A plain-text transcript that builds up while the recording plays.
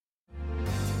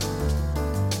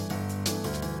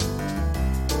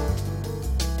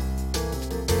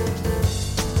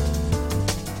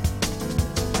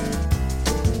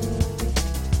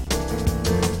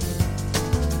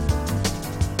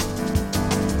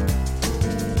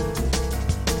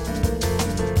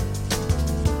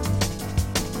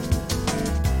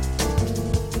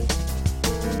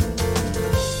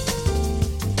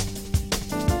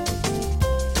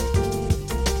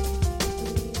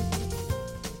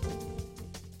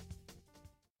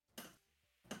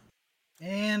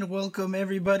and welcome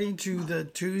everybody to the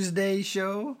Tuesday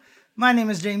show. My name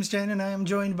is James Chen, and I am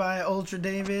joined by Ultra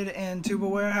David and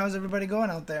Tubaware. How's everybody going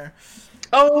out there?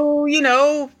 Oh,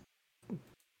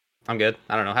 I'm good.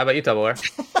 I don't know. How about you, Tubaware?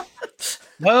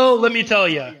 Well, let me tell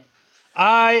you,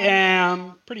 I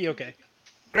am pretty okay.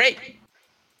 Great.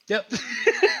 Yep.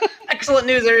 Excellent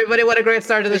news, everybody. What a great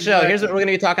start to the show. Here's what we're going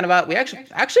to be talking about. We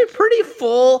actually pretty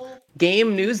full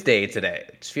game news day today.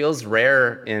 It feels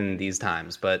rare in these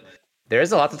times, but there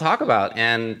is a lot to talk about,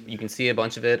 and you can see a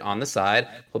bunch of it on the side.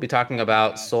 We'll be talking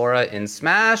about Sora in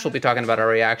Smash. We'll be talking about our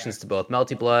reactions to both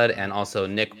Melty Blood and also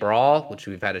Nick Brawl, which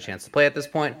we've had a chance to play at this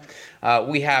point.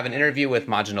 We have an interview with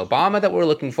Majin Obama that we're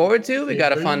looking forward to. We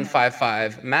got a fun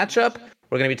 5-5 matchup.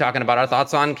 We're going to be talking about our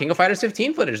thoughts on King of Fighters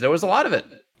 15 footage. There was a lot of it.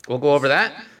 We'll go over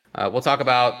that. We'll talk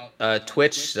about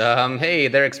Twitch. Hey,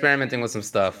 they're experimenting with some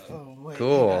stuff. Oh, wait,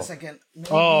 cool. hang on a second.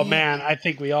 Oh, man, I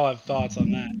think we all have thoughts on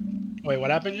that. Wait,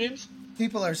 what happened, James?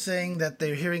 People are saying that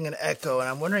they're hearing an echo, and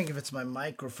I'm wondering if it's my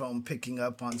microphone picking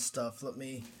up on stuff. Let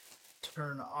me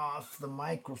turn off the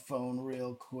microphone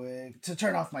real quick. To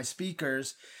turn off my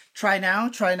speakers. Try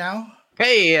now.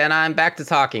 Hey, and I'm back to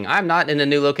talking. I'm not in a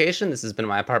new location. This has been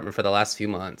my apartment for the last few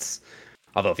months.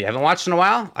 Although, if you haven't watched in a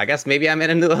while, I guess maybe I'm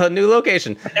in a new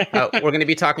location. We're going to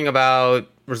be talking about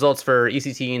results for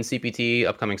ECT and CPT,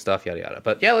 upcoming stuff, yada, yada.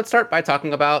 But yeah, let's start by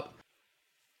talking about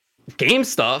game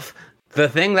stuff. The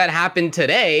thing that happened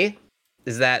today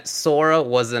is that Sora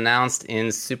was announced in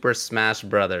Super Smash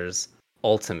Bros.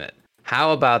 Ultimate.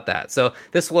 How about that? So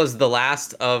this was the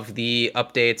last of the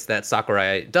updates that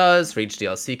Sakurai does for each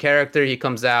DLC character. He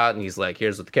comes out and he's like,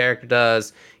 here's what the character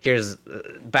does. Here's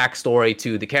backstory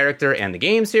to the character and the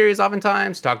game series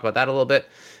oftentimes. Talked about that a little bit.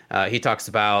 He talks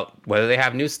about whether they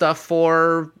have new stuff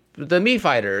for the Mii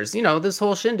fighters. This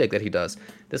whole shindig that he does.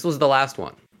 This was the last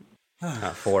one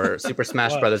for Super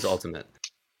Smash Bros. Ultimate.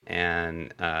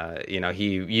 And, I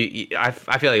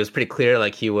feel like it was pretty clear,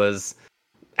 like he was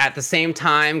at the same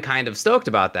time kind of stoked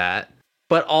about that,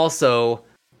 but also,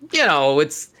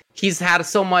 he's had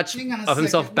so much of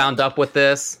himself bound up with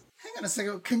this. Hang on a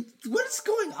second. What is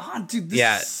going on, dude?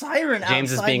 This siren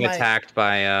James is being attacked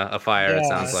by a fire, it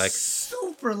sounds like.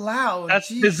 Super loud.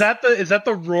 Is that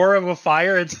the roar of a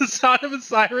fire? It's the sound of a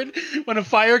siren when a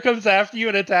fire comes after you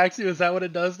and attacks you. Is that what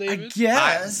it does, David? I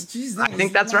guess. I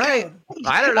think that's right.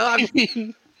 I don't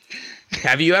know.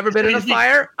 Have you ever been in a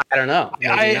fire? I don't know.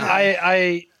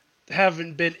 I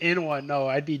haven't been in one. No,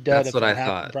 I'd be dead. That's what I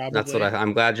thought. Probably.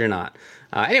 I'm glad you're not.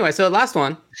 Anyway, so last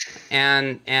one,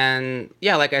 and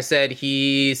yeah, like I said,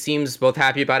 he seems both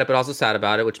happy about it, but also sad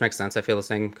about it, which makes sense. I feel the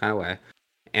same kind of way.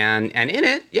 And in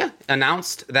it,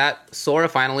 announced that Sora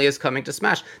finally is coming to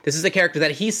Smash. This is a character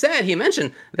that he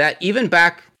mentioned that even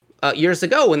back years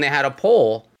ago when they had a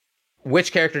poll,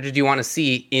 which character did you want to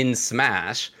see in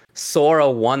Smash? Sora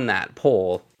won that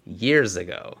poll years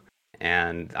ago.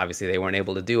 And obviously they weren't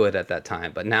able to do it at that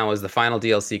time. But now is the final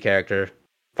DLC character,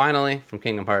 finally, from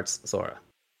Kingdom Hearts, Sora.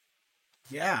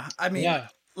 Yeah, I mean,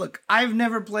 Look, I've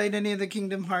never played any of the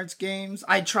Kingdom Hearts games.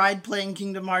 I tried playing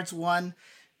Kingdom Hearts 1.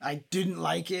 I didn't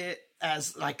like it,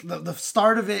 as like the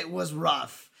start of it was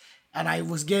rough. And I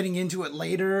was getting into it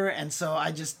later, and so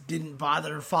I just didn't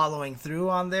bother following through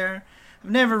on there. I've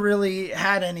never really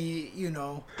had any,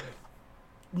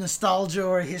 nostalgia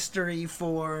or history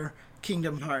for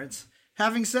Kingdom Hearts.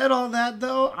 Having said all that,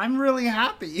 though, I'm really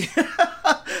happy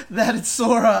that it's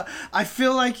Sora. I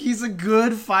feel like he's a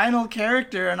good final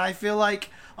character, and I feel like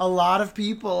a lot of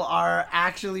people are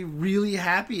actually really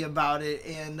happy about it.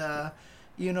 And, I'm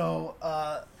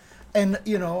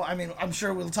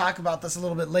sure we'll talk about this a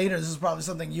little bit later. This is probably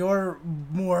something you're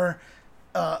more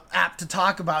apt to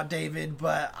talk about, David,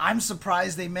 but I'm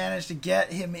surprised they managed to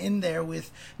get him in there with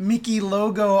Mickey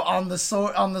logo on the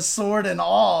sword and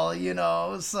all,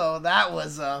 So that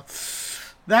was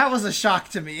a shock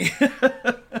to me.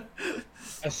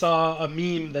 I saw a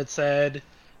meme that said,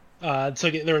 there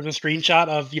was a screenshot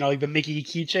of the Mickey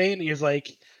keychain. And he was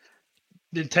like,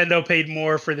 Nintendo paid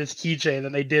more for this keychain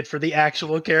than they did for the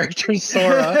actual character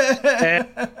Sora. And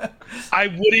I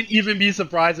wouldn't even be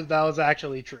surprised if that was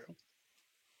actually true.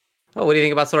 Well, what do you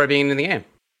think about Sora being in the game?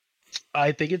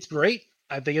 I think it's great.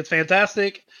 I think it's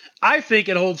fantastic. I think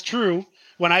it holds true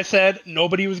when I said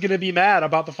nobody was going to be mad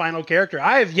about the final character.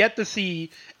 I have yet to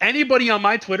see anybody on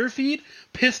my Twitter feed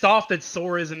pissed off that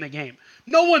Sora is in the game.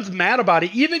 No one's mad about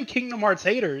it. Even Kingdom Hearts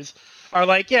haters are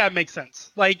like, yeah, it makes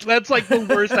sense. Like, that's like the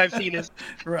worst I've seen is,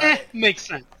 right. Makes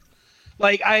sense.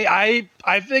 Like, I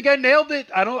think I nailed it.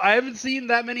 I haven't seen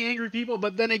that many angry people,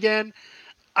 but then again,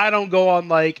 I don't go on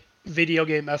like video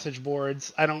game message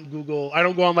boards. I don't go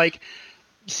on like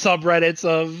subreddits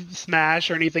of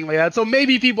Smash or anything like that. So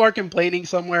maybe people are complaining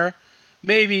somewhere.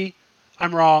 Maybe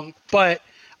I'm wrong, but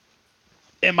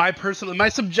in my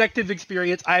subjective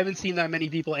experience, I haven't seen that many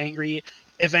people angry,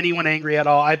 if anyone angry at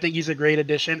all. I think he's a great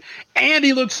addition, and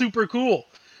he looks super cool.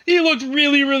 He looks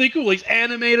really, really cool. He's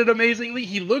animated amazingly.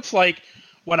 He looks like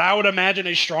what I would imagine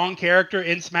a strong character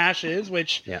in Smash is,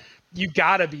 which you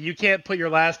gotta be. You can't put your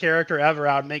last character ever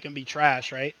out and make him be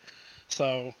trash, right?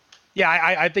 So, yeah,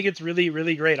 I think it's really,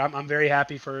 really great. I'm very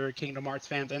happy for Kingdom Hearts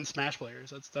fans and Smash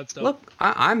players. That's dope. Look,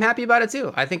 I'm happy about it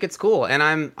too. I think it's cool, and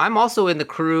I'm also in the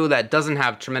crew that doesn't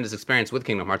have tremendous experience with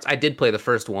Kingdom Hearts. I did play the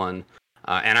first one,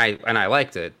 and I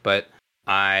liked it, but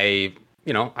I've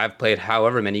played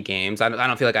however many games. I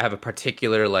don't feel like I have a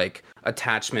particular like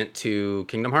attachment to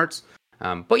Kingdom Hearts.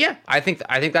 But yeah, I think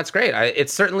that's great.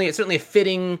 It's certainly a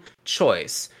fitting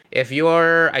choice. If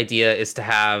your idea is to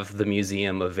have the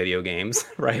museum of video games,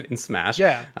 right, in Smash,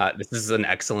 this is an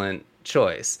excellent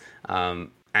choice. And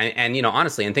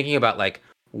honestly, and thinking about like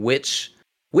which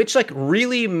like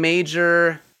really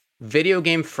major video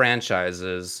game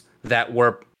franchises that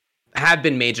have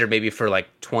been major maybe for like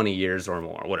 20 years or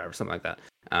more, whatever, something like that,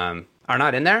 are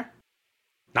not in there.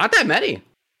 Not that many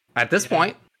at this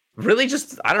point. Really,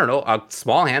 just, I don't know, a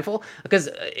small handful, because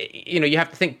you have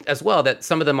to think as well that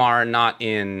some of them are not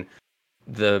in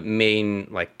the main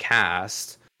like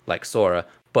cast, like Sora,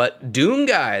 but Doom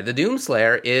Guy, the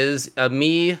Doomslayer, is a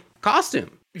Mii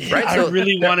costume, right? I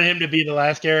really wanted him to be the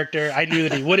last character. I knew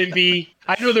that he wouldn't be.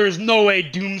 I knew there was no way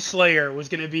Doomslayer was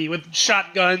going to be, with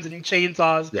shotguns and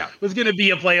chainsaws, was going to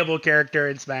be a playable character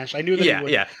in Smash. I knew that he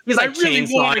would. Yeah, he's like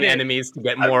chainsawing enemies to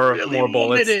get more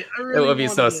bullets. It would be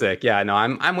so sick. Yeah, no,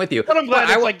 I'm with you. But I'm glad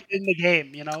it's like in the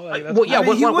game, Like, well, yeah,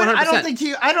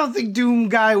 100%. I don't think Doom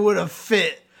Guy would have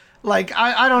fit. Like,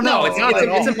 I don't know. No,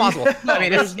 it's impossible. I mean,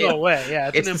 there's no way.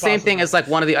 Yeah, it's the same thing as like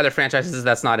one of the other franchises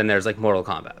that's not in there is like Mortal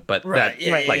Kombat. But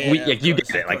you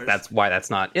get it. Like, that's why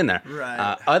that's not in there.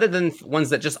 Right. Other than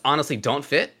ones that just honestly don't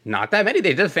fit, not that many.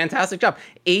 They did a fantastic job.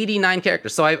 89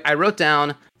 characters. So I wrote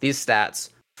down these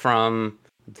stats from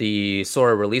the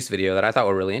Sora release video that I thought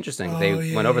were really interesting.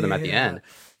 They went over them at the end.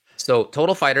 So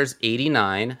total fighters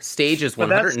 89, stages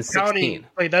 116.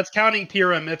 That's counting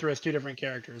Pyrrha and Mithras, two different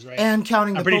characters, right? And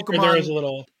counting the Pokemon, sure there is a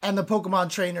little... and the Pokemon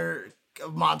trainer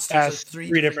monsters, three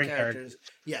different characters.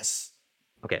 Yes.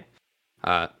 Okay.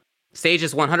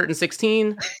 Stages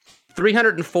 116,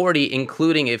 340,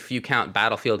 including if you count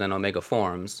Battlefield and Omega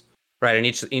Forms, right? In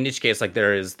each case, like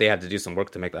they had to do some work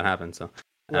to make that happen. So,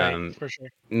 for sure.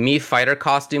 Mii fighter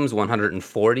costumes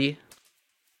 140,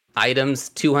 items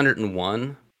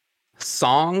 201.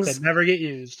 Songs that never get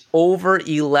used. Over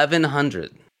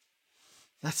 1,100.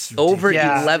 That's over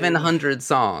 1,100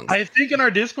 songs. I think in our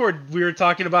Discord we were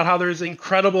talking about how there's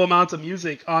incredible amounts of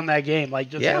music on that game, like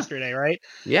just yesterday, right?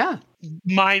 Yeah,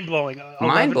 mind blowing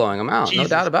amount, no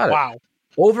doubt about it. Wow,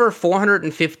 over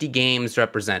 450 games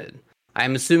represented.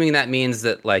 I'm assuming that means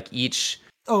that like each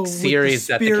series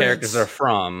that the characters are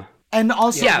from. And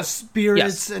also the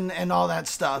spirits and all that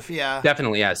stuff,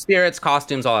 Definitely, spirits,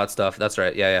 costumes, all that stuff. That's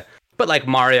right, yeah. But like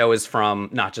Mario is from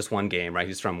not just one game, right?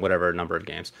 He's from whatever number of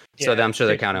games. So I'm sure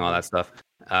they're counting all that stuff.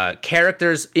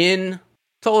 Characters in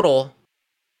total,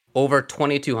 over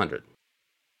 2,200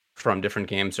 from different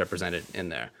games represented in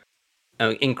there.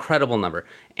 An incredible number.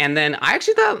 And then I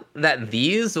actually thought that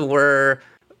these were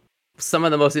some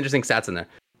of the most interesting stats in there.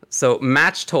 So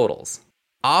match totals,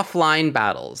 offline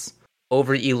battles,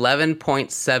 over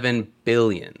 11.7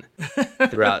 billion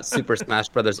throughout Super Smash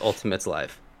Bros. Ultimate's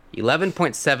life.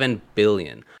 11.7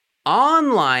 billion.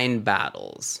 Online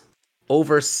battles,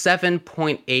 over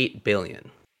 7.8 billion.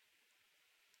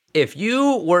 If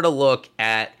you were to look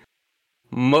at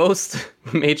most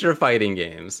major fighting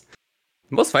games,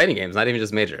 not even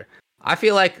just major, I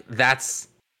feel like that's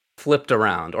flipped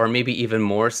around, or maybe even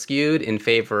more skewed in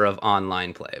favor of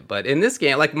online play. But in this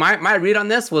game, like my read on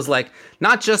this was like,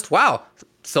 not just, wow,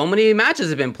 so many matches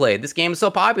have been played. This game is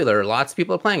so popular. Lots of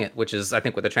people are playing it, which is, I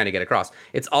think, what they're trying to get across.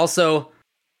 It's also,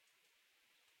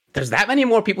 there's that many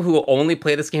more people who will only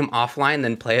play this game offline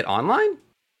than play it online?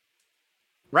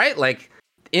 Right? Like,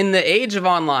 in the age of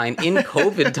online, in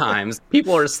COVID times,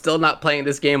 people are still not playing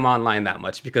this game online that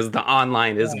much because the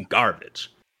online is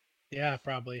garbage. Yeah,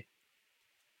 probably.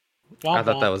 I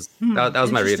thought that was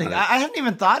my read on it. I hadn't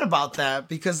even thought about that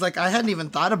because, like, I hadn't even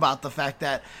thought about the fact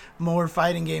that more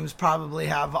fighting games probably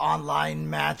have online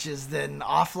matches than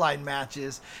offline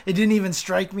matches. It didn't even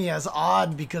strike me as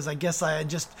odd because I guess I had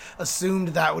just assumed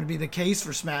that would be the case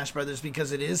for Smash Brothers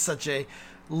because it is such a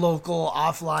local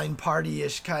offline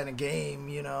party-ish kind of game,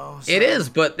 you know. So. It is,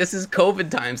 but this is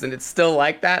COVID times and it's still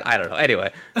like that. I don't know.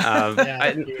 Anyway,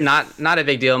 not a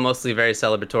big deal. Mostly very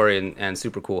celebratory and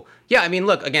super cool. Yeah, I mean,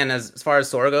 look, again, as far as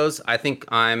Sora goes, I think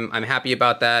I'm happy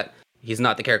about that. He's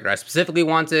not the character I specifically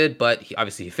wanted, but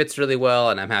obviously he fits really well,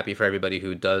 and I'm happy for everybody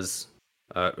who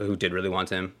did really want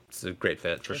him. It's a great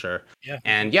fit for sure. Yeah.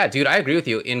 And yeah, dude, I agree with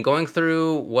you. In going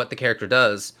through what the character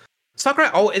does, Sakurai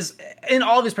always, in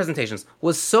all of his presentations,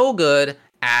 was so good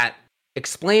at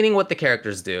explaining what the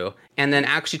characters do and then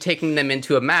actually taking them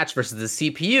into a match versus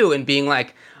the CPU and being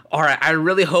like, all right, I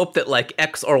really hope that like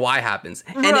X or Y happens.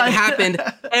 And it happened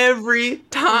every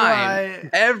time. Right.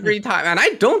 Every time. And I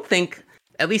don't think,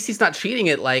 at least he's not treating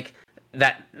it like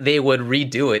that they would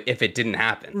redo it if it didn't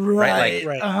happen. Right.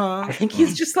 Like, I think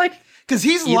he's just like, because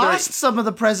he's lost some of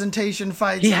the presentation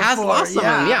fights. He has lost some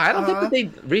of them. Yeah, I don't think that they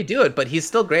redo it, but he's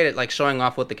still great at like showing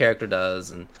off what the character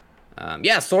does. And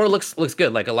Sora looks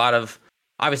good. Like a lot of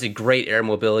obviously great air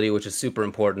mobility, which is super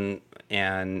important,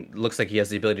 and looks like he has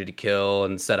the ability to kill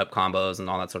and set up combos and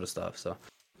all that sort of stuff. So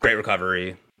great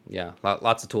recovery. Yeah,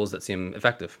 lots of tools that seem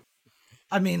effective.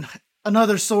 I mean,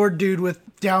 another sword dude with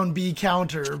down B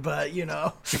counter, but you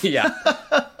know. Yeah.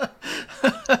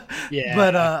 Yeah.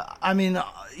 But I mean,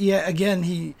 yeah,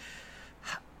 again,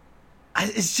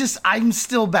 it's just, I'm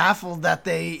still baffled that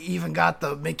they even got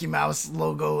the Mickey Mouse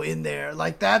logo in there.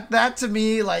 Like that to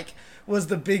me, like, was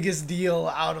the biggest deal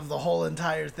out of the whole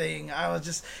entire thing. I was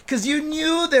just, because you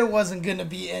knew there wasn't going to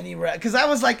be any, because I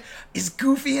was like, is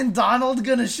Goofy and Donald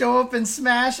going to show up in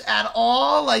Smash at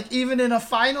all? Like, even in a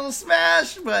final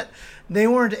Smash? But they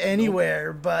weren't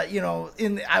anywhere. But, you know,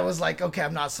 I was like, okay,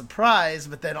 I'm not surprised.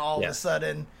 But then all of a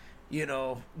sudden, you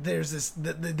know, there's this,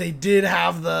 they did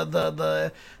have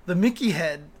the Mickey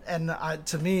head. And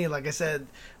to me, like I said,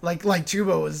 like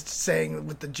Tubo was saying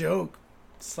with the joke,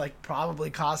 it's like probably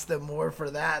cost them more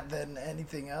for that than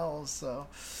anything else. So,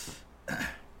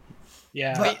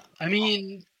 yeah, but, I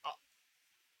mean,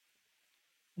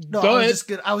 no,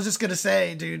 I was just gonna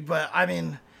say, dude. But I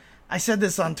mean, I said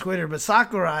this on Twitter, but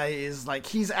Sakurai is like,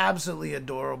 he's absolutely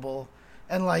adorable,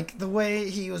 and like the way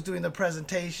he was doing the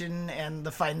presentation and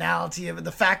the finality of it,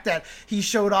 the fact that he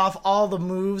showed off all the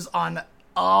moves on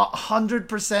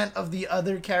 100% of the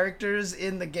other characters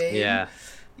in the game. Yeah.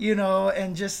 You know,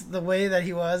 and just the way that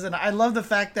he was. And I love the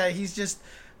fact that he's just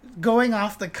going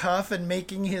off the cuff and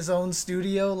making his own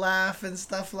studio laugh and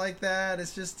stuff like that.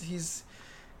 It's just,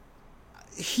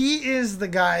 he is the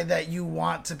guy that you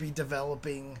want to be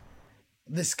developing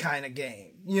this kind of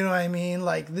game. You know what I mean?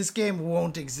 Like, this game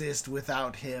won't exist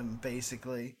without him,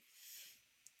 basically.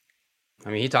 I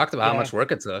mean, he talked about how much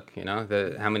work it took, you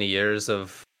know, how many years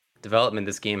of development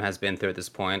this game has been through at this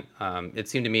point. It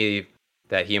seemed to me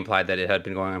that he implied that it had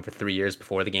been going on for 3 years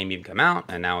before the game even came out,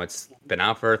 and now it's been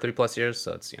out for 3+ years,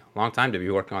 so it's, you know, a long time to be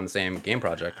working on the same game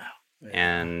project.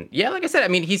 And yeah, like I said, I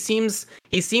mean, he seemed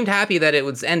happy that it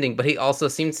was ending, but he also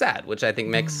seemed sad, which I think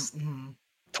makes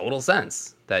total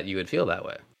sense that you would feel that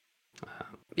way.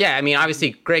 Yeah, I mean, obviously,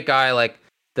 great guy. Like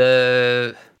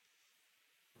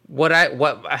what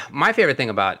my favorite thing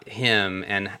about him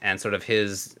and sort of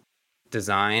his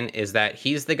design is that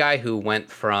he's the guy who went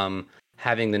from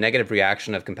having the negative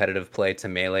reaction of competitive play to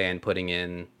Melee and putting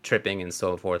in tripping and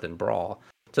so forth in Brawl,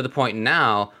 to the point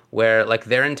now where like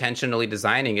they're intentionally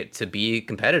designing it to be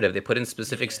competitive. They put in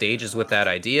specific stages with that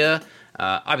idea.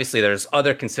 Obviously, there's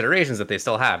other considerations that they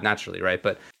still have naturally, right?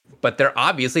 But they're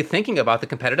obviously thinking about the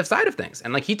competitive side of things.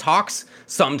 And like he talks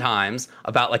sometimes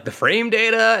about like the frame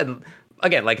data and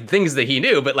again, like things that he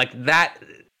knew, but like that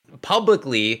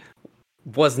publicly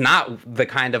was not the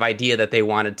kind of idea that they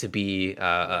wanted to be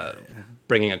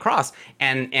bringing across,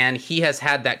 and he has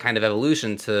had that kind of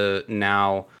evolution to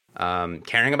now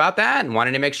caring about that and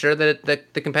wanting to make sure that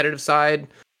the competitive side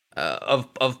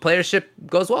of playership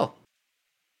goes well.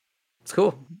 It's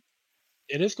cool.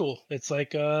 It is cool. It's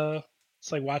like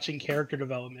watching character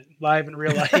development live in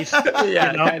real life.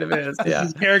 Yeah, you know? It kind of is. Yeah,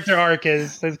 his character arc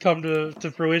has come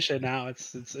to fruition now.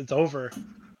 It's over.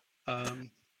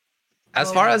 As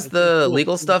far as the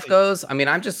legal stuff goes, I mean,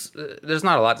 there's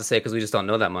not a lot to say because we just don't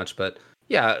know that much. But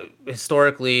yeah,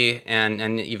 historically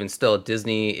and even still,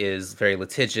 Disney is very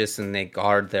litigious and they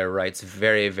guard their rights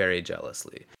very, very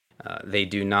jealously. They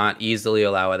do not easily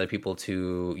allow other people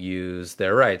to use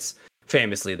their rights.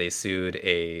 Famously, they sued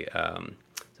a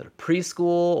sort of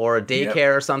preschool or a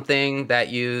daycare or something that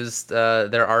used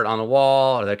their art on a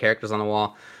wall or their characters on a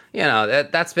wall. You know,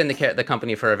 that's been the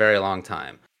company for a very long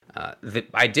time.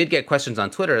 I did get questions on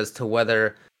Twitter as to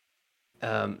whether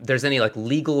there's any like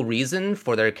legal reason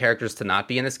for their characters to not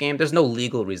be in this game. There's no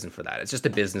legal reason for that. It's just a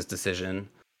business decision.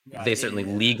 They certainly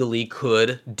legally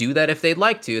could do that if they'd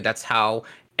like to. That's how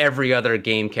every other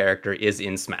game character is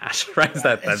in Smash, right?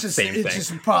 That's the same thing. It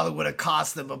just probably would have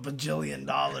cost them $1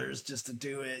 bajillion just to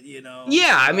do it, you know?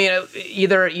 Yeah, I mean,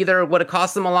 either would have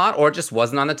cost them a lot or just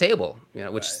wasn't on the table, you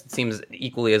know, which seems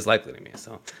equally as likely to me.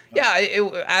 So, yeah,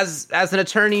 as an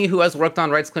attorney who has worked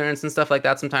on rights clearance and stuff like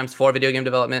that sometimes for video game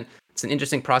development, it's an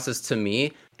interesting process to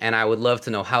me, and I would love to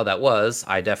know how that was.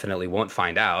 I definitely won't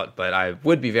find out, but I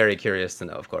would be very curious to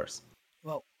know, of course.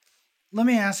 Well, let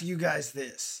me ask you guys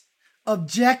this.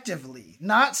 Objectively,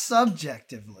 not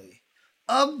subjectively,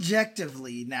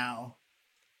 objectively now,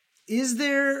 is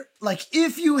there, like,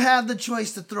 if you had the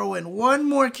choice to throw in one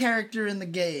more character in the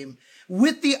game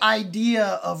with the idea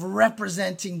of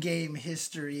representing game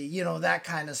history, you know, that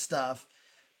kind of stuff,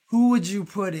 who would you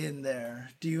put in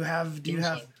there? Do you have,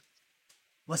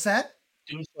 what's that?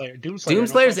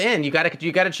 Doomslayer's in. You gotta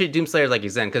treat Doomslayer like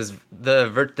he's in, because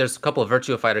there's a couple of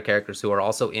Virtua Fighter characters who are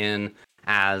also in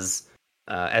as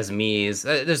Mii's.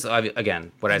 There's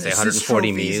again, what I say,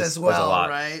 140 Mii's as well, was a lot,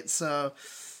 right? So,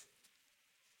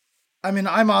 I mean,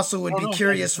 I'm also would be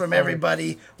curious from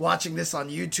everybody watching this on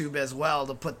YouTube as well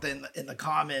to put in the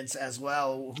comments as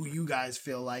well who you guys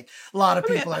feel like. A lot of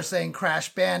people are saying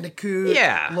Crash Bandicoot,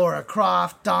 Lara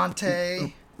Croft,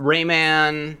 Dante,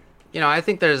 Rayman. You know, I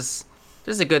think there's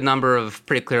a good number of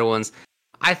pretty clear ones.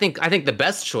 I think the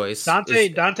best choice.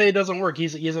 Dante doesn't work.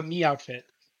 He's a Mii outfit.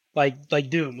 Like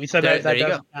Doom. We said that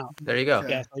doesn't count. There you go.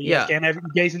 Yeah, so you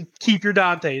guys can keep your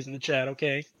Dantes in the chat,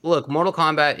 okay? Look, Mortal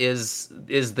Kombat is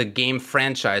the game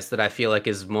franchise that I feel like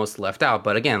is most left out.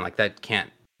 But again, like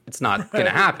it's not going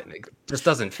to happen. It just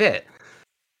doesn't fit.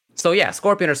 So yeah,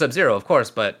 Scorpion or Sub-Zero, of course,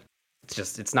 but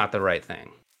it's not the right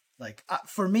thing. Like,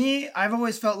 for me, I've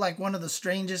always felt like one of the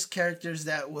strangest characters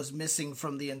that was missing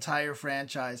from the entire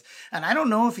franchise. And I don't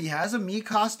know if he has a Mii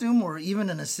costume or even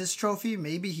an assist trophy.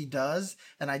 Maybe he does,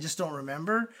 and I just don't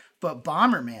remember. But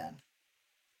Bomberman.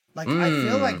 Like, I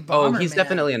feel like Bomberman. Oh, he's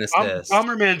definitely an assist.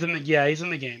 Bomberman's he's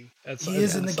in the game. He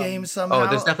is in the game somehow? Oh,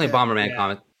 there's definitely Bomberman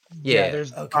comment. Yeah,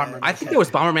 there's I think there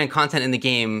was Bomberman content in the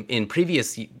game in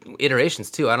previous iterations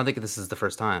too. I don't think this is the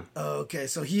first time. Okay,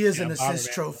 so he is an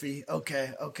assist trophy.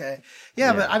 Okay.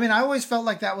 Yeah, but I mean, I always felt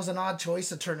like that was an odd choice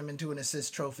to turn him into an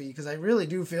assist trophy because I really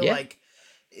do feel like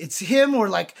it's him or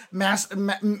like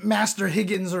Master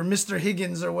Higgins or Mr.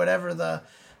 Higgins or whatever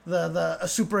the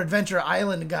Super Adventure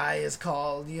Island guy is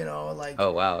called. You know, like.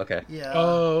 Oh wow! Okay. Yeah.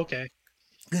 Oh okay.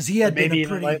 Because he had been a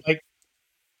pretty. Like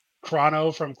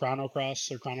Chrono from Chrono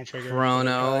Cross or Chrono Trigger.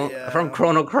 From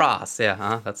Chrono Cross. Yeah,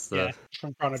 huh? That's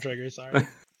from Chrono Trigger. Sorry.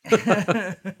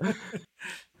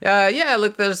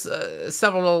 Look, there's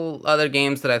several other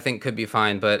games that I think could be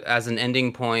fine, but as an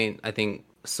ending point, I think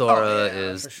Sora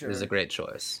is a great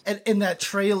choice. And in that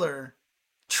trailer,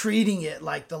 treating it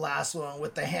like the last one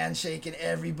with the handshake and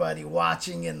everybody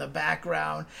watching in the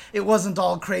background. It wasn't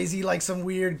all crazy like some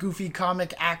weird, goofy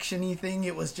comic action-y thing.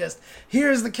 It was just,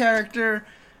 here's the character.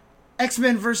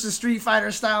 X-Men versus Street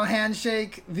Fighter style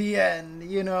handshake, the end,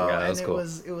 you know, and it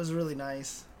was really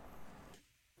nice.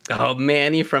 Oh,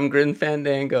 Manny from Grim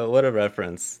Fandango, what a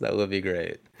reference. That would be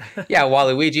great. Yeah,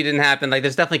 Waluigi didn't happen. Like,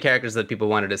 there's definitely characters that people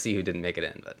wanted to see who didn't make it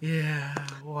in, but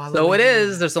Waluigi. So it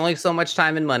is. There's only so much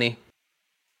time and money.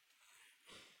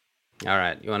 All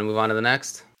right, you want to move on to the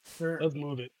next? Sure. Let's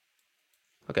move it.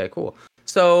 Okay, cool.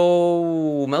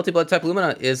 So, Melty Blood Type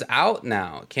Lumina is out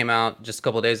now. It came out just a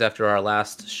couple of days after our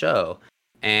last show.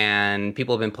 And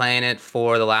people have been playing it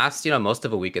for the last, most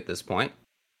of a week at this point.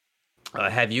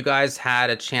 Have you guys had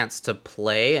a chance to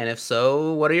play? And if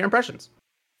so, what are your impressions?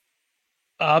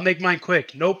 I'll make mine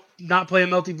quick. Nope, not playing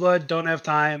Melty Blood. Don't have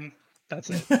time. That's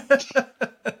it.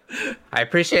 I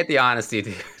appreciate the honesty,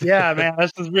 dude. Yeah, man,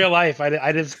 that's just real life. I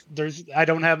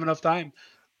don't have enough time.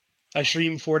 I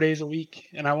stream 4 days a week,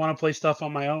 and I want to play stuff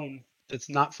on my own. That's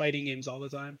not fighting games all the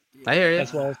time. I hear you.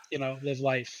 As well, live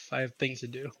life. I have things to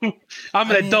do.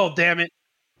 I'm an adult, damn it.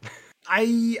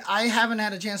 I haven't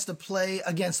had a chance to play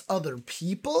against other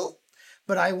people,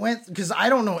 but I went, because I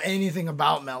don't know anything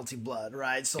about Melty Blood,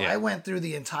 right? So I went through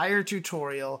the entire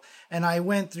tutorial, and I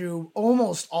went through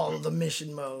almost all of the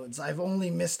mission modes. I've only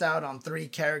missed out on 3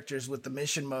 characters with the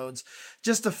mission modes,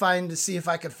 just to see if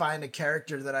I could find a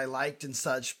character that I liked and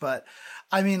such. But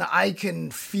I mean, I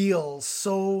can feel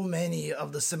so many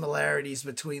of the similarities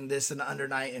between this and Under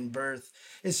Night and Birth.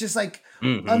 It's just like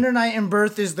Under Night and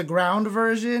Birth is the ground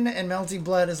version and Melty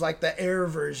Blood is like the air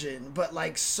version. But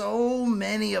like so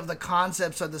many of the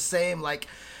concepts are the same, like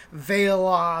veil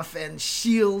off and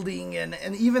shielding and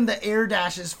even the air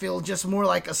dashes feel just more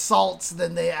like assaults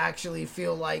than they actually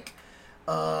feel like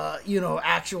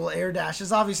actual air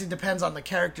dashes. Obviously depends on the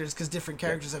characters because different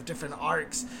characters have different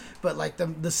arcs, but like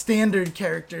the standard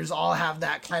characters all have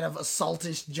that kind of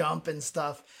assaultish jump and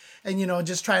stuff. And,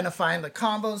 just trying to find the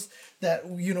combos that,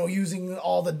 using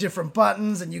all the different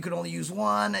buttons, and you can only use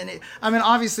one. And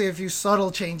obviously a few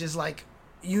subtle changes, like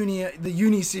the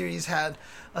Uni series had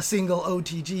a single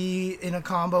OTG in a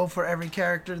combo for every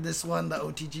character. This one, the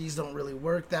OTGs don't really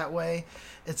work that way,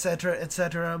 etc.,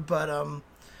 etc. But,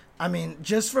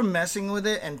 just from messing with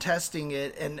it and testing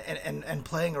it and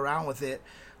playing around with it,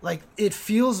 like, it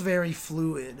feels very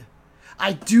fluid.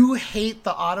 I do hate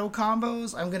the auto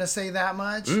combos. I'm going to say that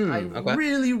much. Okay.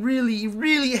 Really, really,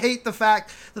 really hate the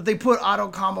fact that they put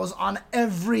auto combos on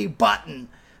every button.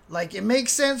 Like, it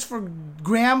makes sense for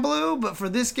Granblue, but for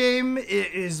this game,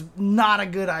 it is not a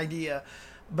good idea.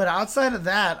 But outside of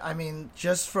that,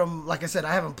 just from, like I said,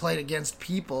 I haven't played against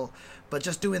people, but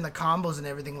just doing the combos and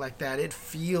everything like that, it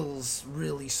feels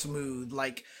really smooth.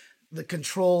 Like, the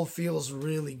control feels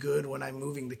really good when I'm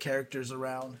moving the characters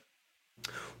around.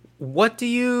 What do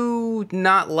you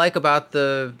not like about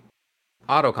the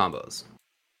auto combos?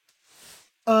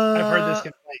 I've heard this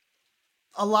complaint.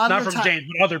 A lot not of the from James,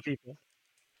 but other people.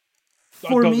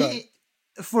 For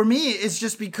me, it's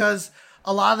just because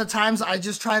a lot of the times I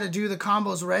just try to do the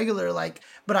combos regular,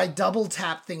 but I double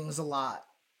tap things a lot.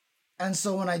 And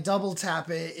so when I double tap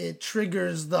it, it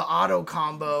triggers the auto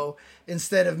combo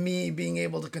instead of me being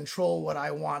able to control what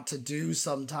I want to do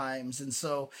sometimes. And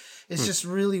so it's just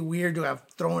really weird to have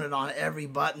thrown it on every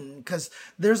button, because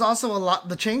there's also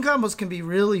the chain combos can be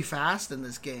really fast in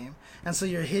this game. And so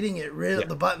you're hitting it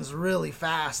the buttons really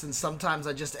fast. And sometimes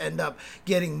I just end up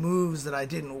getting moves that I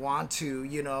didn't want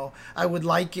to, I would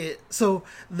like it. So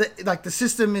the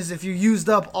system is, if you used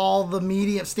up all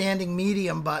the standing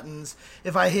medium buttons,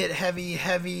 if I hit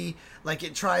heavy, like,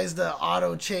 it tries to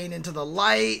auto chain into the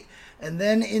light and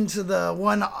then into the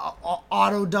one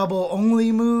auto double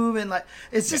only move. And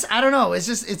it's just, I don't know.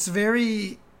 It's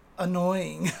very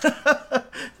annoying.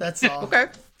 That's all. Okay.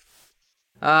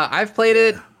 I've played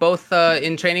it both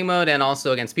in training mode and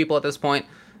also against people at this point.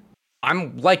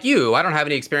 I'm like you. I don't have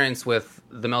any experience with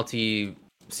the Melty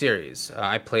series.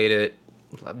 I played it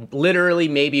literally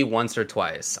maybe once or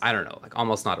twice. I don't know, like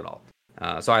almost not at all.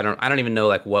 So I don't even know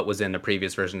like what was in the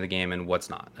previous version of the game and what's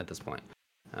not at this point,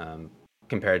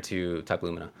 compared to Type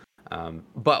Lumina.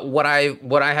 But what I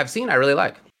have seen, I really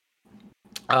like.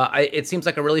 It seems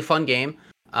like a really fun game.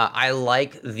 I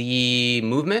like the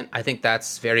movement. I think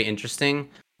that's very interesting.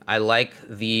 I like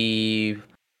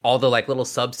all the like little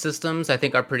subsystems. I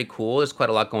think are pretty cool. There's quite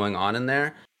a lot going on in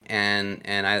there, and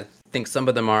I think some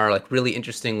of them are like really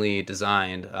interestingly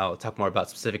designed. I'll talk more about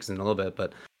specifics in a little bit,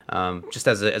 but just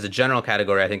as a general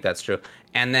category, I think that's true.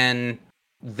 And then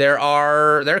there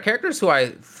are characters who I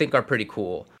think are pretty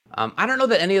cool. I don't know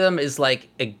that any of them is like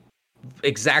a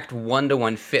exact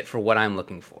 1-to-1 fit for what I'm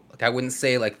looking for. Like, I wouldn't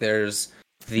say like there's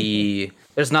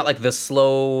not like the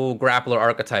slow grappler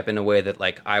archetype in a way that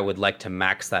like I would like to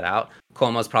max that out.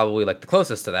 Koma's probably like the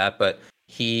closest to that, but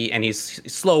he's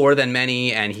slower than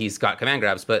many and he's got command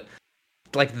grabs, but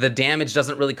like the damage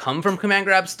doesn't really come from command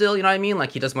grabs still, you know what I mean?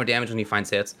 Like, he does more damage when he finds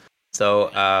hits. So,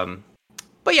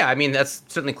 but yeah, I mean, that's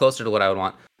certainly closer to what I would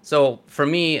want. So for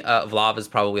me, Vlav is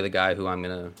probably the guy who I'm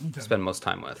going to spend most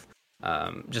time with.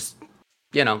 Just,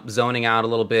 zoning out a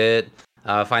little bit,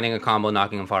 finding a combo,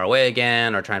 knocking him far away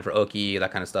again, or trying for Oki,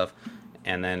 that kind of stuff.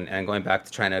 And then going back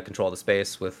to trying to control the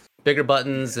space with bigger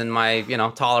buttons and my,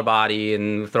 taller body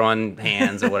and throwing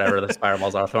hands or whatever the spiral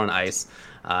balls are, throwing ice.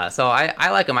 So I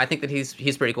like him. I think that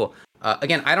he's pretty cool.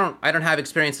 Again, I don't have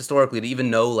experience historically to even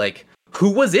know like who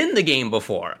was in the game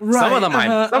before. Right. Some of them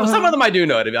some of them I do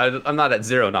know. I'm not at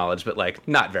zero knowledge, but like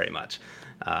not very much.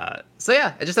 So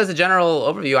yeah, just as a general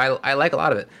overview, I like a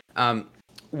lot of it.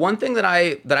 One thing that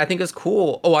I think is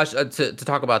cool. Oh, to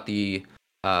talk about the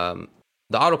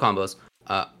auto combos.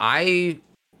 I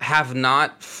have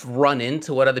not run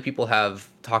into what other people have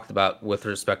talked about with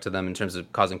respect to them in terms of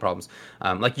causing problems.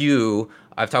 Like you,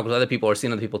 I've talked with other people or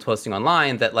seen other people posting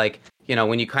online that like,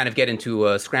 when you kind of get into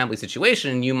a scrambly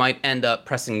situation, you might end up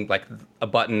pressing like a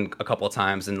button a couple of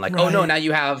times and like, right. Oh no, now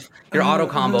you have your auto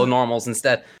combo normals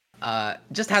instead.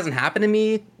 Just hasn't happened to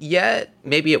me yet.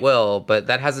 Maybe it will, but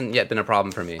that hasn't yet been a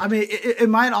problem for me. I mean, it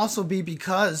might also be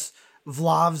because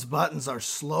Vlav's buttons are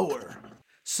slower.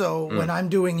 So when I'm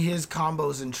doing his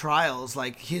combos and trials,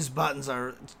 like his buttons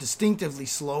are distinctively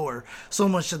slower, so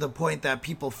much to the point that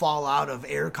people fall out of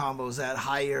air combos at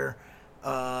higher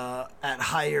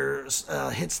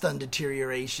hit stun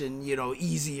deterioration,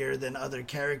 easier than other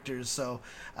characters. So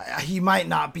he might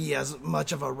not be as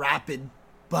much of a rapid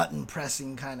button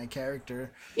pressing kind of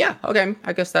character. Yeah, okay.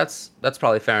 I guess that's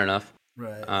probably fair enough.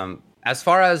 Right. As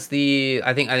far as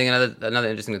I think another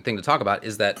interesting thing to talk about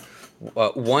is that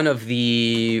one of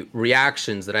the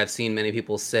reactions that I've seen many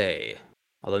people say,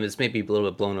 although this may be a little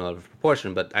bit blown out of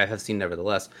proportion, but I have seen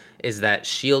nevertheless, is that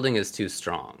shielding is too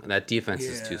strong, and that defense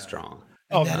is too strong.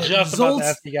 Oh, just about to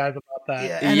ask you guys about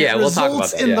that. Yeah, we'll talk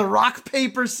about that. In the rock,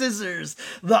 paper, scissors,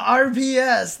 the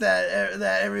RPS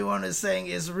that everyone is saying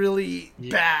is really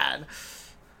bad.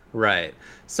 Right.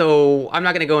 So I'm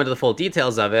not going to go into the full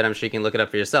details of it. I'm sure you can look it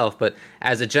up for yourself. But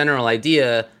as a general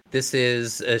idea, this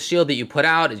is a shield that you put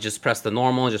out. You just press the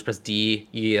normal, just press D.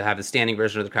 You have the standing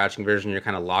version or the crouching version. You're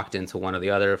kind of locked into one or the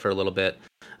other for a little bit.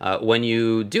 When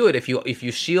you do it, if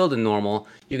you shield in normal,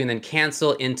 you can then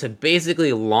cancel into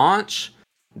basically launch,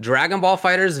 Dragon Ball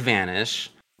FighterZ Vanish,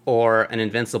 or an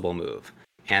invincible move.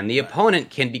 And the opponent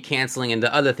can be canceling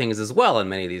into other things as well in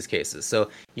many of these cases. So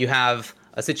you have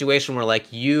a situation where like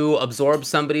you absorb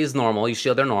somebody's normal, you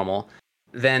shield their normal,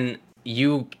 then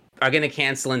you are going to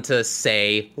cancel into,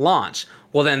 say, launch.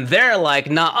 Well, then they're like,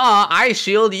 nah, I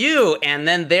shield you. And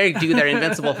then they do their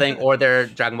invincible thing or their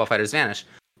Dragon Ball FighterZ Vanish.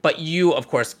 But you, of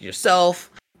course,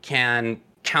 yourself can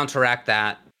counteract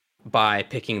that by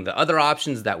picking the other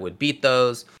options that would beat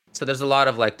those. So there's a lot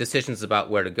of like decisions about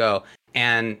where to go.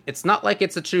 And it's not like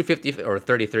it's a true 50 or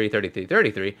 33, 33,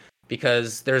 33,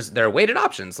 because there are weighted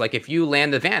options. Like if you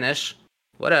land the Vanish,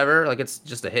 whatever, like it's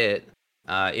just a hit.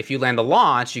 If you land the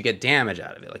launch, you get damage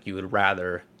out of it. Like you would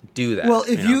rather do that. Well,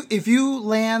 if you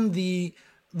land the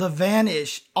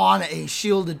Vanish on a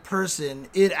shielded person,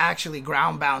 it actually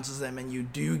ground bounces them, and you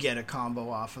do get a combo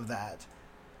off of that.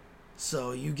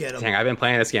 So you get a... Dang, I've been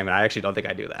playing this game, and I actually don't think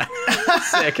I do that.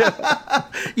 Sick.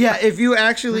 Yeah, if you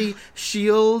actually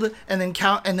shield and then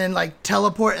count and then like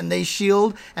teleport and they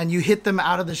shield and you hit them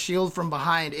out of the shield from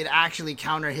behind, it actually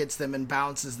counter hits them and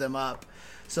bounces them up.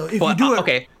 So if you do it...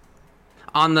 Okay.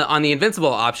 On the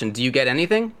invincible option, do you get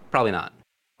anything? Probably not.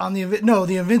 On the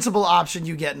invincible option,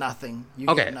 you get nothing.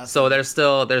 Get nothing. So there's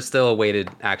still a weighted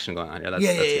action going on here. That's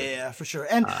yeah, for sure.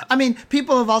 And I mean,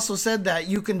 people have also said that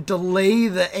you can delay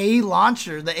the A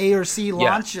launcher, the A or C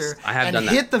launcher, and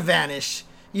hit the Vanish,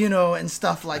 and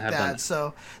stuff like that.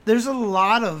 So there's a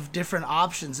lot of different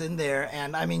options in there.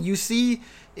 And I mean, you see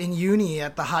in Uni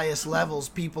at the highest levels,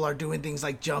 people are doing things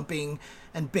like jumping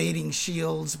and baiting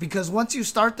shields, because once you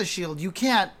start the shield, you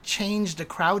can't change the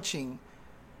crouching.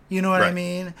 You know what I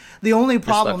mean? The only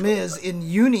problem is in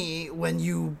Uni, when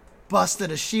you busted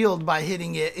a shield by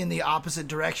hitting it in the opposite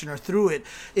direction or through it,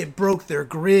 it broke their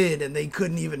grid and they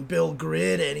couldn't even build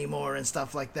grid anymore and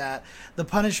stuff like that. The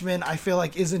punishment, I feel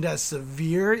like, isn't as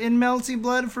severe in Melty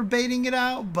Blood for baiting it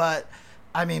out, but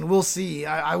I mean, we'll see.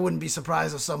 I wouldn't be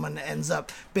surprised if someone ends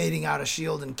up baiting out a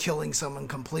shield and killing someone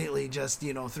completely just,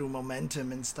 through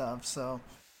momentum and stuff, so...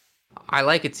 I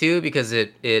like it too because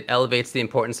it elevates the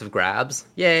importance of grabs.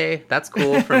 Yay, that's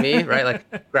cool for me, right?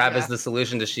 Like grab is the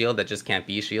solution to shield that just can't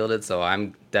be shielded, so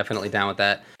I'm definitely down with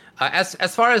that. As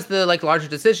far as the like larger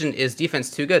decision, is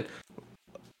defense too good?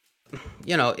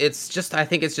 It's just, I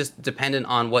think it's just dependent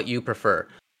on what you prefer.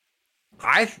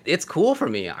 It's cool for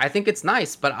me. I think it's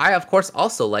nice, but I of course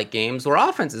also like games where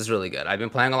offense is really good. I've been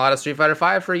playing a lot of Street Fighter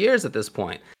V for years at this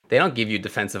point. They don't give you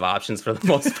defensive options for the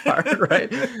most part, right?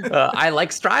 I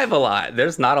like Strive a lot.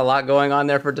 There's not a lot going on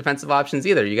there for defensive options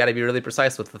either. You got to be really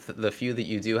precise with the few that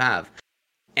you do have.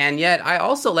 And yet, I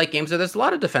also like games where there's a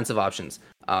lot of defensive options.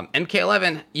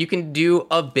 MK11, you can do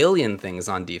a billion things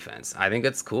on defense. I think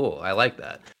that's cool. I like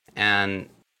that. And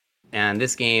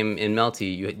this game in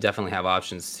Melty, you definitely have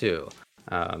options too.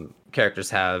 Characters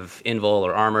have invul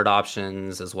or armored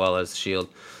options as well as shield.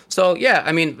 So yeah,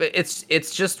 I mean, it's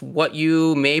just what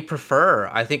you may prefer,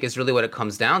 I think, is really what it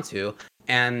comes down to.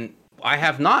 And I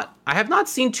have not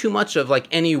seen too much of like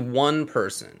any one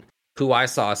person who I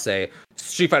saw say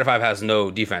Street Fighter V has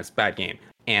no defense, bad game,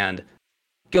 and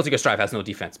Guilty Gear Strive has no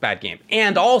defense, bad game,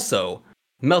 and also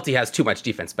Melty has too much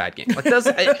defense, bad game. Like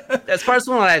as far as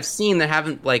the one that I've seen, there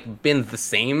haven't like been the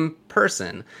same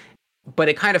person. But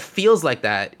it kind of feels like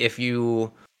that if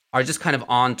you are just kind of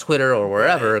on Twitter or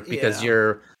wherever, because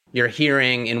you're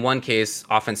hearing in one case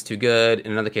offense too good,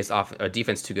 in another case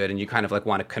defense too good, and you kind of like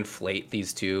want to conflate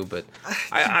these two. But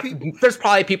there's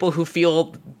probably people who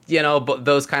feel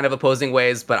those kind of opposing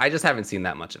ways, but I just haven't seen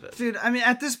that much of it. Dude, I mean,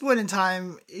 at this point in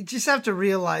time, you just have to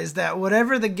realize that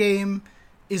whatever the game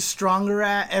is stronger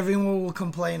at, everyone will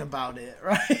complain about it,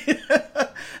 right?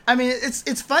 I mean,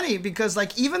 it's funny because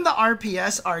like even the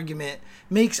RPS argument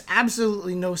makes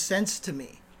absolutely no sense to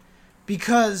me,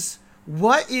 because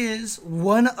what is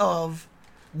one of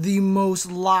the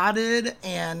most lauded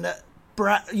and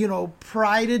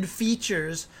prided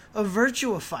features of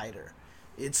Virtua Fighter.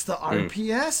 It's the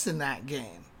RPS in that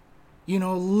game.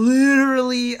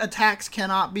 Literally attacks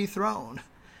cannot be thrown.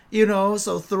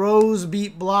 So throws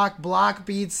beat block, block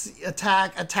beats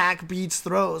attack, attack beats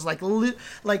throws.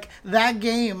 Like that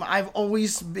game, I've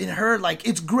always been heard, like,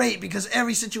 it's great because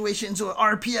every situation is an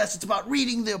RPS. It's about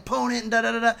reading the opponent and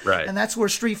da-da-da-da. Right. And that's where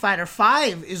Street Fighter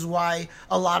V is why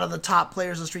a lot of the top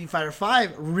players of Street Fighter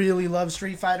V really love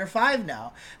Street Fighter V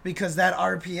now, because that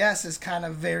RPS is kind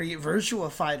of very Virtua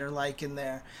Fighter-like in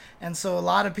there. And so a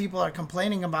lot of people are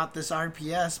complaining about this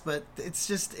RPS, but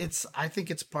I think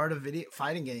it's part of video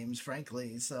fighting games,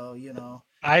 frankly. So,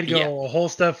 I'd go a whole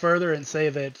step further and say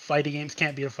that fighting games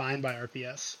can't be defined by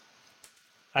RPS.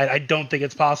 I don't think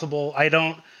it's possible. I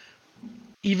don't,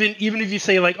 even if you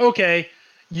say, like, okay,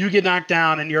 you get knocked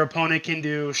down and your opponent can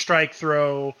do strike,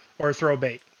 throw, or throw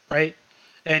bait, right?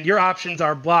 And your options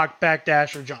are block,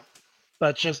 backdash, or jump.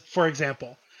 That's just, for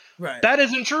example. Right. That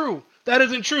isn't true. That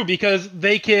isn't true, because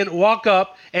they can walk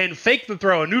up and fake the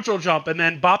throw, a neutral jump, and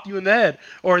then bop you in the head.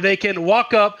 Or they can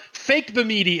walk up, fake the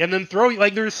meaty, and then throw you.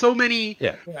 Like, there's so many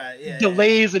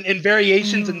delays and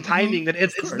variations in timing that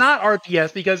it's not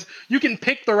RPS, because you can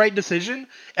pick the right decision,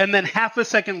 and then half a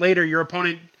second later, your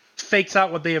opponent fakes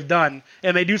out what they have done,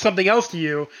 and they do something else to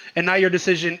you, and now your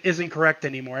decision isn't correct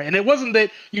anymore. And it wasn't that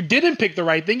you didn't pick the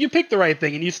right thing, you picked the right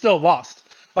thing, and you still lost.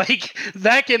 Like,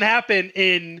 that can happen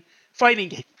in fighting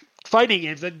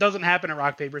games. That doesn't happen in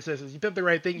rock, paper, scissors. You pick the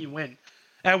right thing, you win.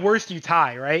 At worst, you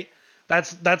tie, right?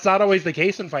 That's not always the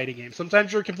case in fighting games.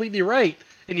 Sometimes you're completely right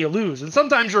and you lose, and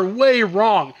sometimes you're way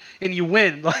wrong and you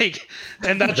win. Like,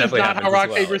 and that's just not how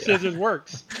rock, paper, scissors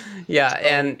works. Yeah,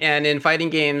 and in fighting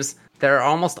games, there are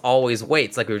almost always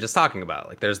weights, like we were just talking about.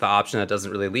 Like, there's the option that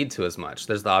doesn't really lead to as much.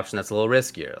 There's the option that's a little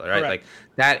riskier, right? Correct. Like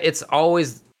that. It's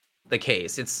always the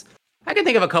case. I can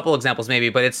think of a couple examples maybe,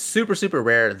 but it's super, super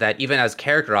rare that even as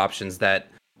character options that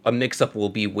a mix-up will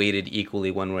be weighted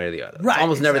equally one way or the other. Right, it's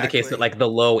almost never the case that, like, the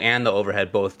low and the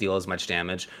overhead both deal as much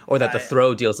damage, or that the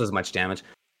throw deals as much damage.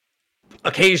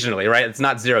 Occasionally, right? It's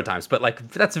not 0 times, but, like,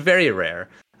 that's very rare.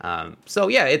 So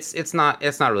yeah, it's not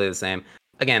really the same.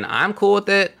 Again, I'm cool with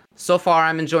it. So far,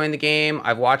 I'm enjoying the game.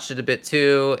 I've watched it a bit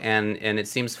too, and it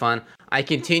seems fun. I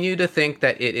continue to think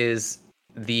that it is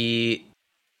the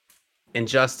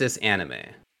Injustice anime,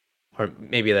 or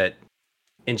maybe that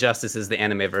Injustice is the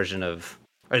anime version of,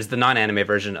 or is the non-anime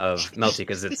version of Melty,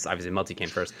 because it's obviously Melty came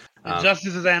first.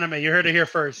 Injustice is anime. You heard it here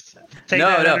first. Take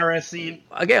that NRS scene.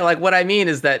 Again, like, what I mean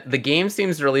is that the game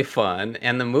seems really fun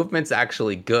and the movement's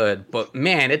actually good, but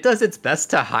man, it does its best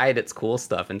to hide its cool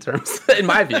stuff in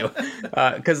my view,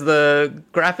 because the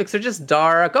graphics are just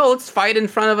dark. Oh, let's fight in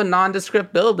front of a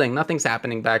nondescript building. Nothing's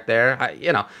happening back there.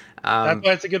 That's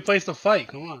why it's a good place to fight.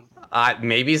 Come on.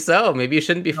 Maybe so. Maybe you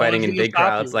shouldn't be fighting in big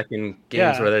crowds, like in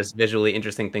games where there's visually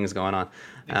interesting things going on.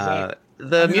 Exactly.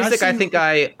 The music, I think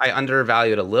I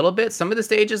undervalued a little bit. Some of the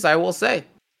stages, I will say,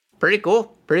 pretty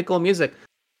cool music.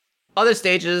 Other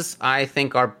stages, I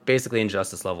think, are basically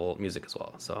Injustice level music as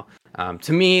well. So,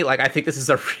 to me, like, I think this is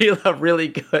a really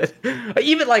good.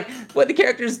 Even, like, when the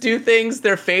characters do things,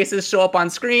 their faces show up on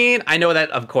screen. I know that,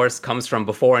 of course, comes from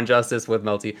before Injustice with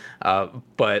Melty,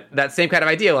 but that same kind of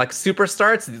idea, like, Super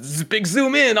starts, this big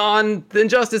zoom in on the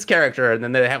Injustice character, and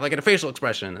then they have, like, a facial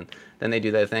expression, and then they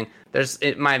do their thing. There's,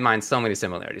 in my mind, so many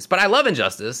similarities. But I love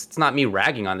Injustice. It's not me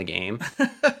ragging on the game,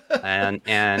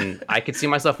 and I could see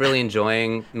myself really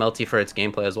enjoying Melty for its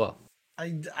gameplay as well.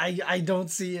 I don't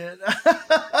see it.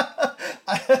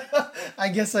 I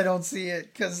guess I don't see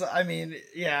it, because, I mean,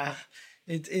 yeah,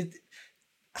 it's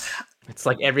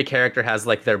like every character has,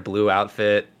 like, their blue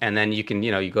outfit, and then you can,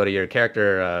 you go to your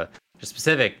character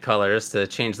specific colors to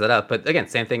change that up. But again,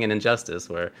 same thing in Injustice,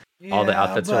 where all the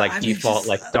outfits are like default,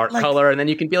 like dark color, and then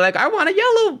you can be like, I want a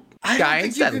yellow guy. I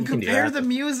don't think you can compare the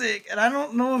music, and I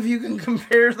don't know if you can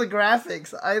compare the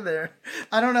graphics either.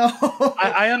 I don't know.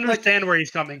 I understand where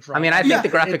he's coming from. I mean, I think the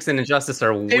graphics in Injustice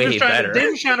are way better.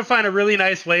 Dave's trying to find a really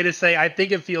nice way to say, I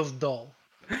think it feels dull.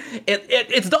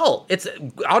 It's dull. It's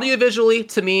audiovisually,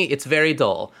 to me, it's very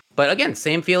dull. But again,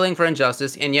 same feeling for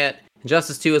Injustice, and yet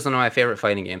Injustice 2 is one of my favorite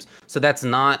fighting games. So it's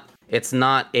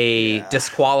not a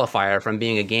disqualifier from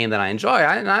being a game that I enjoy.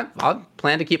 I'll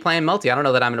plan to keep playing Melty. I don't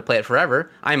know that I'm going to play it forever.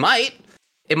 I might.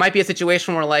 It might be a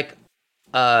situation where, like,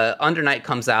 Under Night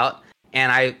comes out,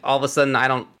 and I all of a sudden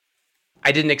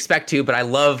I didn't expect to, but I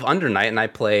love Under Night, and I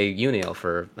play Unio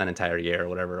for an entire year or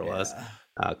whatever it was.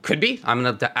 Could be. I'm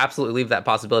going to absolutely leave that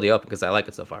possibility open because I like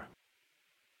it so far.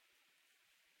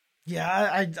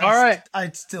 Yeah, all right.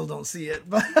 I still don't see it.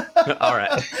 But all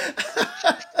right.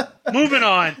 Moving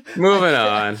on.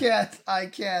 I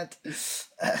can't.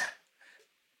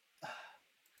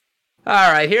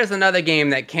 All right, here's another game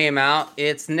that came out.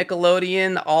 It's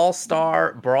Nickelodeon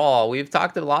All-Star Brawl. We've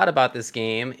talked a lot about this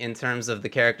game in terms of the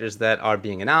characters that are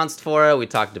being announced for it. We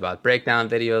talked about breakdown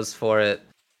videos for it.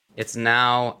 It's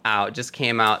now out. It just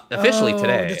came out officially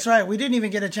today. That's right. We didn't even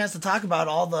get a chance to talk about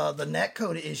all the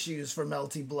netcode issues for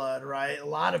Melty Blood, right? A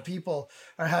lot of people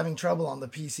are having trouble on the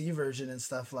PC version and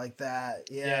stuff like that.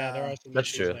 Yeah, there are some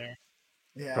That's issues true. there.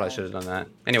 Yeah. Probably should have done that.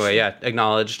 Anyway, yeah,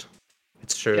 acknowledged.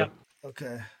 It's true. Yep.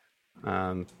 Okay.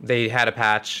 They had a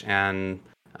patch, and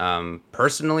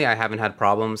personally, I haven't had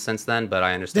problems since then, but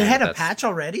I understand. They had a patch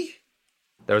already?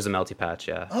 There was a Melty patch,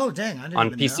 yeah. Oh, dang. I didn't on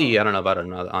even PC, know. I don't know about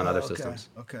it on other systems.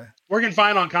 Okay. Working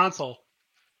fine on console.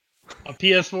 On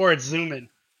PS4, it's zooming.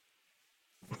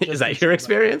 Is that your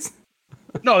experience?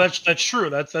 No, that's true.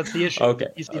 That's the issue. Okay.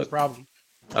 PC's problem.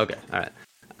 Okay. All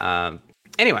right.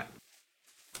 Anyway,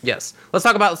 yes. Let's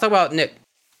talk about Nick.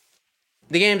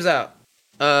 The game's out.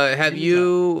 Have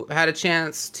you had a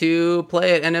chance to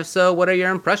play it? And if so, what are your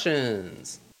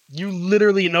impressions? You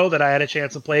literally know that I had a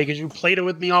chance to play because you played it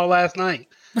with me all last night.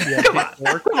 Yeah, come on.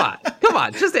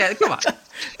 Just come on.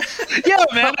 Yeah,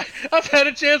 man. I've had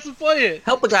a chance to play it.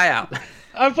 Help the guy out.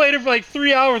 I played it for like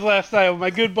 3 hours last night with my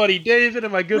good buddy David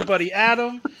and my good buddy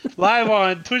Adam, live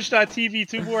on Twitch.tv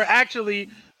 2 Actually,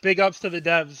 big ups to the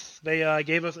devs. They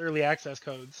gave us early access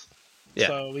codes. Yeah.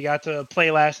 So we got to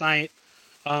play last night.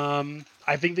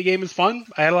 I think the game is fun.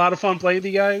 I had a lot of fun playing with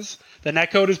you guys. The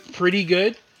netcode is pretty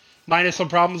good, minus some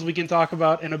problems we can talk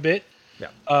about in a bit.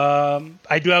 Yeah.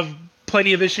 I do have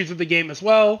plenty of issues with the game as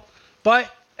well,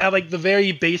 but at like the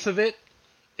very base of it,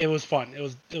 it was fun. It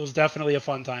was definitely a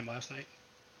fun time last night.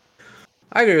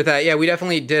 I agree with that. Yeah, we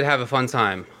definitely did have a fun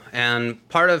time. And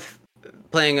part of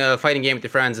playing a fighting game with your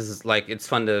friends is like it's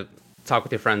fun to talk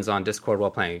with your friends on Discord while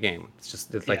playing a game.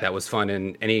 It's like that was fun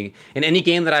in any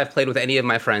game that I've played with any of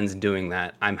my friends doing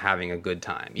that. I'm having a good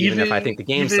time, even if I think the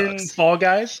game sucks. Fall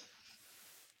Guys.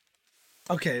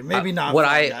 Okay, maybe not. What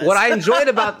I enjoyed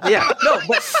about but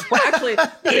actually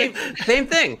same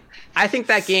thing. I think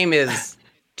that game is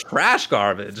trash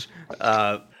garbage.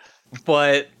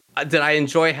 But did I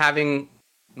enjoy having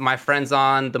my friends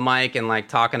on the mic and like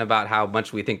talking about how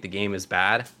much we think the game is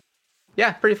bad?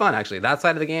 Yeah, pretty fun actually. That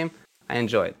side of the game, I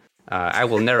enjoyed. I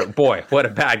will never. Boy, what a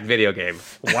bad video game!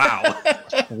 Wow.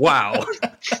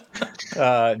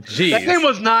 Geez. That game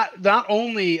was not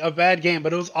only a bad game,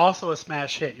 but it was also a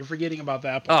smash hit. You're forgetting about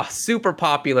that part. Oh, super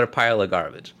popular pile of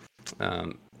garbage.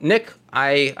 Nick,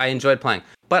 I enjoyed playing,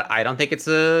 but I don't think it's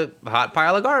a hot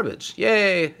pile of garbage.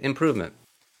 Yay, improvement.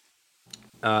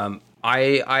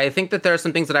 I think that there are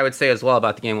some things that I would say as well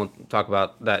about the game. We'll talk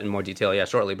about that in more detail,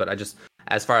 shortly. But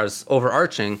as far as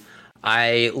overarching,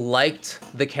 I liked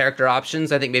the character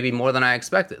options, I think maybe more than I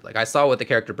expected. Like I saw what the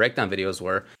character breakdown videos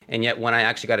were, and yet when I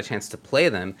actually got a chance to play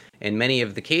them, in many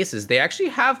of the cases, they actually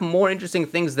have more interesting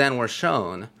things than were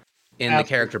shown in the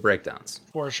character breakdowns.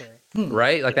 For sure.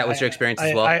 Right? Like that was your experience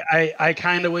as well? I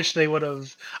kind of wish they would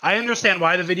have... I understand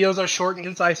why the videos are short and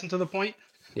concise and to the point.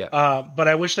 Yeah. But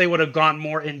I wish they would have gone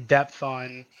more in depth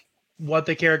on what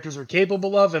the characters are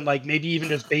capable of and like maybe even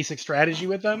just basic strategy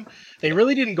with them. They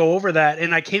really didn't go over that.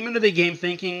 And I came into the game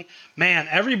thinking, man,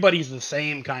 everybody's the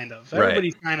same kind of.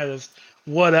 Everybody's kind of this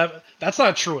whatever. That's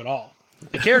not true at all.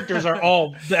 The characters are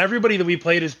everybody that we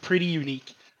played is pretty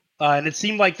unique. And it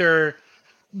seemed like their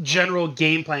general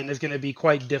game plan is going to be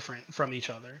quite different from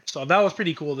each other. So that was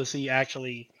pretty cool to see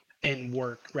actually in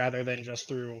work rather than just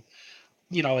through,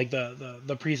 like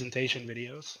the presentation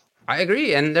videos. I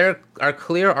agree, and there are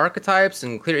clear archetypes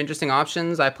and clear interesting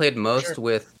options. I played most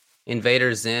with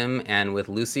Invader Zim and with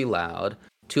Lucy Loud,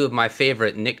 two of my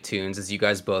favorite Nicktoons, as you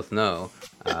guys both know.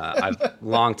 I'm a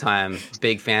long-time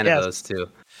big fan of those two.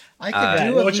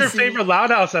 What's your favorite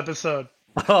Loud House episode?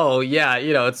 Oh, yeah,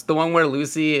 it's the one where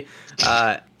Lucy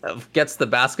gets the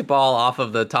basketball off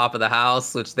of the top of the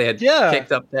house, which they had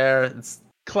kicked up there. It's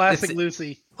classic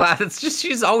Lucy. It's just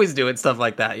she's always doing stuff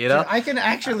like that, Dude, I can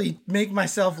actually make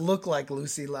myself look like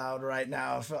Lucy Loud right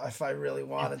now if I really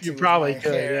wanted to. You probably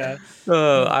could, yeah.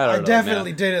 I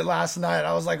definitely did it last night.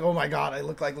 I was like, oh my god, I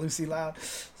look like Lucy Loud.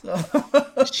 So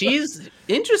she's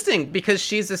interesting because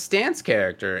she's a stance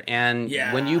character, and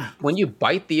when you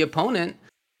bite the opponent,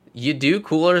 you do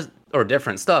cooler or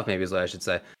different stuff, maybe is what I should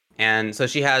say. And so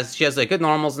she has like good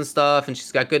normals and stuff, and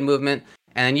she's got good movement.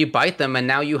 And then you bite them, and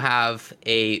now you have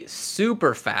a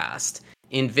super fast,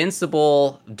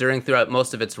 invincible throughout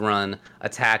most of its run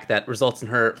attack that results in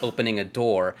her opening a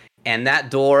door. And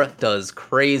that door does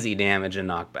crazy damage and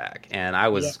knockback. And I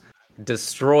was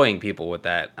destroying people with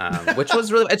that, which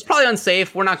was it's probably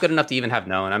unsafe. We're not good enough to even have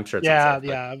known. I'm sure it's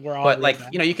unsafe. We're all.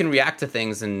 But you can react to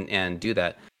things and do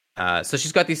that. So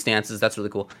she's got these stances. That's really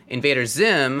cool. Invader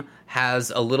Zim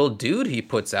has a little dude he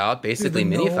puts out, basically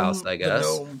mini Faust, I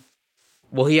guess.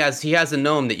 Well, he has a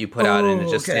gnome that you put out, and it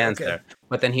just stands there.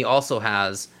 But then he also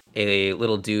has a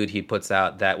little dude he puts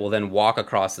out that will then walk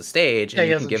across the stage, and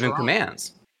you can give him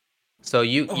commands. So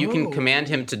you can command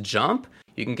him to jump.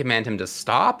 You can command him to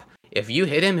stop. If you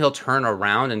hit him, he'll turn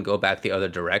around and go back the other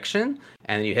direction.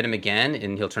 And you hit him again,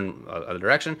 and he'll turn the other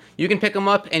direction. You can pick him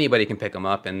up. Anybody can pick him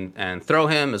up and throw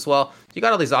him as well. You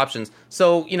got all these options.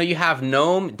 So, you have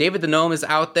Gnome. David the Gnome is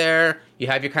out there. You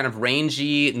have your kind of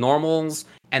rangy normals.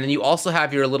 And then you also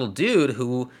have your little dude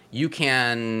who you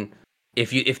can...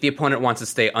 If the opponent wants to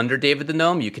stay under David the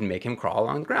Gnome, you can make him crawl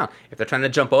along the ground. If they're trying to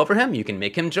jump over him, you can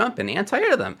make him jump and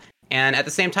anti-air them. And at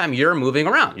the same time, you're moving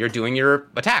around. You're doing your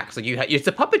attacks. Like it's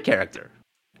a puppet character,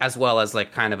 as well as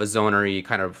like kind of a zonery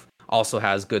kind of also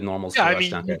has good normals. Yeah, I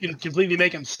mean, you can completely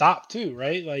make him stop too,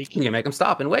 right? Like you can make him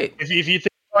stop and wait. If you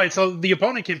think, all right, so the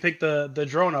opponent can pick the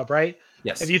drone up, right?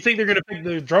 Yes. If you think they're going to pick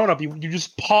the drone up, you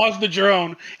just pause the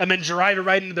drone and then drive it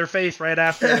right into their face right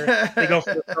after they go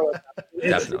for the throw.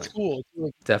 It's cool.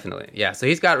 Definitely. Yeah, so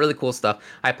he's got really cool stuff.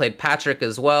 I played Patrick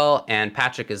as well, and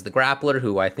Patrick is the grappler,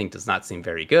 who I think does not seem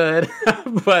very good.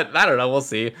 But I don't know. We'll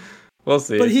see.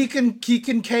 But he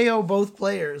can KO both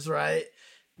players, right?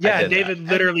 Yeah, David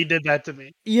literally did that to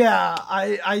me. Yeah,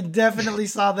 I definitely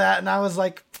saw that, and I was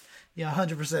like, yeah,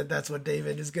 100% that's what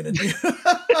David is going to do.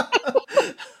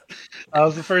 That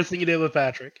was the first thing you did with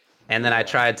Patrick. And then I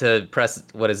tried to press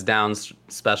what is down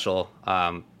special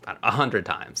 100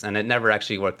 times, and it never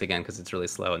actually worked again because it's really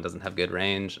slow and doesn't have good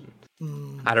range.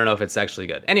 I don't know if it's actually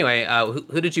good. Anyway,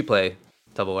 who did you play,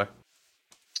 Doubleware?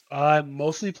 I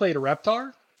mostly played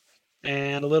Reptar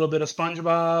and a little bit of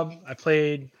SpongeBob. I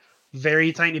played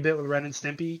very tiny bit with Ren and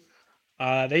Stimpy.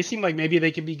 They seem like maybe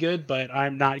they could be good, but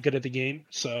I'm not good at the game,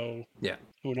 so yeah,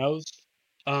 who knows?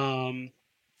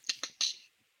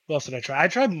 What else did I try? I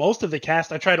tried most of the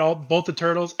cast. I tried both the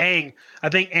turtles. Aang. I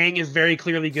think Aang is very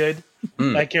clearly good.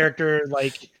 That character,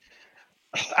 like,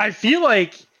 I feel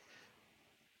like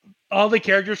all the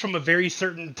characters from a very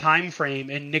certain time frame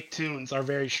in Nicktoons are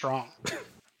very strong.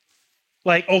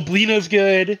 Like, Oblina's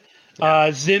good.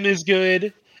 Zim is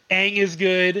good. Aang is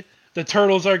good. The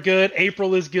turtles are good.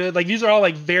 April is good. Like, these are all,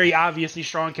 like, very obviously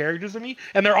strong characters to me.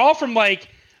 And they're all from, like,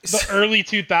 the early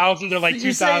 2000s or like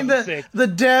 2006. The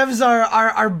devs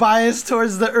are biased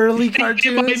towards the early cartoons.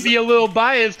 It might be a little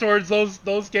biased towards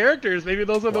those characters. Maybe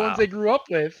those are the ones they grew up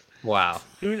with. Wow,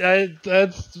 dude,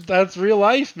 that's real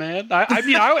life, man. I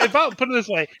mean, if I put it this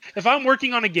way, if I'm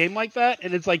working on a game like that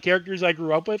and it's like characters I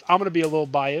grew up with, I'm gonna be a little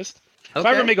biased. Okay. If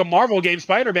I ever make a Marvel game,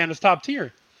 Spider-Man is top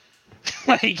tier.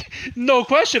 Like, no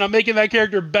question, I'm making that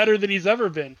character better than he's ever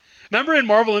been. Remember in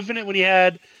Marvel Infinite when he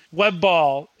had web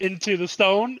ball into the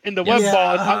stone in the web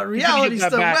ball, reality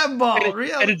stone web ball,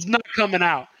 and it's not coming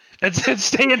out. It's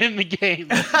staying in the game.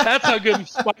 That's how good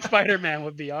Spider-Man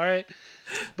would be. All right,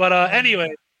 but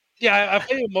anyway, yeah, I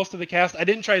played with most of the cast. I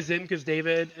didn't try Zim because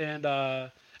David and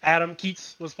Adam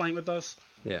Keats was playing with us.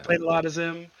 Yeah, played a lot of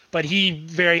Zim, but he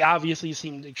very obviously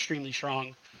seemed extremely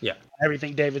strong. Yeah,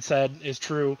 everything David said is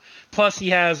true. Plus, he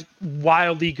has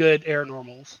wildly good air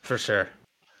normals. For sure.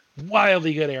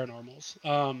 Wildly good air normals.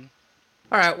 All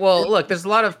right. Well, look, there's a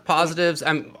lot of positives.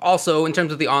 I'm also in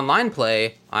terms of the online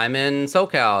play. I'm in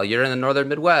SoCal. You're in the northern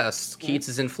Midwest. Keats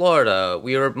is in Florida.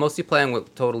 We were mostly playing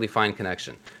with totally fine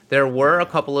connection. There were a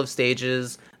couple of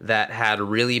stages that had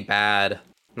really bad,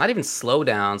 not even slow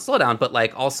down, but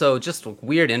like also just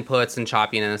weird inputs and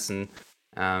choppiness,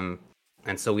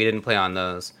 and so we didn't play on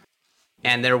those.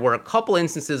 And there were a couple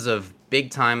instances of big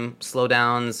time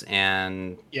slowdowns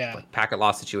and like packet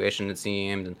loss situation, it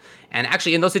seemed. And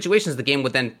actually in those situations, the game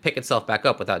would then pick itself back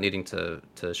up without needing to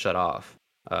shut off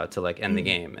to like end the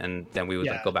game. And then we would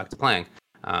like, go back to playing.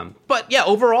 But yeah,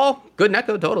 overall, good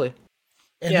netcode, totally.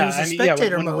 And there's a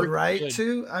spectator mode, right,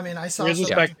 too? I mean, I saw There's a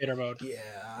spectator mode.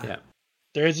 Yeah.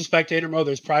 There is a spectator mode.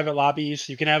 There's private lobbies.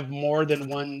 You can have more than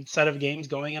one set of games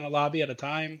going in a lobby at a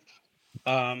time.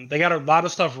 They got a lot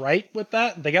of stuff right with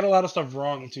that. They got a lot of stuff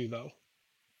wrong too, though.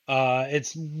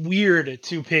 It's weird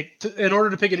to pick in order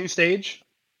to pick a new stage.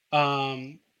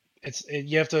 You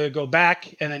have to go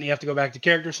back, and then you have to go back to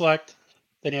character select.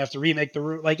 Then you have to remake the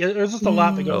route. Like there's just a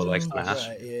lot that goes. Like Smash.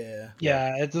 Right,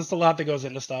 yeah. It's just a lot that goes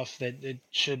into stuff that it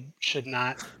should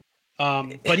not.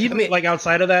 But even like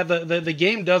outside of that, the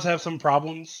game does have some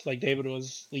problems, like David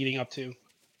was leading up to.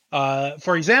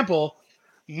 For example,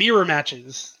 mirror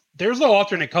matches. There's no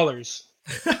alternate colors.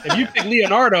 If you pick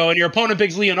Leonardo and your opponent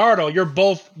picks Leonardo, you're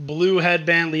both blue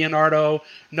headband Leonardo,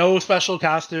 no special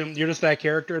costume. You're just that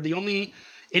character. The only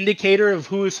indicator of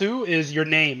who is who is your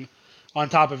name on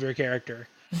top of your character.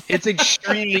 It's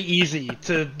extremely easy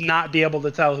to not be able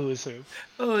to tell who is who.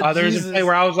 There's a play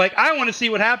where I was like, I want to see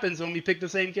what happens when we pick the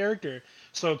same character.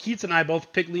 So Keats and I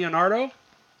both picked Leonardo.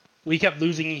 We kept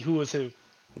losing who was who.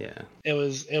 Yeah, it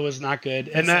was not good,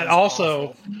 and that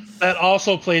also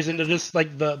plays into just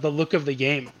like the look of the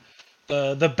game.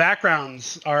 The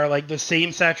backgrounds are like the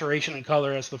same saturation and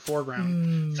color as the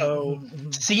foreground. So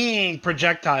seeing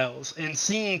projectiles and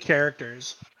seeing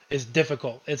characters is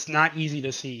difficult. It's not easy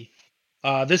to see.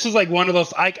 This is like one of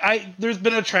those. There's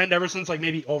been a trend ever since like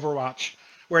maybe Overwatch,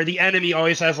 where the enemy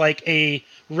always has like a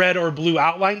red or blue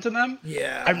outline to them.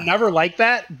 Yeah, I've never liked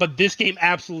that, but this game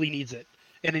absolutely needs it.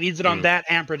 And it needs it on that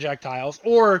and projectiles,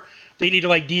 or they need to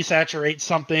like desaturate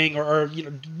something, or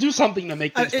do something to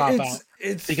make things pop out.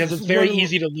 Because it's very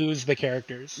easy to lose the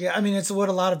characters. Yeah, I mean, it's what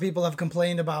a lot of people have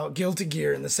complained about Guilty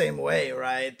Gear in the same way,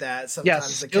 right? That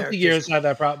sometimes the Guilty Gear has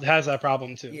that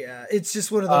problem too. Yeah, it's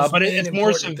just one of those. But it's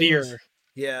more severe. Things.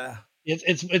 Yeah,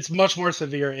 it's much more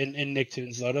severe in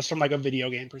Nicktoons though, just from like a video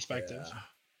game perspective.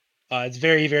 Yeah. It's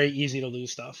very, very easy to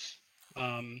lose stuff.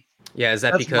 Is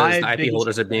that because the IP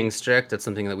holders are being strict? That's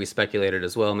something that we speculated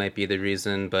as well might be the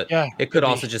reason, but it could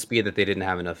also just be that they didn't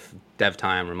have enough dev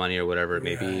time or money or whatever it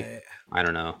may be. I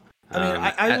don't know. I mean,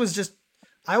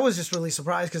 I was just really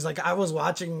surprised because like I was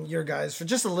watching your guys for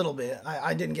just a little bit.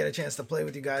 I didn't get a chance to play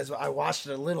with you guys, but I watched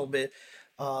it a little bit.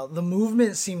 The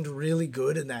movement seemed really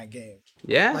good in that game.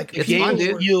 Yeah, like the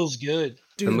game feels good.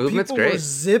 Dude, the movement's people great. Were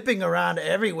zipping around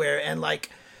everywhere, and like.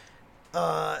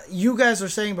 You guys were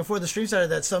saying before the stream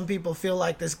started that some people feel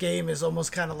like this game is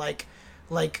almost kind of like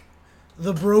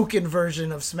the broken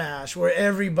version of Smash, where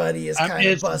everybody is kind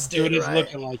of busted. Dude, it's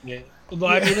looking like it.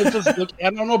 I mean, it's just I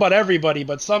don't know about everybody,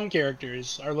 but some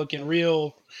characters are looking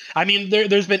real. I mean,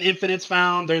 there's been infinites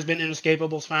found, there's been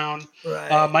inescapables found.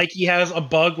 Right. Mikey has a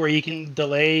bug where you can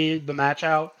delay the match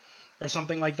out or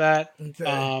something like that.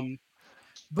 Okay.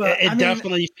 But it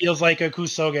definitely feels like a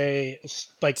Kusoge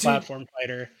platform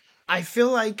fighter. I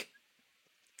feel like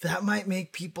that might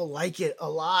make people like it a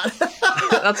lot.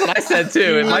 That's what I said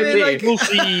too. It might be. Like, we'll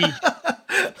see.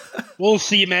 We'll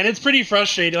see, man. It's pretty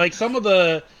frustrating. Like some of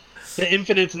the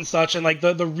infinites and such, and like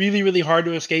the really, really hard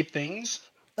to escape things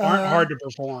aren't hard to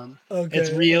perform. Okay,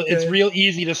 it's real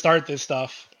easy to start this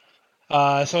stuff.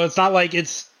 So it's not like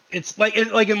it's like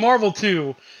in Marvel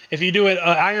 2, if you do it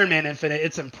Iron Man Infinite,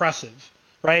 it's impressive,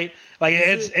 right? Like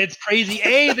it's crazy.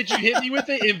 A, that you hit me with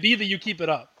it, and B, that you keep it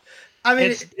up. I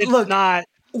mean, it's not.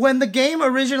 When the game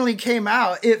originally came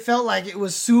out, it felt like it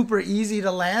was super easy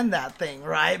to land that thing,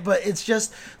 right? But it's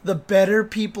just the better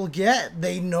people get,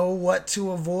 they know what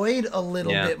to avoid a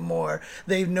little bit more.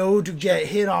 They know to get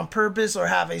hit on purpose or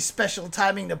have a special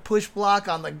timing to push block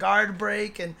on the guard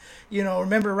break. And,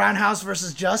 remember Roundhouse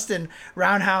versus Justin?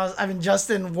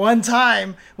 Justin one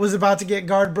time was about to get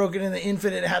guard broken in the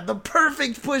Infinite, had the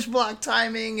perfect push block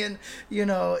timing. And,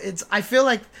 I feel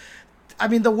like... I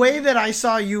mean, the way that I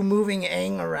saw you moving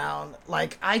Aang around,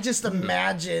 like, I just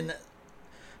imagine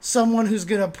someone who's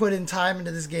going to put in time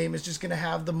into this game is just going to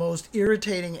have the most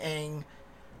irritating Aang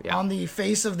on the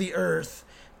face of the earth,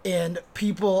 and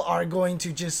people are going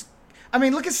to just... I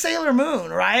mean, look at Sailor Moon,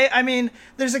 right? I mean,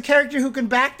 there's a character who can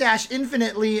backdash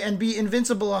infinitely and be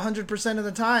invincible 100% of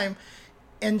the time,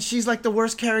 and she's like the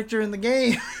worst character in the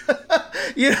game.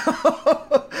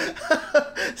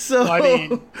 So I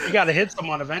mean, you got to hit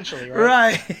someone eventually,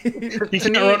 right? Right. You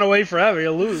can't run away forever;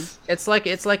 you'll lose. It's like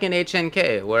in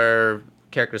HNK where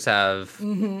characters have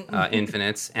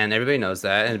infinites, and everybody knows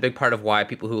that. And a big part of why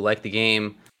people who like the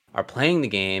game are playing the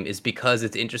game is because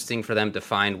it's interesting for them to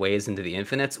find ways into the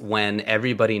infinites when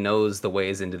everybody knows the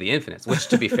ways into the infinites. Which,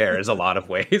 to be fair, is a lot of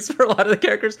ways for a lot of the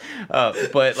characters.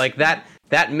 But like that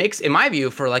makes, in my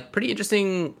view, for like pretty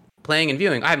interesting playing and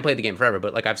viewing. I haven't played the game forever,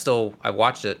 but like I've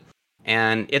watched it.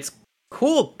 And it's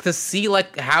cool to see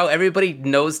like how everybody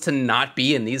knows to not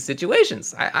be in these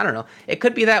situations. I don't know. It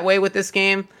could be that way with this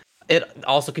game. It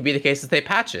also could be the case that they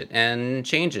patch it and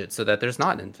change it so that there's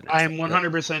not infinite. I am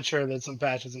 100% sure that some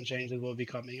patches and changes will be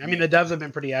coming. I mean, the devs have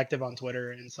been pretty active on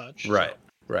Twitter and such. Right.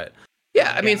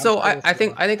 Yeah, I mean, so I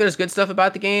think there's good stuff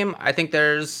about the game. I think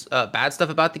there's bad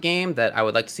stuff about the game that I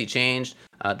would like to see changed.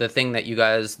 The things that you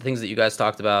guys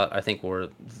talked about, I think were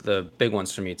the big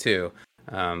ones for me too.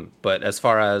 But as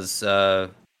far as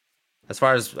having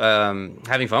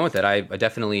fun with it, I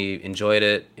definitely enjoyed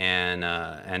it,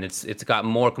 and it's got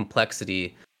more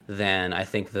complexity than I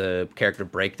think the character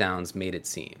breakdowns made it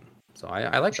seem. So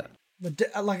I like that.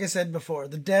 Like I said before,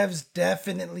 the devs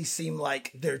definitely seem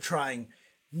like they're trying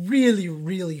really,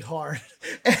 really hard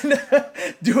and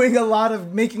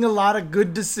making a lot of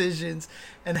good decisions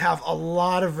and have a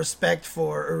lot of respect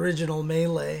for original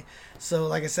Melee. So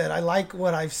like I said, I like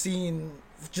what I've seen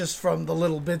just from the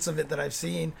little bits of it that I've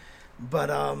seen, but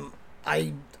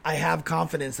I have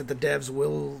confidence that the devs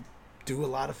will do a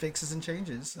lot of fixes and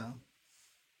changes. So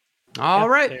all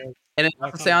right. Anything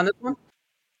else to say on this one?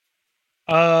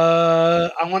 I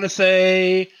want to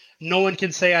say no one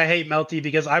can say I hate Melty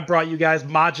because I brought you guys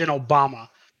Majin Obama.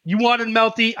 You wanted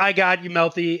Melty, I got you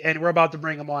Melty, and we're about to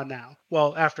bring him on now.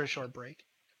 Well, after a short break.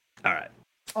 All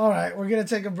right, we're gonna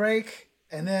take a break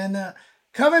and then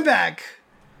coming back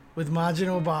with Majin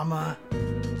Obama.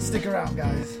 Stick around,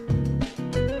 guys.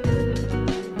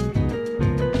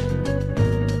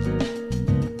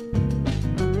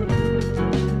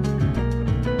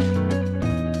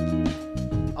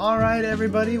 All right,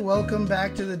 everybody, welcome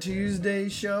back to the Tuesday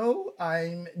show.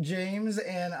 I'm James,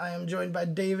 and I am joined by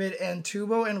David and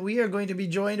Tubo, and we are going to be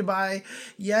joined by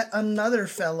yet another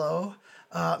fellow,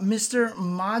 Mr.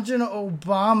 Majin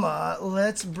Obama.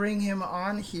 Let's bring him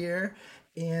on here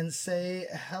and say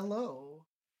hello.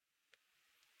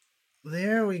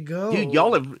 There we go. Dude,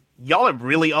 y'all have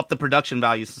really upped the production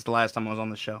value since the last time I was on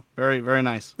the show. Very, very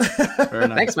nice. Very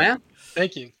nice. Thanks, man.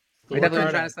 Thank you. We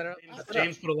definitely trying to set it up.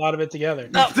 James put a lot of it together.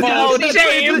 Oh,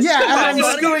 James! Yeah, I'm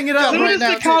screwing it up right now. As soon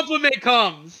as the compliment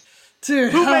comes.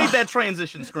 Dude, who made that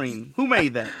transition screen? Who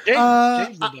made that?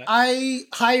 James did that. I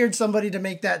hired somebody to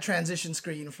make that transition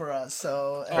screen for us.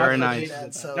 So very nice.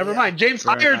 Never mind. James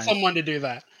hired someone to do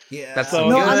that. Yeah, that's so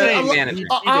good.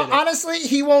 Honestly,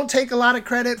 he won't take a lot of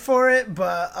credit for it,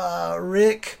 but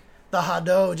Rick the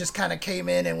Hado just kind of came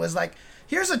in and was like,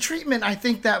 here's a treatment I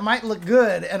think that might look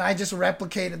good, and I just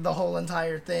replicated the whole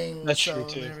entire thing. That's true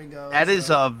too. There we go. That is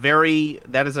a very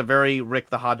Rick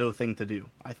the Hado thing to do,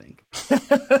 I think.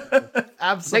 Absolutely.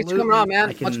 Thanks for coming on, man.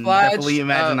 I can Much obliged. definitely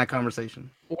imagine that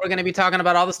conversation. We're going to be talking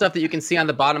about all the stuff that you can see on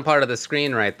the bottom part of the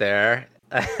screen right there.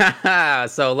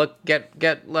 So look, get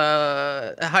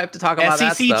hyped to talk about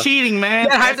that stuff. SEC cheating, man.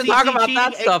 Get hyped to talk about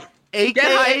that stuff.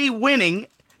 AKA winning.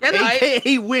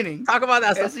 AKA winning. Talk about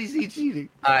that stuff. SEC cheating.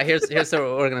 Here's what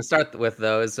we're going to start with,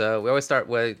 though, is we always start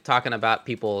with talking about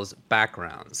people's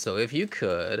backgrounds. So if you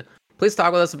could, please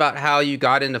talk with us about how you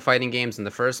got into fighting games in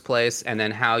the first place, and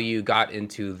then how you got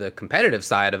into the competitive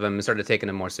side of them and started taking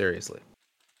them more seriously.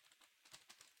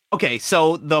 Okay,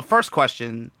 so the first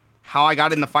question, how I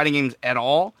got into fighting games at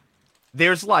all,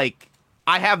 there's like,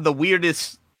 I have the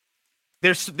weirdest,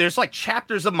 there's like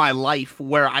chapters of my life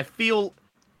where I feel,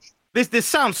 this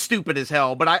sounds stupid as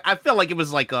hell, but I feel like it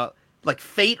was like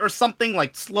fate or something,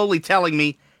 like slowly telling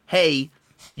me, hey,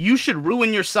 you should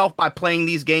ruin yourself by playing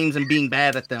these games and being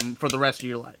bad at them for the rest of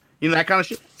your life. You know, that kind of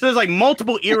shit. So there's like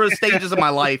multiple stages of my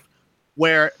life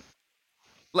where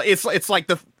it's like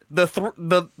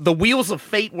the wheels of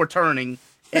fate were turning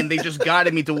and they just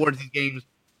guided me towards these games.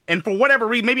 And for whatever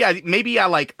reason, maybe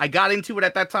I got into it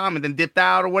at that time and then dipped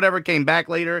out or whatever, came back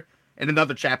later, and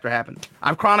another chapter happened.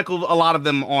 I've chronicled a lot of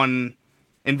them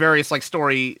in various like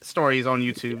stories on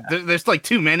YouTube. There's like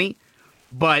too many,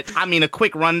 but I mean, a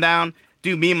quick rundown.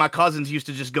 Dude, me and my cousins used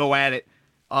to just go at it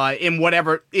in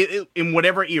whatever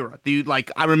era. Dude,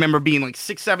 like I remember being like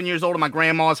 6-7 years old at my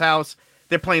grandma's house.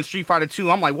 They're playing Street Fighter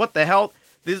 2. I'm like, what the hell?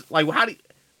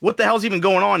 What the hell's even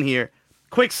going on here?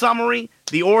 Quick summary: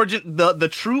 the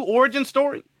true origin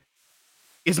story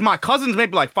is my cousin's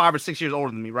maybe like 5 or 6 years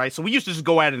older than me, right? So we used to just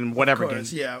go at it in whatever game.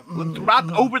 Yeah.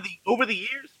 Throughout over the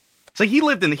years. So he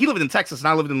lived in Texas and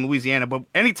I lived in Louisiana. But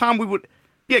anytime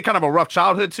he had kind of a rough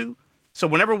childhood too. So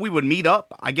whenever we would meet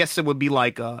up, I guess it would be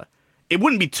like it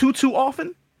wouldn't be too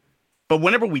often, but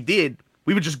whenever we did,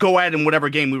 we would just go at it in whatever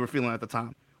game we were feeling at the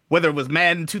time. Whether it was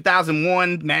Madden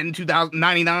 2001, Madden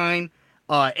 2099,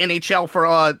 NHL for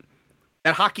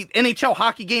that NHL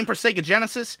hockey game for Sega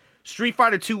Genesis, Street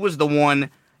Fighter 2 was the one.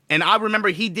 And I remember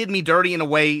he did me dirty in a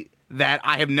way that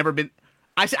I have never been.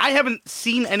 I haven't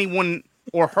seen anyone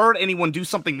or heard anyone do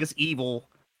something this evil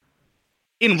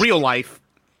in real life.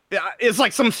 It's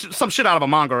like some shit out of a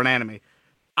manga or an anime.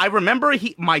 I remember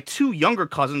my two younger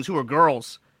cousins who were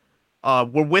girls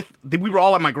we were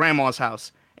all at my grandma's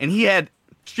house, and he had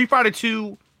Street Fighter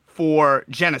 2 for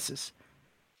Genesis.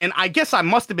 And I guess I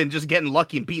must have been just getting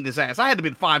lucky and beating his ass. I had to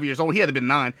have been 5 years old. He had to have been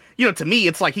 9. You know, to me,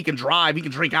 it's like he can drive, he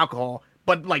can drink alcohol,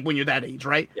 but like when you're that age,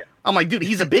 right? Yeah. I'm like, dude,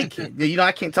 he's a big kid. You know,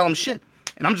 I can't tell him shit.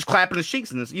 And I'm just clapping his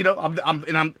cheeks in this. You know,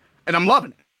 I'm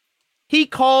loving it. He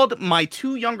called my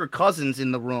two younger cousins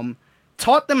in the room,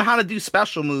 taught them how to do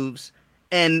special moves,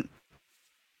 and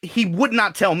he would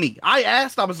not tell me. I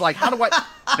asked, I was like, how do I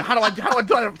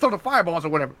throw the fireballs or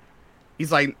whatever?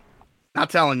 He's like, not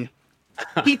telling you.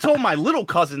 he told my little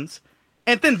cousins,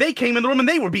 and then they came in the room and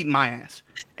they were beating my ass.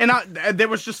 And there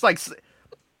was just like,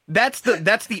 that's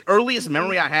the earliest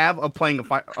memory I have of playing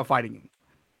a fighting game.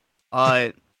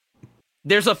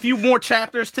 There's a few more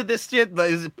chapters to this shit,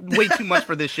 but it's way too much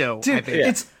for this show. Dude, I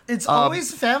think. it's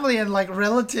always family and like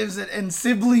relatives and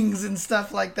siblings and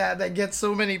stuff like that get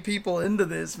so many people into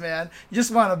this, man. You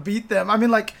just want to beat them. I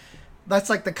mean, like, that's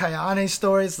like the Kayane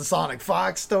story, it's the Sonic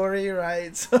Fox story,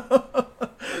 right? So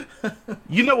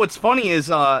you know what's funny is,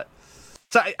 so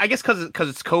I guess because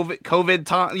it's COVID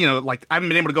time, you know, like I haven't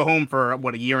been able to go home for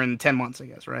a year and 10 months, I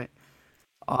guess, right?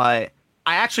 I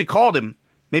actually called him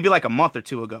maybe like a month or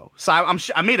two ago. So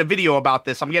I made a video about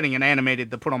this. I'm getting it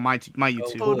animated to put on my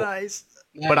YouTube. Oh, nice.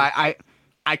 But I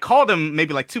called him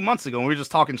maybe like 2 months ago, and we were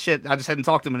just talking shit. I just hadn't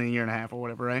talked to him in a year and a half or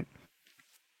whatever, right?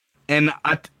 And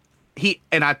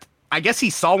I guess he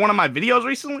saw one of my videos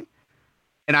recently,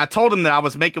 and I told him that I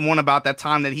was making one about that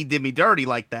time that he did me dirty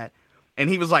like that. And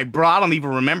he was like, bro, I don't even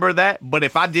remember that, but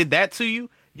if I did that to you,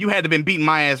 you had to been beating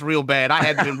my ass real bad. I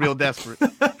had to been real desperate.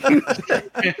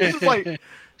 It's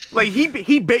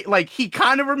like he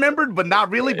kind of remembered, but not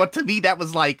really. But to me, that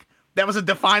was a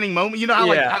defining moment. You know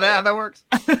how how that works.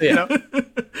 Yeah. You know?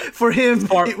 For him,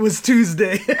 it was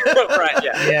Tuesday. Right?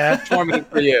 Yeah. Forming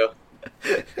for you.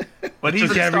 But he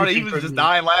was just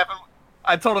dying laughing.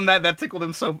 I told him that tickled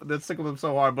him so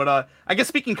hard. But I guess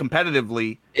speaking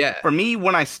competitively, for me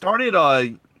when I started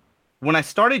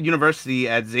university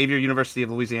at Xavier University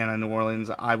of Louisiana in New Orleans,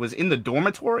 I was in the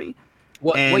dormitory.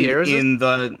 What year is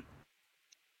this?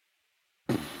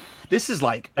 This is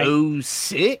like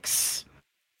 06.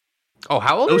 Oh,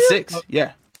 how old are you? 06,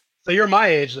 yeah. So you're my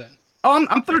age then. Oh,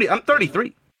 I'm 30. I'm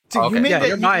 33. Dude, okay.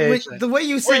 you're my age. The way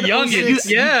you said we're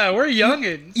youngins. We're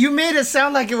youngins. You made it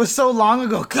sound like it was so long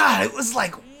ago. God, it was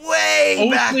like way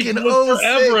back in 06.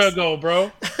 Forever ago,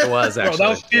 bro. It was actually. Bro, that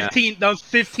was 15. Yeah. That was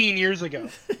 15 years ago.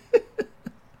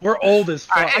 We're old as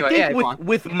fuck. I think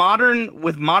with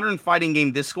modern fighting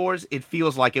game discourse, it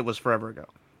feels like it was forever ago.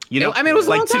 You know, I mean, it was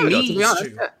like a long time ago, to be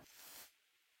honest.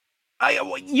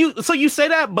 So you say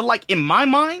that, but like in my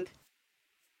mind,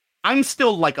 I'm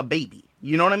still like a baby.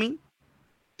 You know what I mean?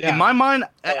 Yeah. In my mind,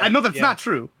 I know that's not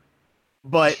true,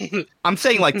 but I'm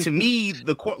saying like to me,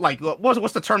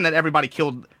 what's the term that everybody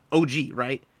killed? OG,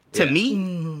 right? To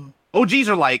me, OGs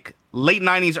are like late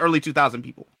 90s, early 2000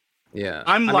 people. Yeah,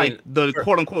 I'm the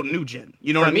quote unquote new gen.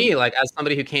 You know what I mean? For me, like as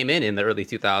somebody who came in the early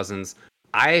 2000s,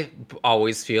 I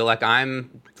always feel like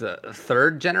I'm the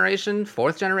third generation,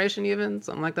 fourth generation, even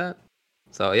something like that.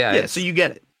 So yeah. So you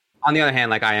get it. On the other hand,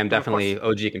 like I am definitely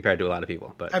OG compared to a lot of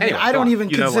people. But anyway, I don't even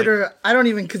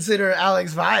consider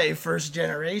Alex Vai first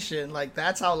generation. Like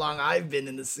that's how long I've been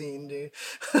in the scene, dude.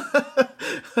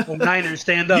 Well, Niners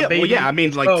stand up, baby. Well, yeah. I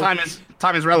mean, like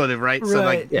time is relative, right? So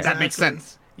like that makes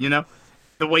sense. You know,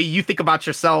 the way you think about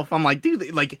yourself, I'm like,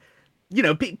 dude, like. You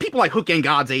know, people like Hook and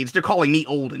God's age, they're calling me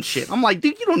old and shit. I'm like,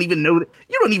 dude, you don't even know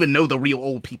the real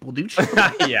old people, dude.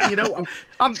 Yeah. You know,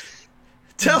 I'm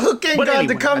tell Hook and God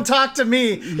to come talk to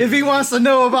me if he wants to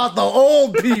know about the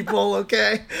old people,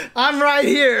 okay? I'm right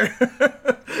here.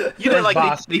 You know, like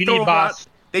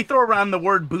they throw around the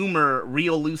word boomer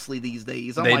real loosely these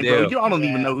days. I'm like, bro, y'all don't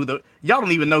even know who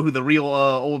the real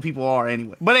old people are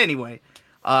anyway. But anyway,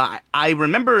 I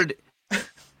remembered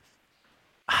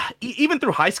even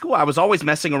through high school, I was always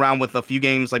messing around with a few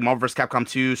games like Marvel vs. Capcom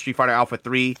 2, Street Fighter Alpha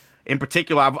 3. In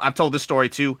particular, I've told this story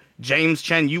too. James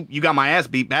Chen, you got my ass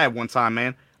beat bad one time,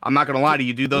 man. I'm not gonna lie to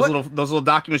you, dude. Those little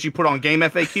documents you put on Game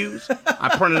FAQs,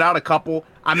 I printed out a couple.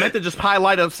 I meant to just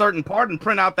highlight a certain part and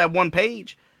print out that one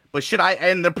page, but I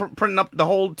ended up printing up the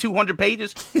whole 200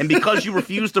 pages. And because you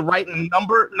refused to write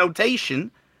number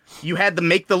notation, you had to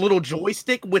make the little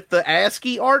joystick with the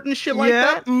ASCII art and shit like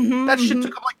that. That shit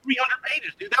took up like 300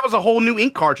 pages, dude. That was a whole new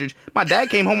ink cartridge. My dad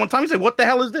came home one time. He said, "What the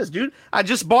hell is this, dude? I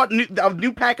just bought a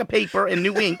new pack of paper and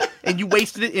new ink, and you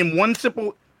wasted it in one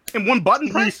button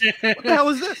press. What the hell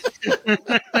is this?"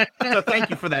 So thank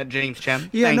you for that, James Chen.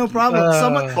 Yeah, no problem.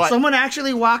 Someone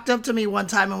actually walked up to me one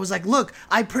time and was like, "Look,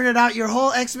 I printed out your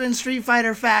whole X-Men Street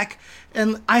Fighter FAQ,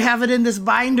 and I have it in this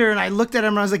binder." And I looked at him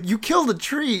and I was like, "You killed a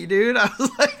tree, dude." I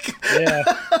was like,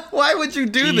 "Why would you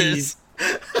do this?"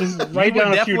 Write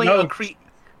down a few notes.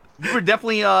 You were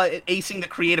definitely acing the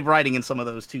creative writing in some of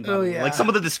those too. Oh yeah, like some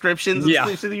of the descriptions.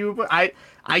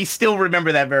 I still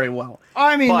remember that very well.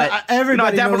 I mean, but,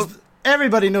 everybody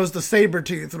knows the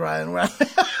Sabretooth, Ryan.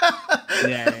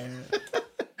 Yeah.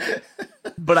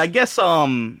 But I guess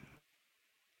I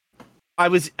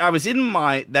was in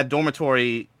that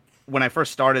dormitory when I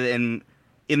first started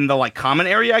in the like common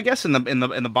area, I guess, in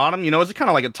the bottom. You know, it's kind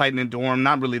of like a tight knit dorm,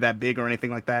 not really that big or anything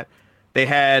like that. They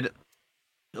had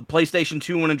the PlayStation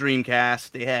 2 and a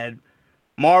Dreamcast. They had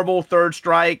Marvel, Third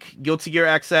Strike, Guilty Gear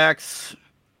XX,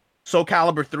 Soul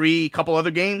Calibur 3, a couple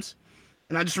other games.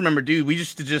 And I just remember, dude, we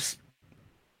used to just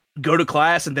go to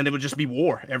class and then it would just be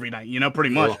war every night, pretty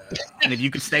much. And if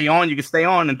you could stay on, you could stay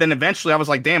on. And then eventually I was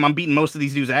like, damn, I'm beating most of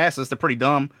these dudes' asses. They're pretty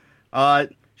dumb.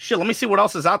 Shit, let me see what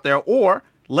else is out there. Or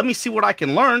let me see what I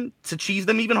can learn to cheese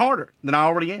them even harder than I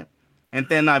already am. And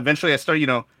then eventually I started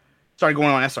going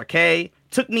on SRK.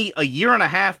 Took me a year and a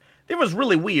half. It was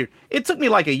really weird. It took me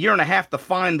like a year and a half to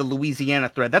find the Louisiana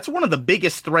thread. That's one of the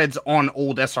biggest threads on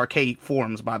old SRK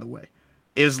forums, by the way.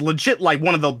 Is legit like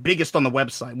one of the biggest on the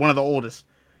website, one of the oldest.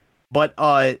 But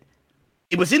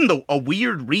it was in a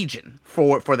weird region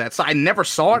for that. So I never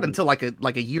saw it until like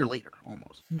a year later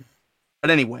almost.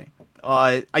 But anyway,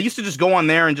 I used to just go on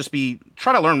there and just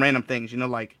try to learn random things,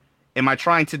 like, am I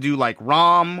trying to do like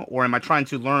ROM or am I trying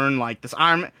to learn like this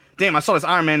Iron Man? Damn, I saw this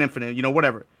Iron Man Infinite,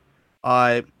 whatever.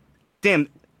 Damn,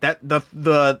 that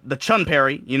the Chun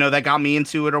Parry, that got me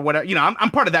into it or whatever. I'm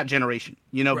part of that generation,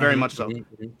 right. Very much so.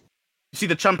 You see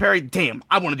the Chun Parry? Damn,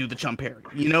 I want to do the Chun Parry.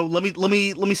 Let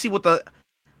me see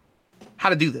how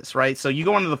to do this, right? So you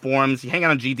go into the forums, you hang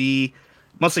out on GD,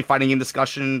 mostly fighting game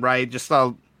discussion, right? Just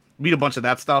read a bunch of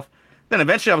that stuff. Then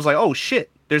eventually I was like, oh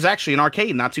shit, there's actually an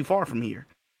arcade not too far from here.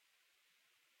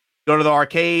 Go to the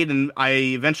arcade, and I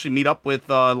eventually meet up with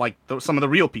some of the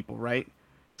real people, right?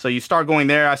 So you start going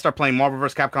there. I start playing Marvel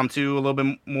vs. Capcom 2 a little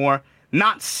bit more.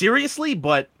 Not seriously,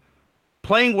 but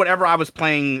playing whatever I was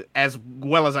playing as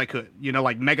well as I could.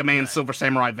 Like Mega Man, Silver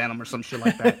Samurai, Venom, or some shit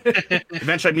like that.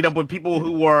 Eventually I meet up with people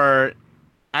who were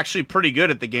actually pretty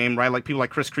good at the game, right? Like people like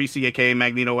Chris Creasy, aka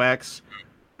Magneto X.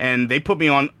 And they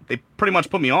pretty much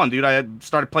put me on, dude. I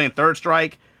started playing Third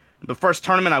Strike. The first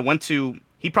tournament I went to,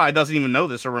 he probably doesn't even know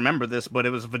this or remember this, but it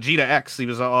was Vegeta X. He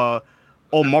was a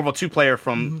old Marvel 2 player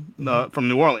from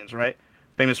New Orleans, right?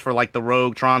 Famous for like the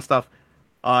Rogue, Tron stuff.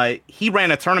 He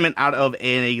ran a tournament out of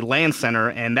a LAN center,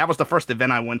 and that was the first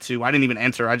event I went to. I didn't even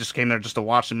enter. I just came there just to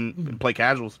watch him and play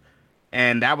casuals.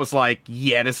 And that was like,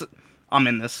 yeah, I'm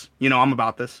in this. I'm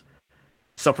about this.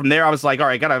 So from there, I was like, all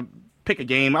right, gotta pick a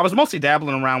game. I was mostly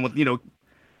dabbling around with,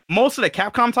 most of the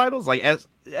Capcom titles, like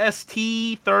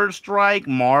ST, Third Strike,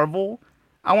 Marvel,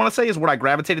 I want to say is what I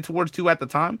gravitated towards too at the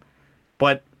time.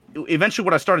 But eventually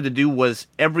what I started to do was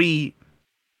every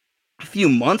few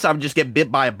months, I would just get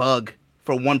bit by a bug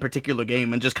for one particular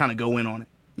game and just kind of go in on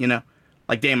it,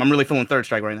 Like, damn, I'm really feeling Third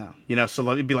Strike right now, So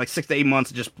it'd be like 6 to 8 months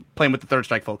of just playing with the Third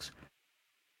Strike folks.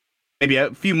 Maybe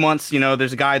a few months,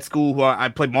 there's a guy at school who I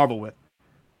played Marvel with.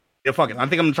 Fuck it. I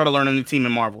think I'm going to try to learn a new team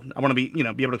in Marvel. I want to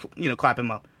be able to, clap him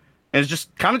up. And it's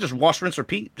just kind of just wash, rinse,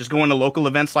 repeat. Just going to local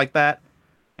events like that.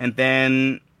 And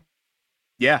then,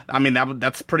 yeah, I mean,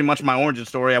 that's pretty much my origin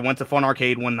story. I went to Fun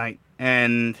Arcade one night,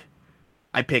 and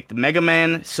I picked Mega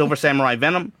Man, Silver Samurai,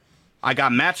 Venom. I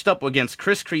got matched up against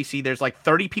Chris Creasy. There's like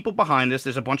 30 people behind us.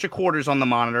 There's a bunch of quarters on the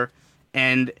monitor.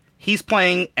 And he's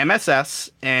playing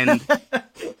MSS, and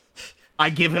I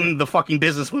give him the fucking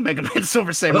business with Mega Man,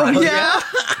 Silver Samurai. Oh, yeah?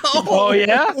 Oh,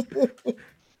 yeah?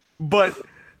 But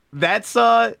that's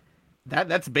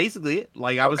basically it.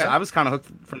 Like I was kind of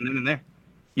hooked from then and there.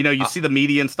 You see the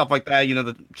media and stuff like that.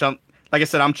 Like I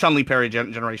said, I'm Chun-Li Parry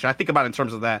generation. I think about it in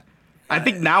terms of that. I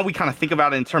think now we kind of think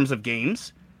about it in terms of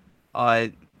games.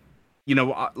 Like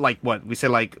what we say,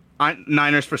 like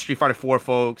Niners for Street Fighter 4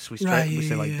 folks. We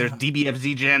say like there's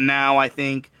DBFZ Gen now. I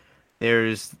think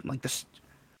there's like the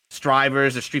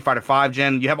Strivers, the Street Fighter 5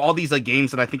 Gen. You have all these like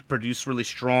games that I think produce really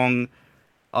strong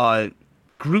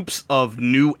groups of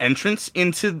new entrants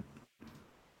into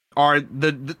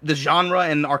the genre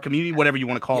and our community, whatever you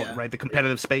want to call it, right? The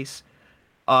competitive space.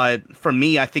 For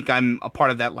me, I think I'm a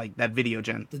part of that, like that video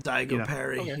gen. The Daigo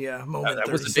Parry, moment.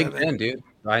 That was a big fan, dude.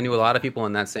 I knew a lot of people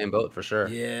in that same boat for sure.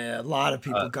 Yeah, a lot of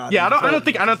people got. Yeah, I don't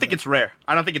think it's rare.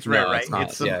 I don't think it's rare, right?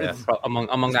 It's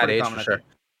among that age for sure.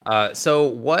 So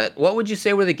what would you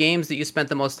say were the games that you spent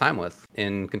the most time with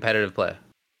in competitive play?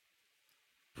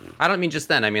 I don't mean just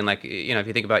then. I mean, like, if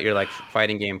you think about your like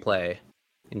fighting game play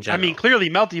in general. I mean, clearly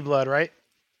Melty Blood, right?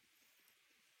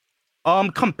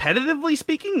 Competitively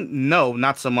speaking, no,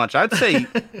 not so much. I'd say,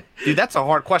 dude, that's a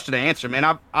hard question to answer, man.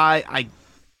 Man, I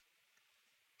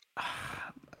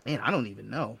don't even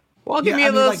know. Well, give me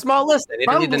a small list. You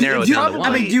don't need to narrow it down to one.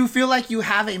 I mean, do you feel like you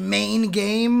have a main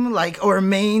game, like, or a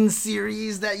main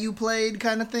series that you played,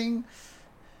 kind of thing?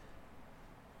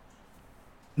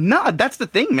 No, that's the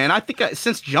thing, man. I think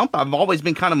since Jump, I've always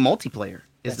been kind of multiplayer.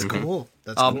 That's cool.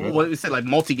 That's cool. What we say, like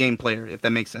multi-game player, if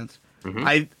that makes sense.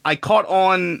 Mm-hmm. I caught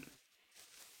on.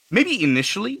 Maybe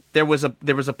initially there was a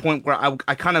point where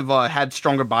I kind of had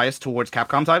stronger bias towards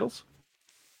Capcom titles,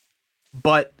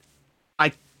 but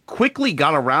I quickly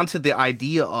got around to the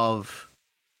idea of,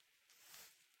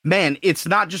 man, it's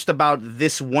not just about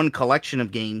this one collection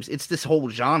of games. It's this whole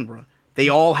genre. They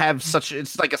all have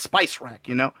it's like a spice rack,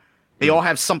 you know? They all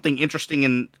have something interesting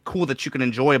and cool that you can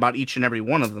enjoy about each and every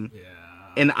one of them. Yeah.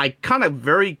 And I kind of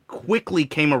very quickly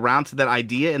came around to that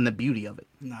idea and the beauty of it.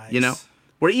 Nice. You know?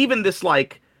 Where even this,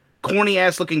 like,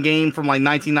 corny-ass looking game from, like,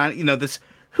 1990, you know, this,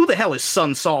 who the hell is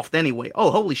Sunsoft anyway? Oh,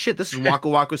 holy shit, this is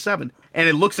Waku Waku 7. And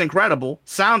it looks incredible,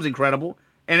 sounds incredible,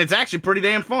 and it's actually pretty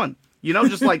damn fun. You know,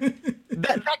 just like,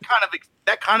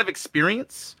 that kind of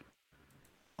experience,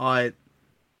 I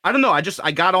don't know,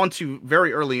 I got onto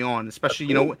very early on, especially,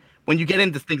 you know, when you get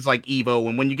into things like Evo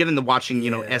and when you get into watching, you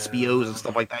know, SBOs and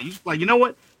stuff like that, you just like, you know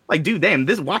what? Like, dude, damn,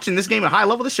 watching this game at high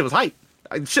level, this shit was hype.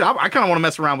 I kind of want to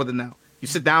mess around with it now. You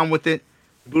sit down with it,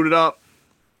 boot it up.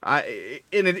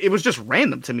 It was just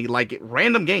random to me, like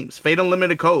random games, Fate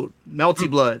Unlimited Code, Melty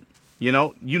Blood, you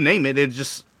know, you name it. It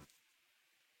just,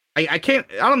 I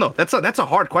don't know. That's a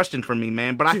hard question for me,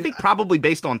 man. But I think probably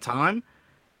based on time,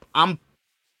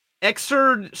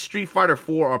 Xrd, Street Fighter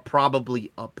 4 are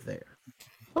probably up there.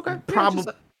 Okay,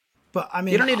 probably. But I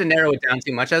mean, you don't need to narrow it down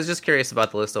too much. I was just curious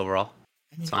about the list overall.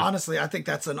 I mean, honestly, I think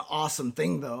that's an awesome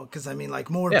thing, though, because I mean, like,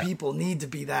 more people need to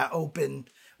be that open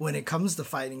when it comes to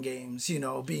fighting games. You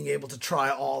know, being able to try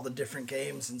all the different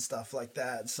games and stuff like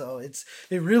that. So it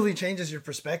really changes your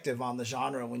perspective on the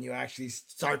genre when you actually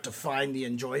start to find the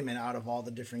enjoyment out of all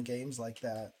the different games like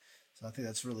that. So I think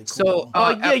that's really cool.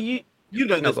 So, you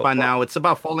know this by now. It's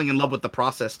about falling in love with the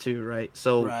process too, right?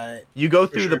 So you go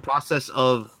through the process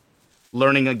of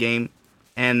learning a game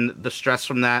and the stress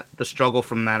from that, the struggle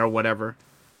from that, or whatever.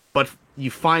 But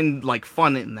you find like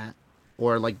fun in that,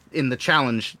 or like in the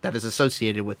challenge that is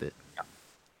associated with it.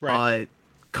 Right.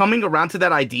 Coming around to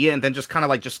that idea and then just kind of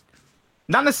like just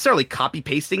not necessarily copy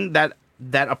pasting that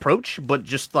approach, but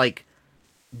just like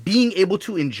being able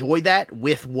to enjoy that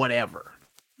with whatever.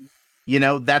 You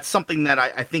know, that's something that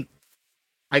I think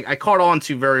I caught on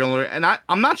to very early, and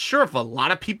I'm not sure if a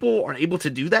lot of people are able to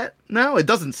do that now. It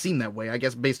doesn't seem that way, I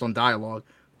guess, based on dialogue.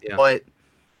 Yeah. But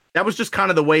that was just kind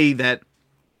of the way that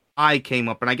I came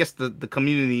up, and I guess the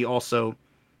community also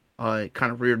kind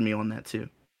of reared me on that too.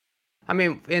 I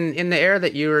mean, in the era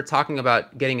that you were talking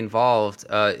about getting involved,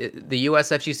 the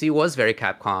US FGC was very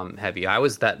Capcom heavy. I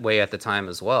was that way at the time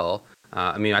as well.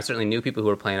 I mean, I certainly knew people who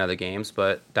were playing other games,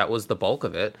 but that was the bulk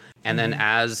of it. And then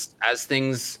as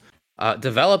things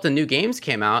developed and new games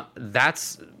came out,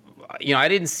 that's, you know, I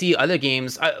didn't see other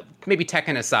games, maybe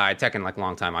Tekken aside, Tekken like a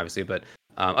long time obviously, but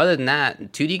other than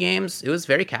that, 2D games, it was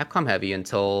very Capcom heavy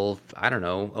until, I don't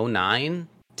know, 09,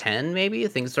 10 maybe.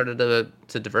 Things started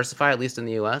to diversify, at least in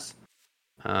the US.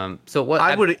 So what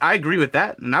I agree with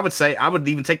that, and I would say I would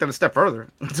even take that a step further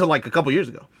until like a couple years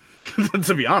ago.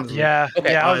 To be honest. Yeah.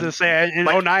 Okay. Yeah, I was gonna say in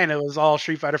 09 it was all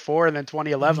Street Fighter 4, and then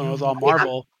 2011 it was all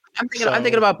Marvel. I'm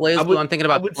thinking about BlazBlue. I'm thinking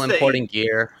about people importing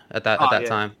gear at that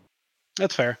time.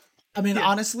 That's fair. I mean,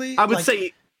 honestly, I would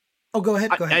say. Oh, go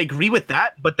ahead. I agree with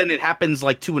that, but then it happens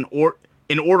like to an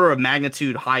order of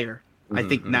magnitude higher. I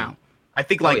think now. I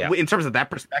think like in terms of that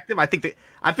perspective,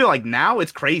 I feel like now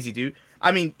it's crazy, dude.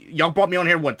 I mean, y'all brought me on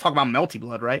here talk about Melty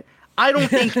Blood, right? I don't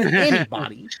think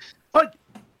anybody, but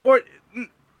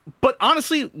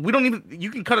honestly, we don't even.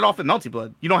 You can cut it off at Melty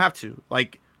Blood. You don't have to.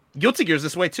 Like Guilty Gear is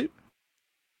this way too.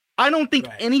 I don't think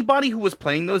anybody who was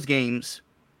playing those games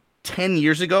 10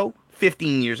 years ago,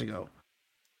 15 years ago,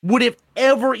 would have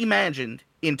ever imagined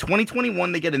in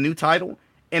 2021 they get a new title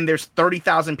and there's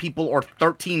 30,000 people or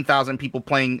 13,000 people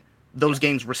playing those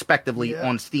games respectively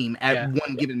on Steam at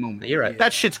one given moment. You're right.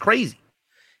 That shit's crazy.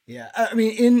 Yeah, I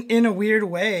mean, in a weird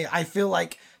way, I feel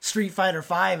like Street Fighter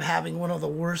V having one of the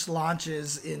worst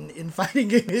launches in fighting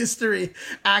game history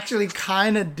actually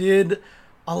kind of did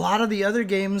a lot of the other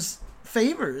games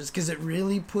favors, because it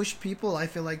really pushed people, I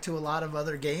feel like, to a lot of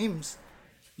other games.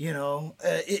 You know,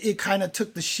 it kind of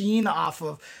took the sheen off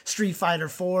of Street Fighter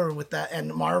 4 with that,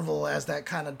 and Marvel as that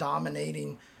kind of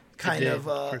dominating kind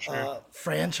of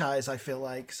franchise, I feel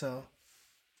like. So,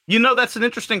 you know, that's an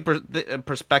interesting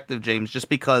perspective, James, just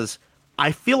because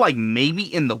I feel like maybe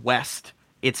in the West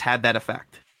it's had that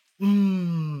effect.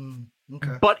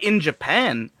 Okay. But in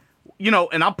Japan, you know,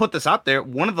 and I'll put this out there,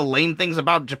 one of the lame things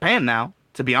about Japan now,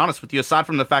 to be honest with you, aside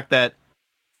from the fact that,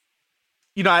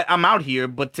 you know, I'm out here,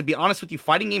 but to be honest with you,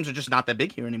 fighting games are just not that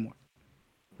big here anymore.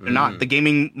 They're not. The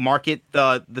gaming market,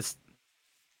 the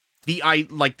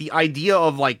idea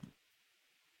of like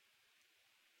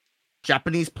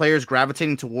Japanese players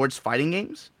gravitating towards fighting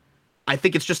games, I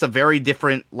think it's just a very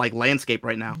different like landscape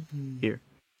right now here.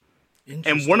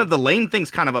 And one of the lame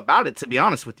things kind of about it, to be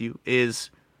honest with you, is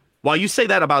while you say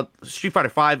that about Street Fighter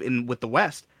V with the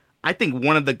West, I think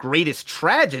one of the greatest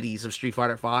tragedies of Street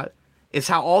Fighter V is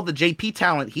how all the JP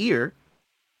talent here,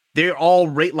 they're all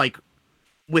with like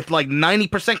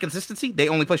 90% consistency, they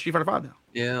only play Street Fighter V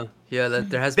now. Yeah,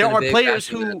 there are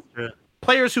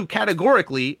players who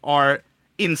categorically are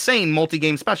insane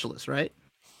multi-game specialists, right?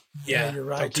 Yeah, you're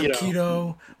right.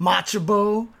 Tokido,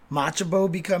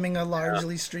 Machabo becoming a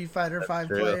largely Street Fighter V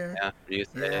player.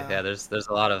 Yeah, there's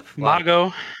a lot of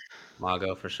Mago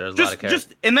for sure. There's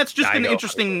and that's just an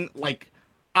interesting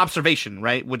observation,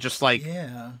 right? With just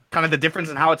kind of the difference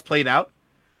in how it's played out.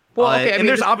 Well, and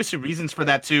there's obviously reasons for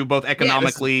that too, both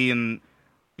economically and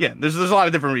there's a lot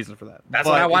of different reasons for that. That's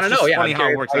what I want to know. Funny how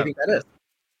it works out. That is.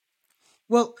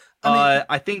 Well,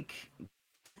 I think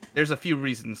there's a few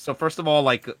reasons. So first of all,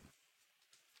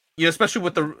 especially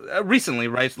with the recently,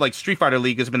 right? Like Street Fighter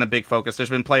League has been a big focus. There's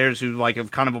been players who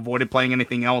have kind of avoided playing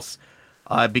anything else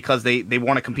because they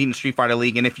want to compete in Street Fighter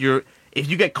League. And if you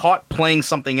get caught playing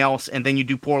something else and then you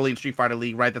do poorly in Street Fighter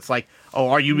League, right? That's like, oh,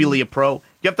 are you really a pro?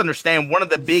 You have to understand one of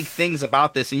the big things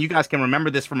about this, and you guys can remember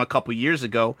this from a couple years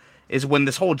ago, is when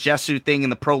this whole Jesu thing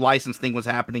and the pro license thing was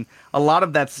happening. A lot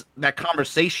of that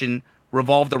conversation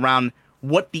revolved around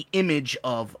what the image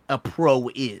of a pro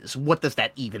is. What does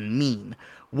that even mean?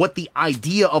 What the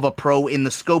idea of a pro in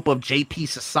the scope of JP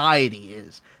society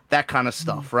is. That kind of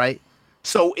stuff, right?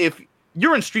 So if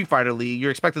you're in Street Fighter League,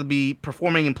 you're expected to be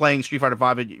performing and playing Street Fighter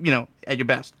V at your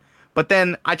best. But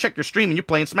then I check your stream and you're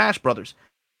playing Smash Brothers.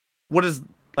 What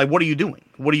are you doing?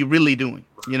 What are you really doing?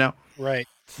 Right.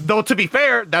 Though, to be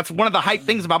fair, that's one of the hype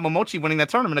things about Momochi winning that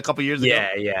tournament a couple years ago.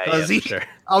 Yeah, sure.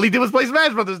 All he did was play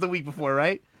Smash Brothers the week before,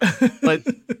 right? But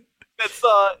that's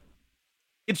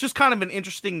it's just kind of an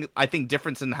interesting, I think,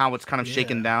 difference in how it's kind of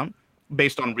shaken down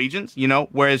based on regions,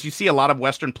 whereas you see a lot of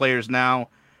Western players now,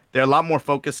 they're a lot more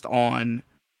focused on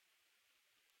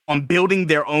building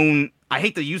their own, I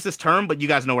hate to use this term, but you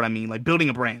guys know what I mean, like building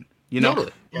a brand,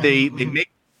 Totally. They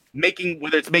making,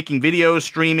 whether it's making videos,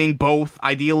 streaming, both,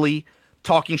 ideally,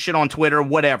 talking shit on Twitter,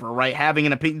 whatever, right? Having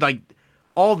an opinion, like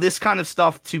all this kind of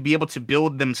stuff to be able to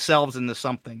build themselves into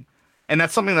something. And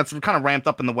that's something that's kind of ramped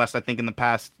up in the West, I think, in the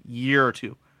past year or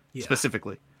two,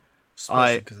 specifically.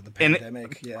 Especially because of the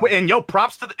pandemic. And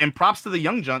props to the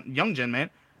young gen, man.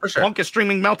 For sure. Punk is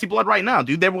streaming Melty Blood right now,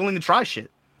 dude. They're willing to try shit.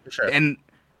 For sure. And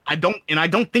I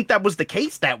don't think that was the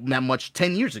case that much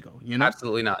 10 years ago,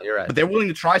 Absolutely not. You're right. But they're willing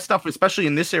to try stuff, especially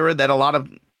in this era that a lot of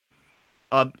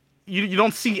you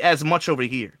don't see as much over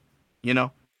here,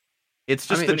 It's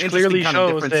just an interesting kind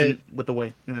of difference with the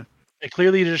way. Yeah. It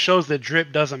clearly just shows that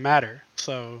drip doesn't matter.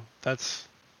 So that's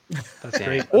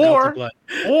great. Or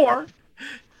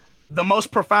the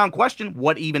most profound question: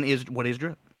 what is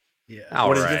drip? Yeah.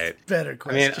 All right. Better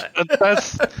question.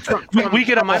 We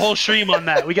could have a whole stream on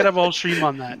that.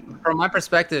 From my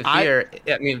perspective here,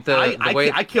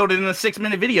 I killed it in a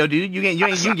 6-minute video, dude. You ain't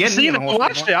getting it. I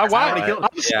watched it.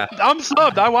 I'm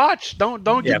subbed. I watched.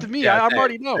 Don't get to me. I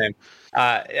already know.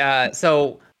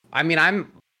 So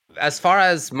I'm, as far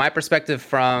as my perspective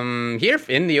from here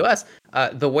in the US,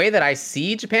 the way that I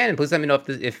see Japan, and please let me know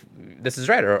if this is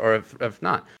right or if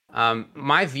not.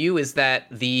 My view is that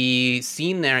the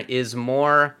scene there is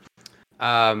more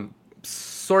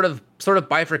sort of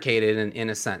bifurcated in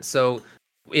a sense. So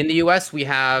in the US, we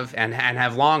have and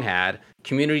have long had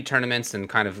community tournaments, and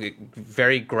kind of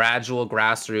very gradual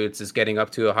grassroots is getting up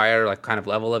to a higher kind of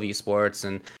level of esports,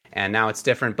 and now it's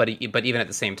different. But even at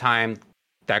the same time,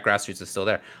 that grassroots is still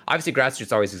there. Obviously,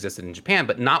 grassroots always existed in Japan,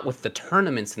 but not with the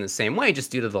tournaments in the same way,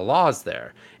 just due to the laws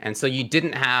there. And so you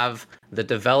didn't have the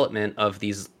development of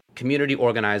these community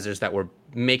organizers that were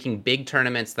making big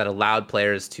tournaments that allowed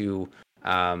players to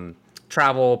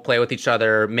travel, play with each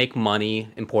other, make money,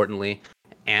 importantly.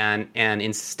 And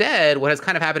instead, what has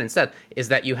kind of happened instead is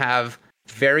that you have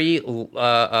very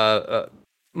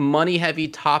money-heavy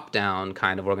top-down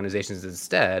kind of organizations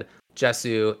instead,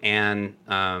 Jesu and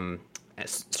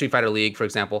Street Fighter League, for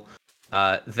example,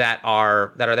 that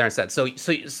are there instead. So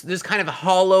this kind of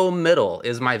hollow middle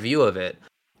is my view of it,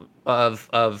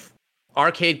 of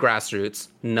arcade grassroots,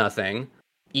 nothing,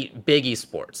 big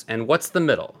esports. And what's the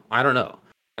middle? I don't know.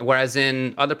 Whereas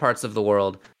in other parts of the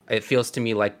world, it feels to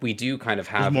me like we do kind of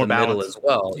have the middle as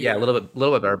well. Yeah, a little bit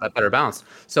better balance.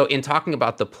 So in talking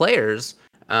about the players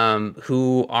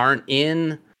who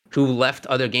left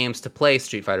other games to play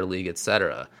Street Fighter League,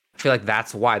 etc., I feel like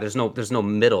that's why there's no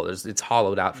middle. It's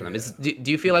hollowed out for them.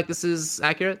 Do you feel like this is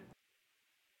accurate?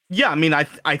 Yeah,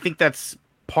 I think that's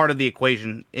part of the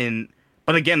equation.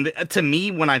 But again, to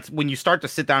me, when you start to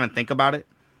sit down and think about it,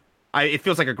 it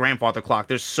feels like a grandfather clock.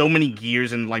 There's so many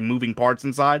gears and moving parts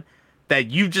inside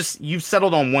that you've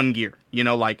settled on one gear.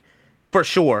 For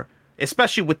sure,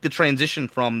 especially with the transition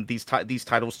from these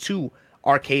titles to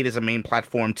arcade as a main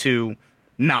platform to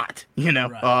not,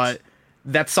 right.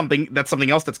 That's something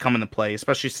else that's come into play,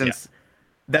 especially since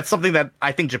that's something that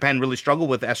I think Japan really struggled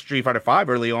with as Street Fighter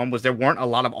V early on, was there weren't a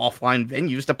lot of offline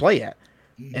venues to play at,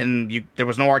 and there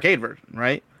was no arcade version,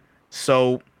 right?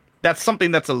 So that's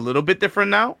something that's a little bit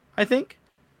different now, I think.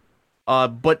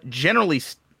 But generally,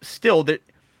 still that,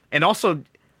 and also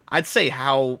I'd say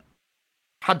how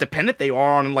dependent they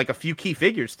are on like a few key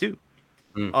figures too.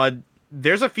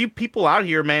 There's a few people out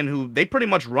here, man, who they pretty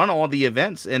much run all the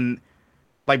events, and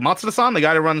like Matsuda-san, the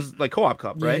guy that runs like Co-op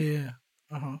Cup, right? Yeah.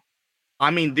 Uh-huh. I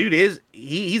mean, dude,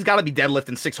 he's got to be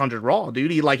deadlifting 600 raw,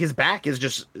 dude. He like his back is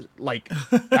just like,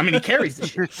 I mean, he carries the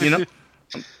shit,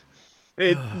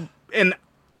 and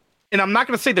I'm not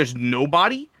gonna say there's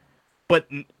nobody, but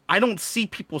I don't see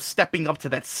people stepping up to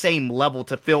that same level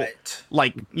to fill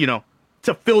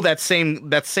to fill that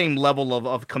same level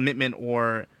of commitment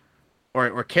or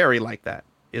carry like that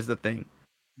is the thing.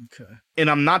 Okay. And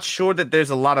I'm not sure that there's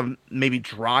a lot of maybe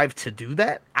drive to do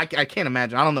that. I can't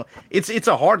imagine. I don't know. It's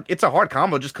a hard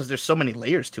combo just because there's so many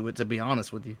layers to it, to be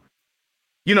honest with you.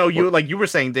 You like you were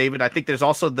saying, David, I think there's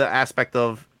also the aspect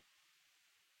of,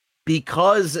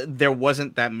 because there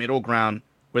wasn't that middle ground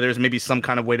where there's maybe some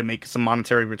kind of way to make some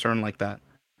monetary return like that.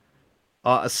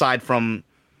 Aside from,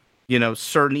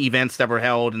 certain events that were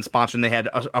held and sponsored, and they had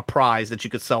a prize that you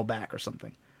could sell back or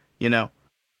something,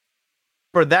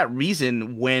 For that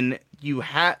reason, when you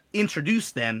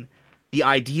introduce then the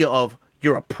idea of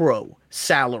you're a pro,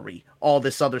 salary, all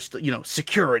this other stuff,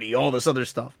 security, all this other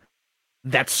stuff,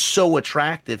 that's so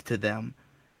attractive to them.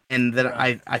 And that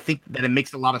I think that it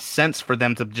makes a lot of sense for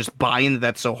them to just buy into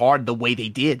that so hard the way they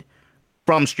did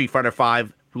from Street Fighter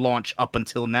V launch up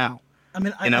until now. I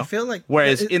mean, I feel like...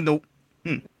 Whereas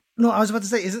No, I was about to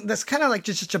say, that's kind of like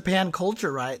just Japan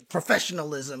culture, right?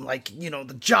 Professionalism, like,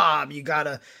 the job, you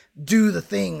gotta do the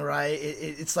thing, right?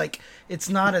 It's like, it's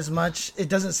not as much, it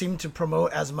doesn't seem to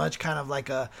promote as much kind of like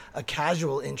a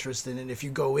casual interest in it. If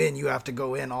you go in, you have to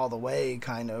go in all the way,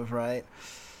 kind of, right?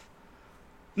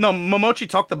 No, Momochi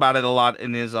talked about it a lot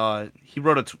in his, he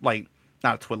wrote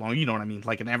not a tweet long, you know what I mean?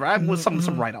 Like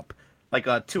some write-up, like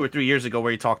 2 or 3 years ago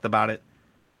where he talked about it.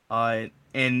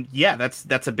 And yeah,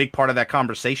 that's a big part of that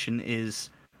conversation is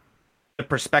the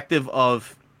perspective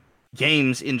of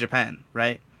games in Japan,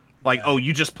 right? Like, oh,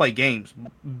 you just play games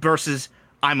versus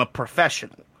I'm a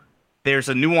professional. There's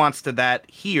a nuance to that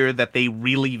here that they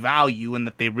really value and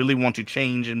that they really want to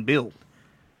change and build.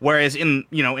 Whereas in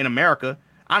America,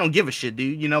 I don't give a shit,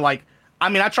 dude. Like, I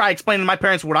mean, I try explaining to my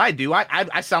parents what I do.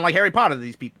 I sound like Harry Potter to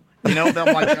these people. I'm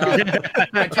like,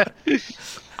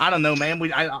 I don't know, man.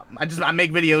 I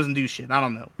make videos and do shit. I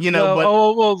don't know,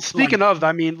 Well, speaking of,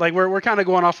 I mean, like we're kind of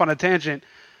going off on a tangent.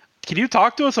 Can you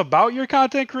talk to us about your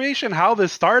content creation? How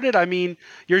this started? I mean,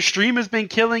 your stream has been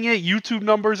killing it. YouTube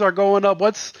numbers are going up.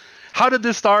 How did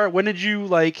this start? When did you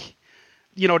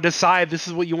decide this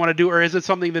is what you want to do, or is it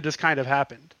something that just kind of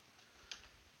happened?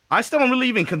 I still don't really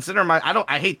even consider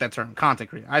I hate that term, content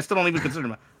creator. I still don't even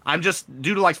consider I'm just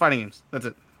dude who likes fighting games. That's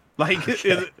it. Like,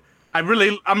 okay.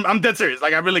 I'm dead serious.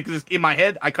 Like, I really just, in my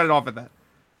head, I cut it off at that.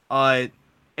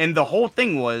 And the whole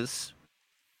thing was,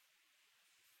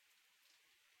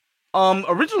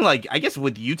 originally, like, I guess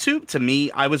with YouTube, to me,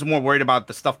 I was more worried about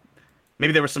the stuff.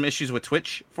 Maybe there were some issues with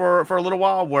Twitch for a little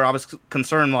while where I was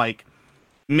concerned, like,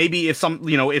 maybe if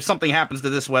something happens to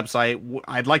this website,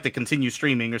 I'd like to continue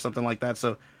streaming or something like that.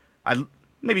 So I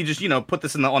maybe just, put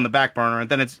this on the back burner. And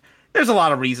then there's a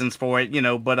lot of reasons for it,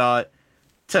 but,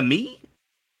 to me,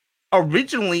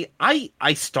 originally,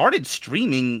 I started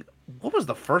streaming. What was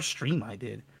the first stream I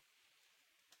did?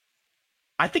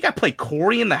 I think I played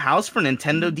Cory in the House for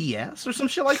Nintendo DS or some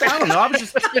shit like that. I don't know.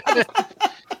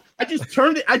 I just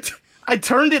turned it. I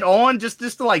turned it on just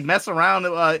to like mess around.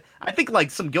 I think like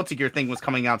some Guilty Gear thing was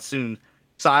coming out soon,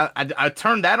 so I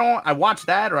turned that on. I watched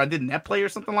that, or I did Netplay or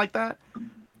something like that.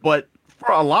 But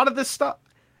for a lot of this stuff,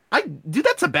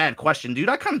 that's a bad question, dude.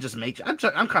 I kind of just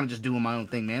I'm kind of just doing my own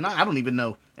thing, man. I don't even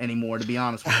know anymore, to be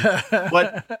honest with you.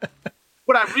 But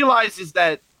what I realize is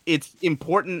that it's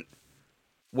important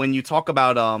when you talk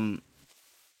about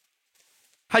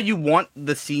how you want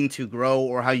the scene to grow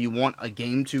or how you want a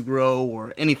game to grow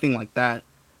or anything like that.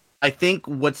 I think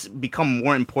what's become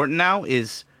more important now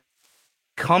is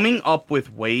coming up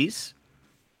with ways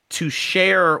to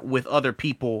share with other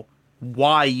people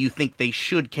why you think they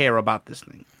should care about this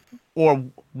thing. Or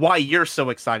why you're so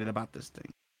excited about this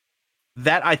thing.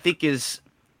 That I think is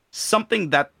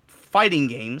something that fighting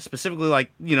games, specifically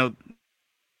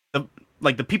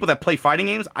the people that play fighting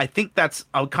games, I think that's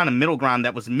a kind of middle ground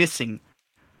that was missing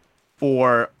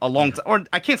for a long time, or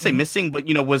I can't say missing, but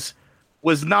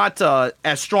was not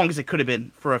as strong as it could have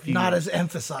been for a few. Not years. as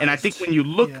emphasized. And I think when you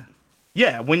look,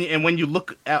 when you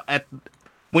look at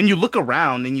when you look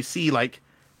around and you see like,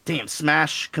 damn,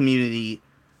 Smash community,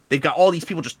 they've got all these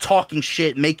people just talking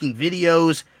shit, making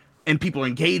videos, and people are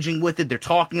engaging with it. They're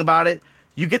talking about it.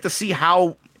 You get to see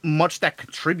how much that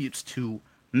contributes to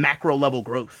macro level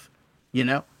growth.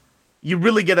 You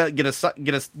really get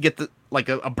the like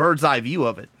a bird's eye view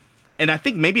of it. And I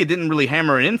think maybe it didn't really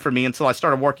hammer it in for me until I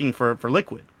started working for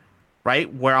Liquid,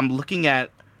 right? Where I'm looking at,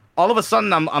 all of a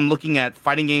sudden I'm looking at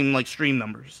fighting game like stream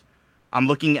numbers. I'm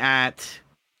looking at,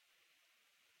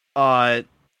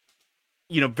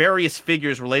 various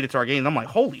figures related to our game. I'm like,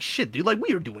 holy shit, dude! Like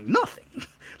we are doing nothing.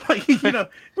 Like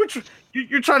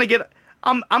you're trying to get.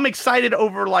 I'm excited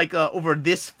over over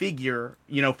this figure,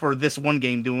 for this one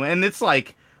game doing, and it's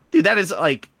like, dude, that is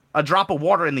like a drop of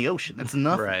water in the ocean. That's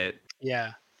nothing. Right.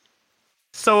 Yeah.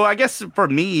 So I guess for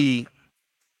me,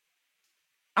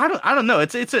 I don't know.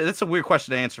 It's a weird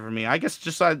question to answer for me. I guess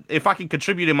just if I can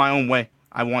contribute in my own way,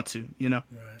 I want to. Right.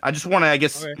 I just want to. I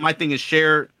guess my thing is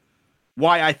share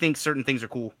why I think certain things are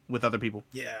cool with other people.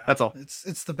 Yeah, that's all.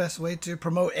 It's the best way to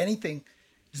promote anything,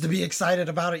 is to be excited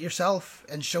about it yourself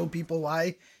and show people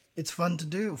why it's fun to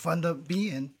do, fun to be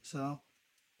in. So,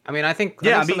 I mean, I think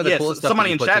some of the coolest stuff.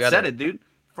 Somebody in chat said it, dude.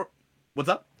 What's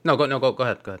up? No, go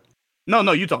ahead.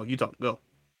 No, you talk. Go.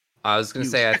 I was going to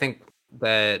say, I think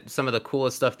that some of the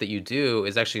coolest stuff that you do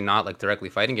is actually not like directly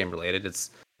fighting game related. It's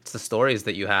the stories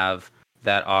that you have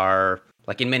that are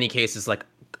like in many cases like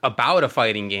about a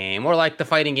fighting game, or like the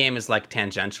fighting game is like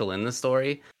tangential in the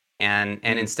story. And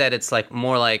instead it's like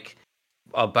more like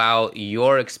about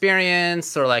your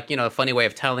experience, or like, a funny way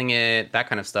of telling it, that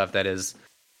kind of stuff that is,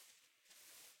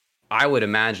 I would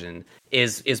imagine,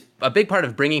 is a big part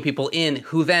of bringing people in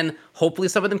who then hopefully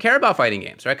some of them care about fighting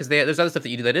games, right? Because there's other stuff that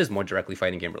you do that is more directly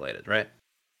fighting game related, right?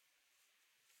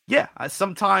 Yeah,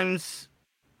 sometimes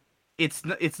it's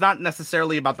not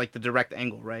necessarily about like the direct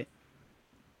angle, right?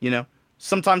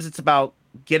 Sometimes it's about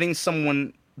getting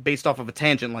someone based off of a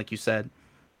tangent, like you said,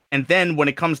 and then when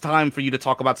it comes time for you to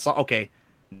talk about,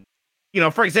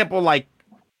 for example, like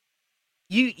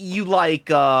you like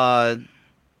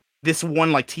this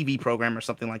one like TV program or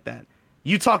something like that.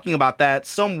 You talking about that,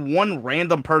 one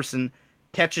random person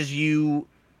catches you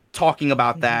talking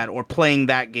about that or playing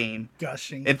that game.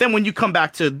 Gushing. And then when you come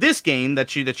back to this game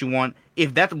that you want,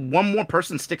 if that one more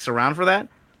person sticks around for that,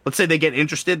 let's say they get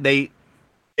interested, they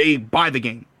buy the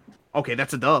game. Okay,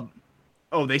 that's a dub.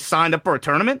 Oh, they signed up for a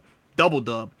tournament? Double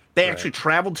dub. They actually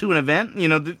traveled to an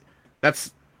event?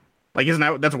 That's like,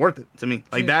 that's worth it to me.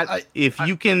 Like if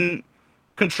you can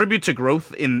contribute to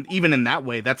growth even in that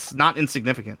way, that's not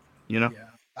insignificant, Yeah.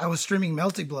 I was streaming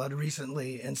Melty Blood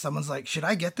recently and someone's like, should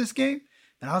I get this game?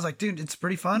 And I was like, dude, it's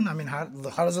pretty fun. I mean, how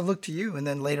does it look to you? And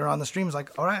then later on the stream was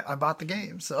like, all right, I bought the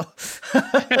game. So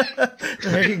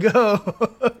there you go.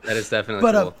 That is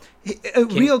definitely cool. A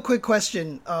real quick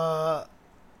question.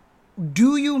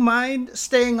 Do you mind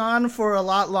staying on for a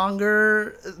lot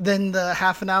longer than the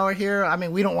half an hour here? I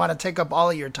mean, we don't want to take up all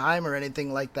of your time or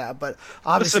anything like that, but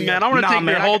obviously... Listen, man, I want to take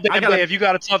your whole damn day if you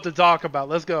got stuff to talk about.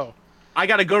 Let's go. I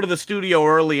got to go to the studio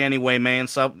early anyway, man,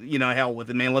 so, hell with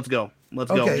it, man. Let's go.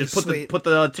 Go. Just put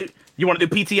the you want to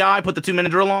do PTI? Put the 2-minute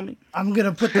drill on me? I'm going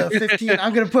to put the 15...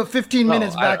 I'm going to put 15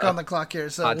 minutes back on the clock here,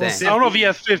 so we'll see. I don't know if he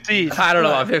has 15. I don't know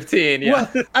about 15, yeah.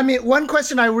 Well, I mean, one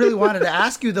question I really wanted to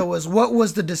ask you, though, was what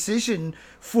was the decision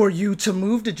for you to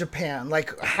move to Japan?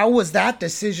 Like, how was that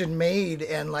decision made?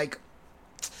 And, like,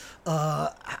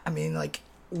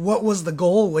 what was the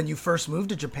goal when you first moved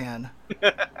to Japan?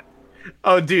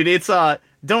 Oh, dude, it's,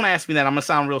 don't ask me that. I'm going to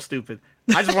sound real stupid.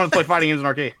 I just want to play fighting games in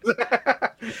arcade. What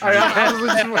are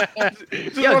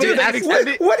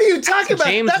you talking about?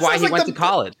 James, why he went to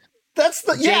college. That's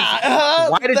the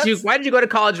James, why did you go to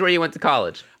college where you went to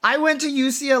college? I went to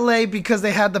UCLA because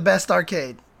they had the best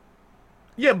arcade.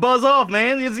 Yeah, buzz off,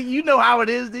 man. You know how it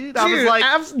is, dude. I was like,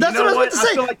 that's what I was about to say.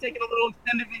 I feel like taking a little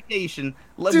extended vacation.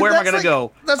 Where am I gonna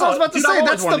go? That's what I was about to say.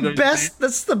 That's the best.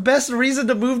 That's the best reason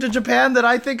to move to Japan that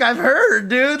I think I've heard,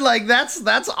 dude. Like that's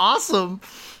awesome.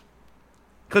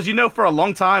 Because for a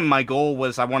long time, my goal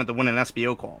was I wanted to win an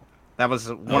SBO call. That was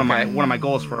one of my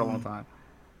goals for a long time.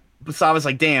 So I was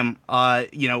like, damn,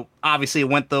 obviously it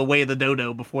went the way of the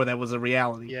dodo before that was a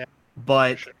reality. Yeah.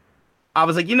 But sure. I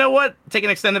was like, you know what? Take an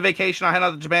extended vacation. I'll head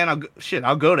out to Japan. I'll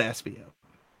go to SBO.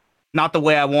 Not the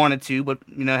way I wanted to, but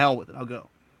hell with it. I'll go.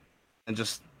 And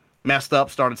just messed up,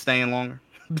 started staying longer.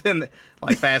 been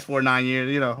like fast forward 9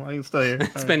 years. I'm still here.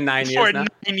 It's been 9 years now.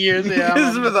 9 years,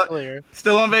 yeah.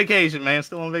 Still on vacation, man.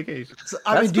 Still on vacation. So,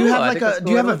 I mean, do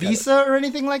you have a visa or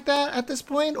anything like that at this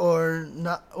point, or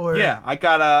not? Or yeah, I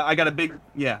got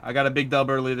a big dub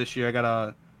earlier this year.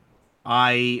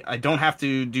 I don't have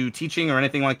to do teaching or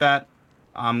anything like that.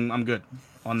 I'm good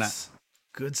on that.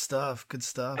 Good stuff. Got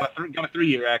a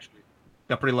 3-year actually.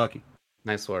 Got pretty lucky.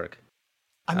 Nice work.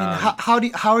 I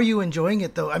mean, how are you enjoying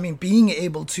it though? I mean, being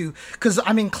able to, because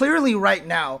I mean, clearly right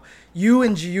now, you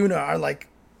and Giuna are like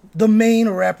the main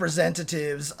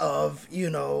representatives of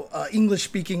English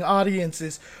speaking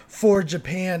audiences for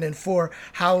Japan and for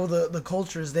how the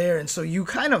culture is there, and so you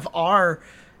kind of are,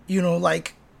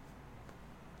 like.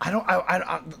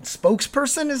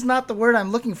 Spokesperson is not the word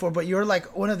I'm looking for, but you're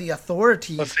like one of the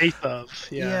authorities. The face of,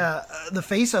 the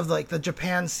face of like the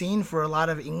Japan scene for a lot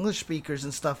of English speakers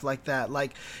and stuff like that.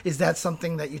 Like, is that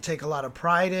something that you take a lot of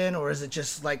pride in, or is it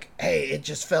just like, hey, it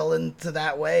just fell into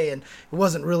that way and it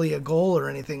wasn't really a goal or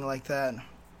anything like that?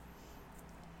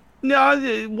 No,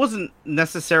 it wasn't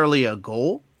necessarily a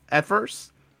goal at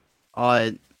first.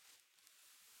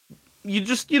 You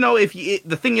just,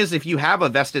 the thing is, if you have a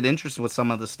vested interest with some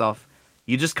of the stuff,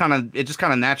 it just kind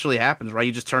of naturally happens, right?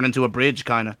 You just turn into a bridge,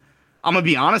 kind of. I'm gonna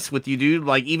be honest with you, dude.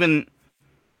 Like, even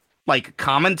like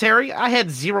commentary, I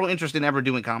had zero interest in ever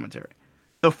doing commentary.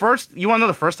 You want to know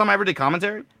the first time I ever did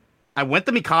commentary? I went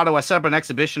to Mikado. I set up an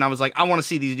exhibition. I was like, I want to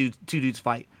see these two dudes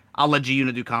fight. I'll let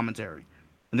Giuna do commentary.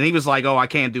 And then he was like, oh, I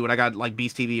can't do it. I got like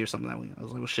Beast TV or something that week. I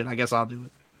was like, well, shit, I guess I'll do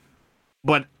it.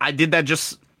 But I did that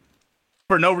just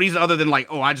for no reason other than like,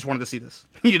 oh, I just wanted to see this.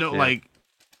 Like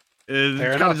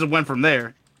it kind of just went from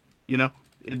there.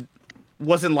 It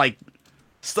wasn't like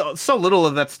so little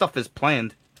of that stuff is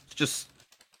planned. It's just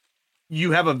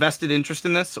you have a vested interest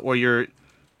in this, or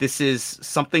this is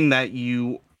something that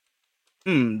you'd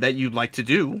like to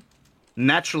do.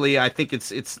 Naturally, I think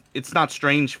it's not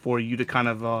strange for you to kind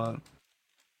of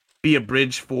be a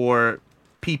bridge for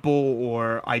people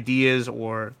or ideas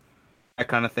or that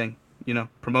kind of thing.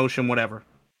 Promotion, whatever.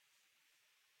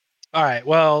 All right.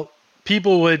 Well,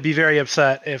 people would be very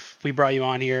upset if we brought you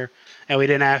on here and we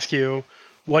didn't ask you,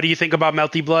 what do you think about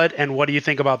Melty Blood and what do you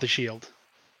think about the Shield?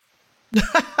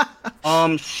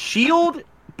 Shield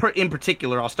in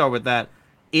particular, I'll start with that.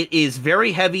 It is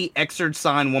very heavy Xrd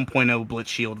Sign 1.0 Blitz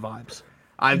Shield vibes.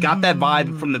 I've got that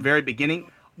vibe from the very beginning,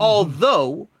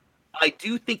 although I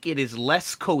do think it is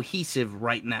less cohesive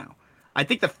right now. I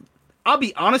think I'll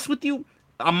be honest with you,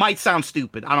 I might sound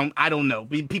stupid. I don't know.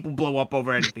 People blow up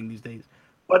over anything these days.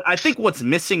 But I think what's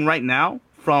missing right now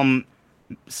from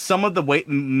some of the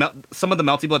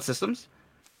Melty Blood systems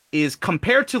is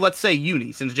compared to, let's say,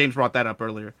 Uni, since James brought that up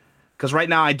earlier. Because right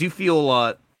now I do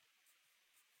feel,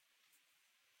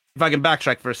 if I can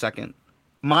backtrack for a second,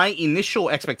 my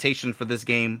initial expectation for this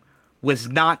game was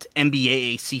not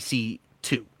NBA ACC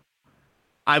 2.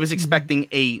 I was expecting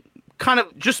a kind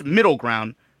of just middle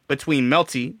ground between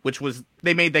Melty, which was,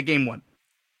 they made that game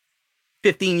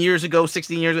 15 years ago,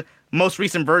 16 years ago. Most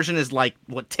recent version is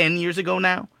 10 years ago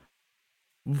now,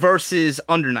 versus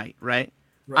Undernight, right?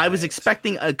 I was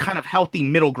expecting a kind of healthy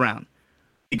middle ground,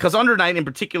 because Undernight in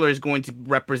particular is going to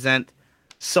represent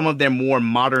some of their more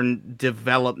modern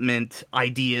development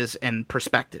ideas and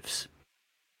perspectives.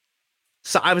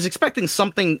 So I was expecting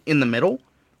something in the middle.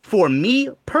 For me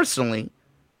personally,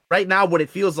 right now what it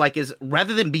feels like is,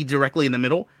 rather than be directly in the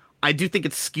middle, I do think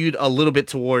it's skewed a little bit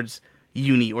towards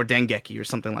Uni or Dengeki or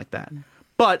something like that.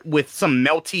 But with some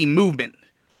Melty movement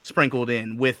sprinkled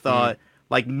in, with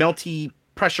Melty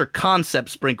pressure concept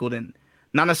sprinkled in.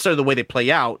 Not necessarily the way they play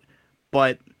out,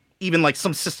 but even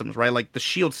some systems, right? Like the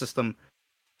Shield system.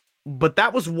 But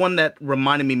that was one that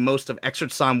reminded me most of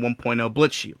Xrd Sign 1.0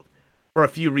 Blitz Shield for a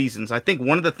few reasons. I think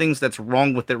one of the things that's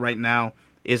wrong with it right now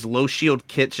is low shield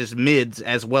catches mids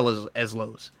as well as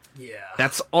lows. Yeah.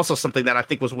 That's also something that I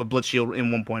think was with Blitz Shield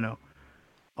in 1.0.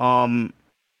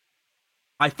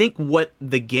 I think what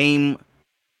the game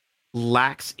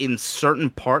lacks in certain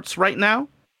parts right now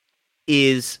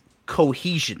is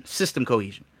cohesion, system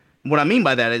cohesion. What I mean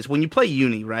by that is when you play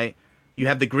Uni, right, you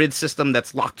have the grid system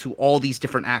that's locked to all these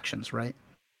different actions, right?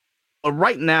 But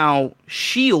right now,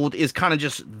 Shield is kind of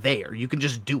just there. You can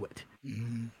just do it.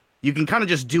 Mm-hmm. You can kind of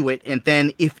just do it, and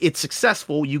then if it's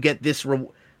successful, you get this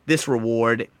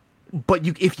reward. But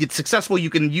if it's successful, you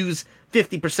can use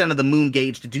 50% of the moon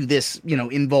gauge to do this,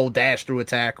 invol dash through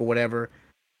attack or whatever.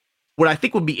 What I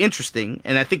think would be interesting,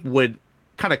 and I think would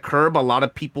kind of curb a lot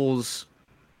of people's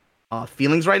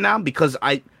feelings right now, because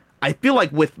I feel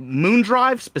like with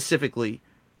Moondrive specifically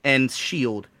and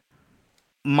Shield,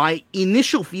 my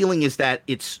initial feeling is that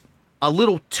it's a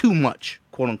little too much,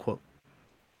 quote unquote.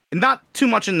 and not too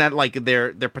much in that like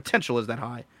their potential is that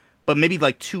high, but maybe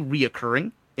like too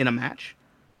reoccurring in a match.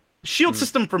 Shield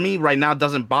system for me right now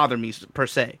doesn't bother me per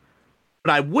se,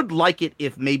 but I would like it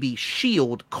if maybe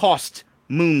shield cost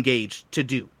moon gauge to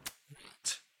do.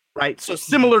 Right, so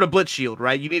similar to Blitz Shield,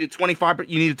 right? You need a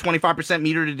 25%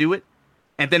 meter to do it,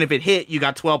 and then if it hit, you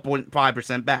got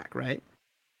 12.5% back, right?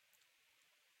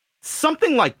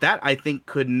 Something like that, I think,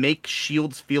 could make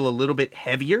shields feel a little bit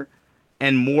heavier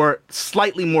and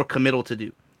slightly more committal to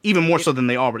do, even more so than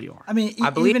they already are. I mean, I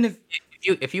believe even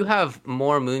if you have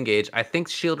more moon gauge, I think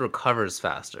shield recovers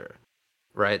faster,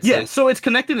 right? Yeah, so it's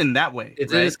connected in that way.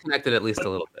 It is connected at least a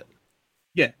little bit.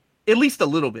 Yeah, at least a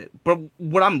little bit. But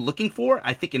what I'm looking for,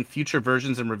 I think, in future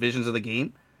versions and revisions of the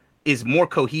game, is more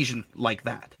cohesion like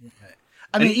that.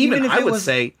 I mean, even if I would was,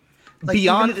 say like,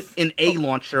 beyond an A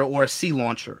launcher or a C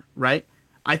launcher, right?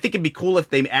 I think it'd be cool if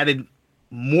they added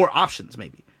more options,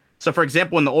 maybe. So, for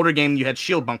example, in the older game, you had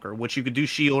Shield Bunker, which you could do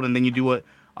shield, and then you do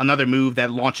another move that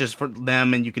launches for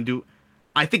them, and you can do...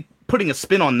 I think putting a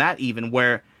spin on that even,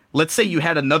 where, let's say you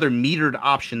had another metered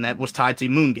option that was tied to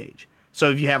moon gauge. So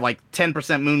if you have like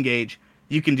 10% moon gauge,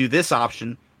 you can do this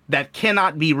option that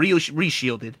cannot be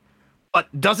re-shielded, but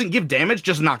doesn't give damage,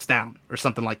 just knocks down, or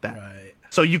something like that. Right.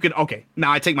 So you could... Okay,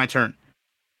 now I take my turn.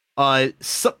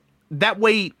 So that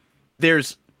way,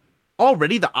 there's...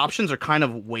 Already the options are kind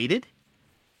of weighted,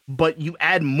 but you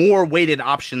add more weighted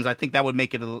options. I think that would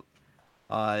make it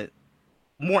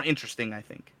more interesting, I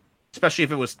think. Especially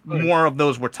if it was more of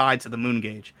those were tied to the moon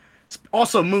gauge.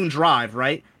 Also, moon drive,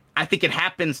 right? I think it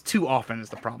happens too often is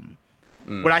the problem.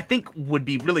 What I think would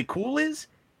be really cool is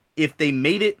if they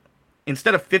made it,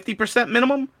 instead of 50%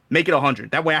 minimum, make it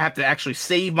 100. That way I have to actually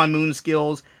save my moon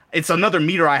skills. It's another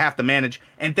meter I have to manage.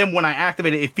 And then when I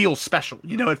activate it, it feels special.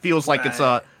 You know, it feels like it's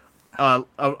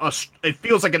it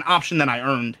feels like an option that I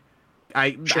earned.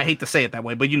 I hate to say it that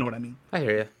way, but you know what I mean. I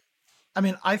hear you. I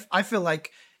mean, I feel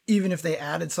like even if they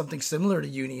added something similar to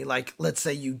Uni, like let's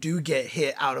say you do get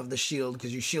hit out of the shield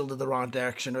because you shielded the wrong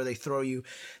direction, or they throw you,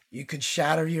 you could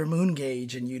shatter your moon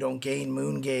gauge and you don't gain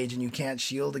moon gauge and you can't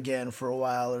shield again for a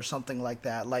while or something like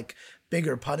that. Like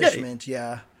bigger punishment,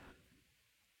 yeah.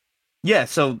 Yeah,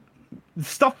 so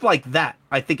stuff like that,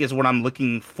 I think, is what I'm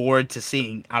looking forward to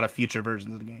seeing out of future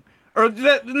versions of the game. Or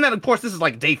then, of course, this is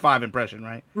like day 5 impression,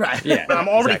 right? Right. Yeah. But I'm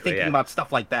already thinking about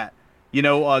stuff like that. You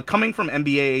know, coming from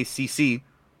NBA ACC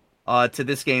to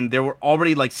this game, there were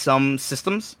already like some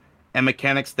systems and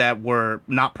mechanics that were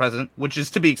not present, which is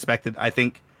to be expected, I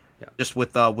think, just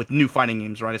with new fighting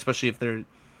games, right? Especially if they're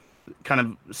kind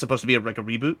of supposed to be like a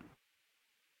reboot.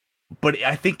 But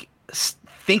I think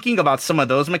thinking about some of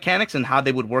those mechanics and how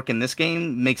they would work in this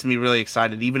game makes me really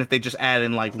excited, even if they just add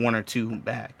in like 1 or 2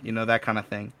 back, you know, that kind of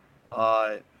thing.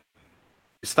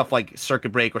 Stuff like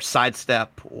circuit break or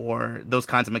sidestep or those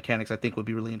kinds of mechanics, I think would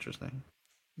be really interesting.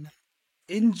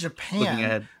 In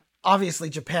Japan, obviously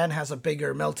Japan has a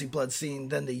bigger Melty Blood scene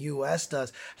than the US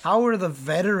does. How are the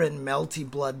veteran Melty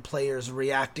Blood players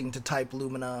reacting to Type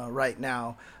Lumina right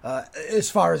now, as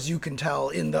far as you can tell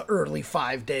in the early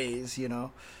 5 days, you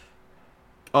know?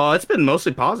 It's been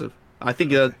mostly positive. I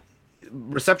think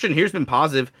reception here's been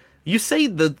positive. You say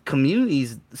the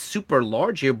community's super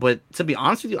large here, but to be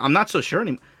honest with you, I'm not so sure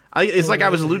anymore. It's like I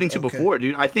was alluding to before,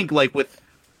 dude. I think like with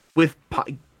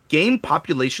game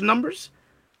population numbers,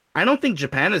 I don't think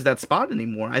Japan is that spot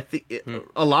anymore. I think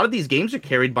a lot of these games are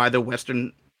carried by the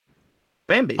Western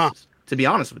fan bases, to be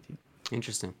honest with you.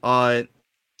 Interesting.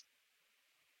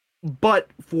 But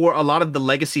for a lot of the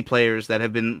legacy players that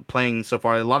have been playing so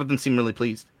far, a lot of them seem really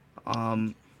pleased.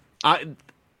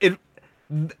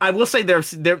 I will say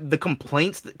the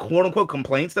complaints, quote unquote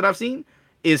complaints that I've seen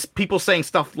is people saying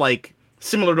stuff like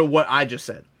similar to what I just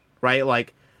said, right?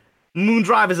 Like Moon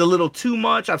Drive is a little too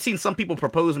much. I've seen some people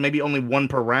propose maybe only 1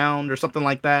 per round or something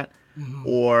like that. Mm-hmm.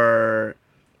 Or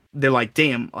they're like,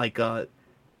 damn, like the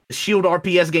Shield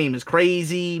RPS game is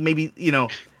crazy. Maybe, you know,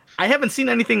 I haven't seen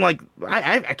anything like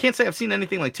I can't say I've seen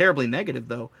anything like terribly negative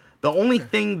though. The only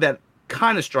thing that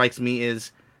kind of strikes me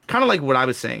is kind of like what I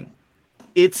was saying.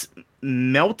 It's a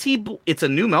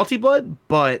new Melty Blood,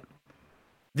 but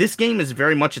this game is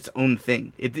very much its own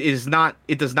thing. It does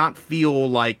not feel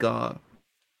like I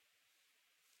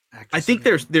think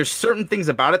there's certain things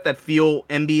about it that feel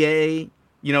NBA,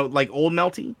 you know, like old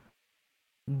Melty,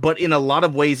 but in a lot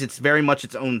of ways it's very much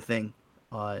its own thing.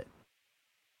 I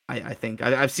think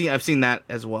I've seen that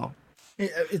as well.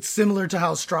 It's similar to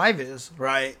how Strive is,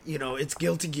 right? You know, it's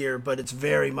Guilty Gear, but it's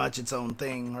very much its own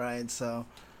thing, right? So,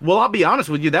 well, I'll be honest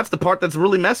with you, that's the part that's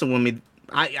really messing with me.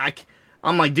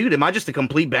 I'm like, dude, am I just a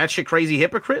complete batshit crazy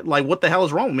hypocrite? Like, what the hell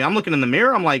is wrong with me? I'm looking in the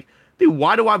mirror, I'm like, dude,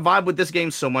 why do I vibe with this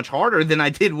game so much harder than I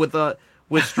did with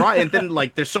Strive? And then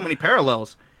like, there's so many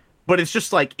parallels, but it's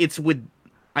just like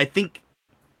I think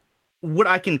what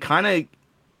I can kind of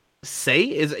say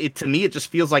is to me it just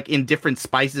feels like in different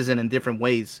spices and in different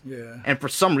ways. Yeah. And for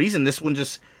some reason, this one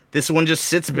just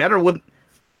sits better with,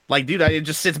 like, dude, it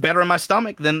just sits better in my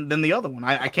stomach than the other one.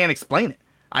 I can't explain it.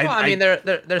 I mean, they're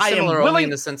similar only in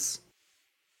the sense.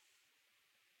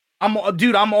 I'm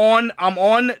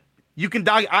on. You can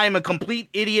die. I am a complete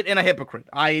idiot and a hypocrite.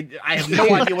 I have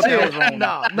no idea what the hell is wrong.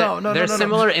 No. They're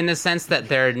similar in the sense that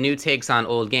they're new takes on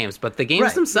old games, but the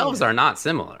games themselves are not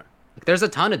similar. Like, there's a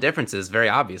ton of differences, very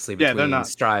obviously, between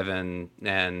Strive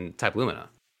and Type Lumina.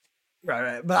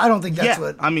 Right. But I don't think that's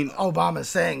what Obama's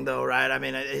saying, though, right? I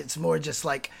mean, it's more just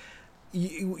like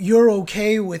you're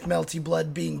okay with Melty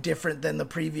Blood being different than the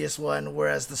previous one,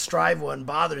 whereas the Strive one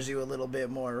bothers you a little bit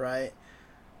more, right?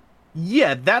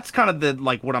 Yeah, that's kind of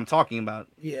what I'm talking about.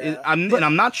 Yeah, and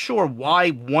I'm not sure why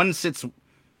one sits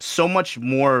so much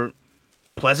more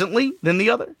pleasantly than the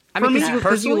other. I mean,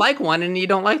 because you like one and you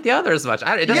don't like the other as much.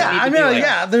 There's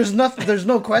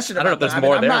no question about that. I don't know if there's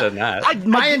more than that.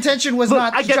 My intention was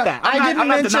not. I get that. I'm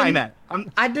not denying that.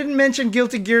 I didn't mention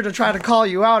Guilty Gear to try to call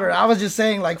you out, or I was just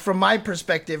saying, like, from my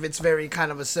perspective, it's very kind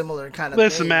of a similar kind of.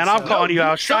 Listen, man, I'm calling you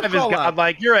out. Strive is God.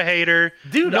 Like, you're a hater,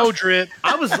 dude. No drip.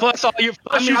 I was plus all you.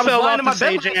 Plus you fell off the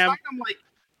stage, jam.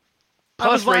 I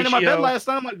was lying in my bed last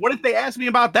night. I'm like, what if they asked me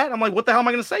about that? I'm like, what the hell am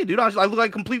I going to say, dude? I look like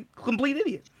a complete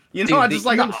idiot. You know, dude, I just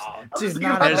like,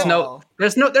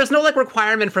 there's no like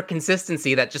requirement for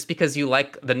consistency that just because you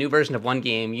like the new version of one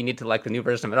game, you need to like the new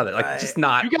version of another. Like, just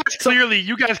not. You guys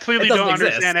clearly don't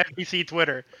understand FGC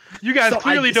Twitter. You guys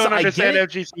clearly don't understand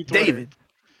FGC Twitter.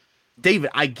 David,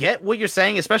 I get what you're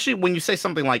saying, especially when you say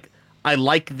something like, I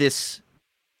like this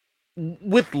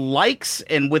with likes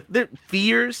and with their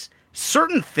fears.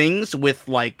 Certain things with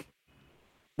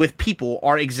people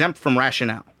are exempt from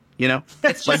rationale. You know,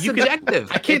 it's just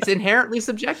subjective. It's inherently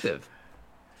subjective.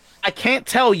 I can't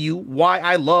tell you why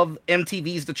I love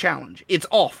MTV's The Challenge. It's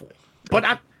awful, but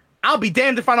I'll be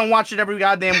damned if I don't watch it every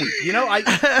goddamn week. You know,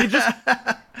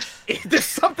 there's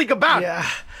something about it. Yeah,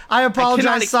 I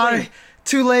apologize. Sorry,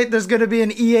 too late. There's going to be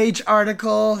an EH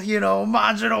article. You know,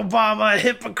 Majin Obama,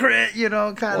 hypocrite. You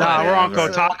know, kind of. Nah, we're on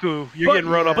Kotaku. You're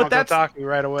getting wrote up on Kotaku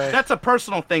right away. That's a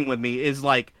personal thing with me. Is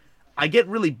like, I get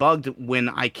really bugged when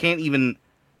I can't even.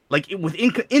 Like, with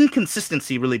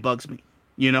inconsistency really bugs me,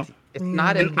 you know? It's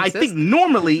not inconsistent. I think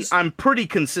normally I'm pretty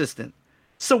consistent.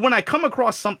 So when I come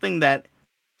across something that,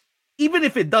 even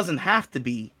if it doesn't have to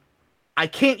be, I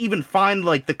can't even find,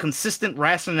 like, the consistent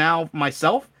rationale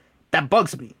myself, that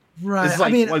bugs me. Right.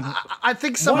 Like, I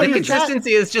think some of the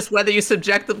consistency is just whether you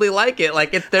subjectively like it.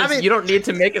 Like, you don't need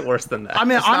to make it worse than that. I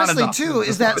mean, honestly, too,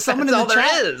 is that someone in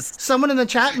the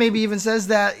chat maybe even says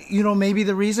that, you know, maybe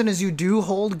the reason is you do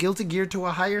hold Guilty Gear to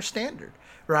a higher standard,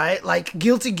 right? Like,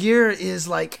 Guilty Gear is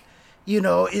like, you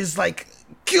know,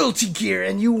 Guilty Gear,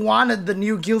 and you wanted the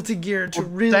new Guilty Gear to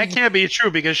really. That can't be true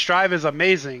because Strive is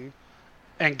amazing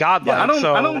and godlike. Yeah, I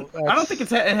don't think it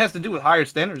has to do with higher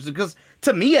standards, because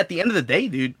to me, at the end of the day,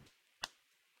 dude,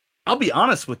 I'll be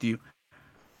honest with you.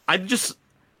 I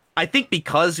think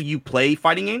because you play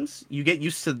fighting games, you get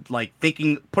used to like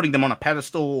putting them on a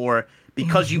pedestal, or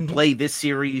because you play this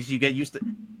series, you get used to.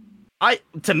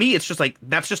 To me, it's just like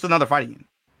that's just another fighting game.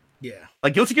 Yeah,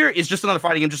 like Guilty Gear is just another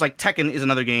fighting game, just like Tekken is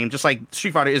another game, just like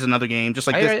Street Fighter is another game, just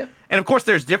like this. And of course,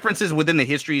 there's differences within the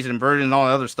histories and version and all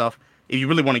that other stuff. If you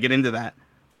really want to get into that,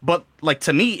 but like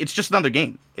to me, it's just another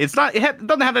game. It's not. It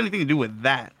doesn't have anything to do with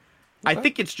that. Okay. I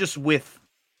think it's just with.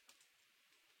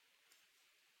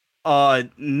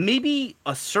 Maybe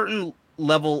a certain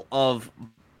level of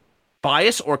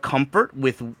bias or comfort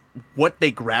with what they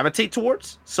gravitate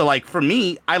towards. So, like, for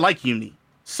me, I like Uni.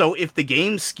 So, if the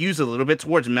game skews a little bit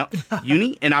towards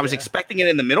Uni, and I was expecting it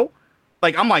in the middle,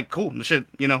 like, I'm like, cool, shit,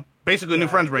 you know, basically a new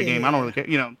Friends break game. I don't really care,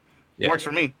 you know, works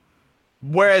for me.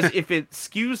 Whereas if it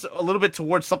skews a little bit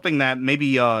towards something that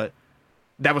maybe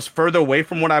that was further away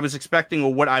from what I was expecting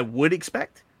or what I would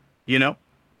expect, you know,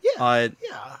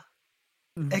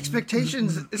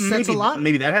 expectations sets a lot.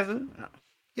 Maybe that has it.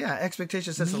 Yeah,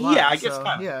 expectations sets a lot. Yeah, I guess. So,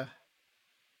 yeah.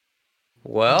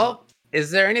 Well,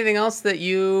 is there anything else that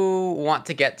you want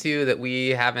to get to that we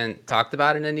haven't talked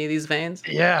about in any of these veins?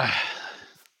 Yeah.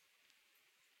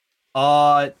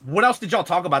 What else did y'all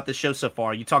talk about this show so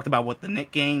far? You talked about the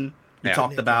Nick game. You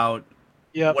talked about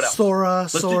what else?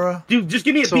 Sora. Dude, just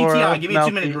give me a PTI. Give me a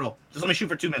 2-minute drill. Just let me shoot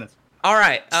for 2 minutes. All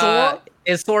right.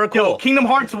 Is Sora cool? Yo, Kingdom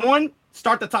Hearts 1.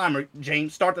 Start the timer,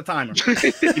 James. Start the timer. Give me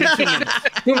 2 minutes.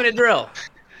 2-minute drill.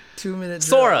 2-minute drill.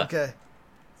 Sora. Okay.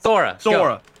 Sora.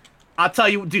 Go. I'll tell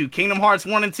you, dude, Kingdom Hearts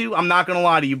 1 and 2, I'm not going to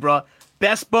lie to you, bro.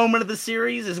 Best moment of the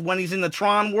series is when he's in the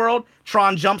Tron world.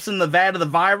 Tron jumps in the vat of the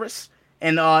virus,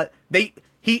 and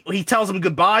he tells him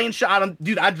goodbye and shit.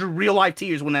 Dude, I drew real life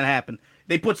tears when that happened.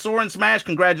 They put Sora in Smash.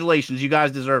 Congratulations, you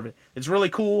guys deserve it. It's really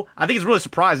cool. I think it's really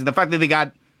surprising the fact that they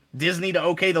got Disney to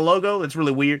okay the logo. That's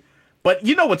really weird. But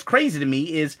you know what's crazy to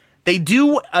me is they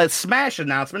do a Smash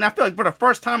announcement. I feel like for the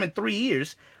first time in 3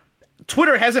 years,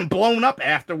 Twitter hasn't blown up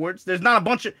afterwards. There's not a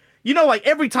bunch of, like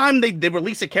every time they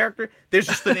release a character, there's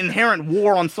just an inherent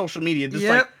war on social media. Just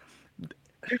like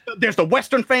there's the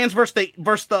Western fans versus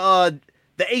the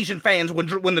Asian fans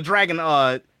when the Dragon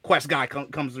Quest guy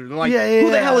comes through. They're like, who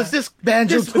the hell is this?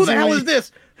 Who the hell is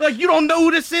this? Like, you don't know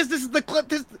who this is? This is the clip.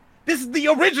 This is the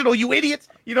original, you idiots.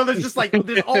 There's just like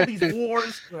there's all these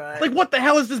wars. Right. Like, what the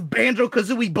hell is this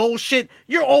Banjo-Kazooie bullshit?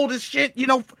 You're old as shit.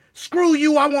 Screw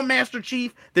you. I want Master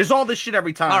Chief. There's all this shit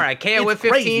every time. All right, KOF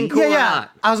 15, cool or not?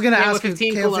 I was gonna ask if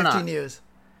KOF 15 news.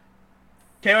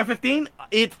 KOF 15,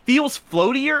 it feels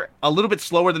floatier, a little bit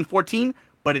slower than 14,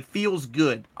 but it feels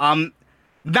good.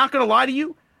 Not gonna lie to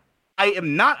you, I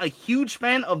am not a huge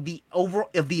fan of the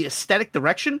aesthetic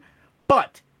direction,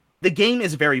 but the game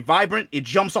is very vibrant. It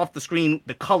jumps off the screen.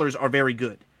 The colors are very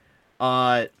good.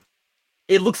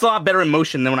 It looks a lot better in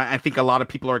motion than what I think a lot of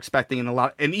people are expecting,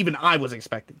 and even I was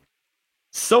expecting.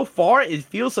 So far, it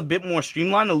feels a bit more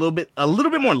streamlined, a little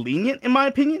bit more lenient, in my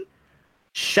opinion.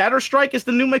 Shatter Strike is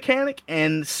the new mechanic,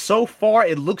 and so far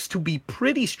it looks to be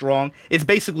pretty strong. It's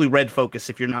basically red focus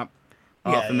if you're not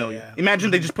familiar. Yeah.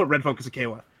 Imagine they just put red focus at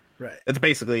KOF. Right. That's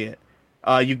basically it.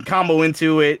 You can combo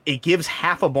into it. It gives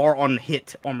half a bar on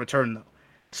hit on return, though.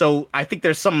 So I think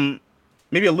there's few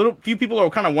people are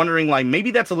kind of wondering, like,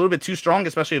 maybe that's a little bit too strong,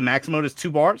 especially if max mode is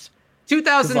 2 bars.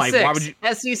 2006,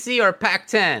 SEC or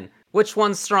Pac-10? Which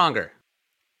one's stronger?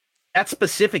 That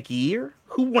specific year?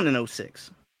 Who won in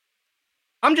 06?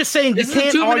 I'm just saying, this is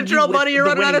a 2-minute drill, buddy. You're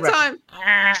running out of time.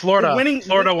 Florida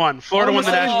won. Florida won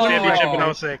the national championship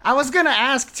in 06. I was gonna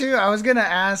ask too.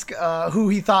 Who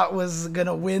he thought was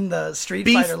gonna win the Street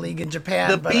Fighter League in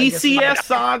Japan. The BCS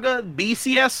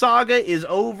saga is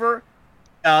over.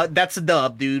 That's a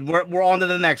dub, dude. We're on to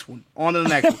the next one. I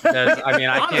mean,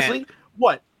 I honestly, can't.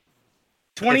 What?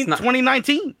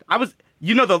 2019.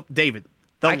 David.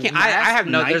 I can't. I have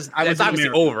no. It's obviously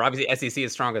over. Obviously, SEC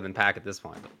is stronger than Pac at this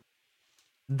point.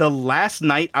 The last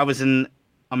night I was in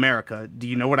America, do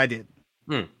you know what I did?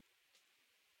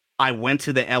 I went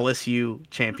to the LSU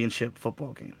championship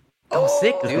football game. Oh,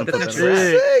 sick, dude. That's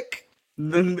sick.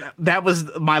 That was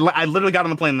I literally got on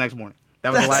the plane the next morning.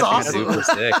 That was the last awesome. Super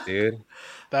sick, dude.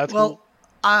 That's cool.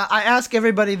 I ask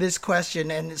everybody this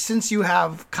question, and since you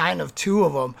have kind of 2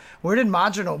 of them, where did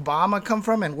Majin Obama come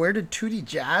from, and where did Tootie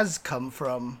Jazz come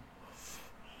from?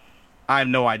 I have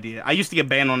no idea. I used to get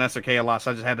banned on SRK a lot,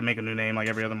 so I just had to make a new name like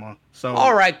every other month. So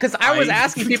all right, because I was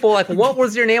asking people like, what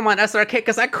was your name on SRK?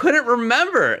 Because I couldn't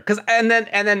remember. And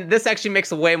then this actually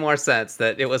makes way more sense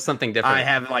that it was something different. I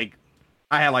had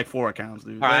like 4 accounts,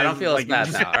 dude. All right, I don't feel as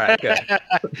bad now. All right, good.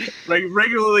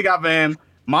 Regularly got banned.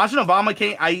 Majin Obama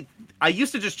came. I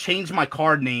used to just change my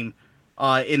card name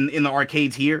in the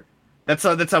arcades here. That's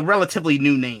a relatively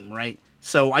new name, right?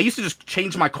 So I used to just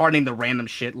change my card name to random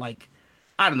shit like,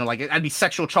 I don't know, like I'd be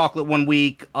Sexual Chocolate one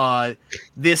week,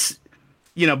 this,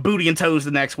 Booty and Toes the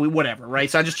next week, whatever,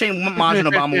 right? So I just changed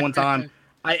Majin Obama one time.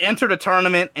 I entered a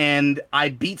tournament and I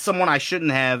beat someone I shouldn't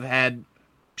have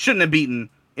beaten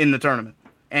in the tournament,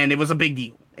 and it was a big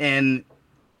deal. And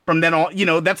from then on,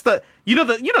 that's the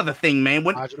thing, man.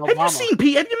 Have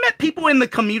you met people in the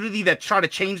community that try to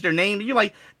change their name? You're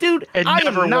like, dude, I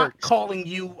am not calling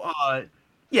you.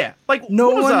 Yeah, like no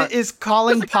one is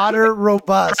calling Potter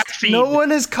robust. No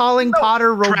one is calling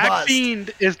Potter robust. Crack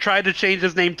Fiend is tried to change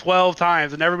his name 12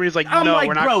 times, and everybody's like,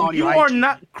 we're not calling you. You are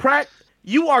not crack.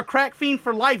 You are Crack Fiend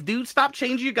for life, dude. Stop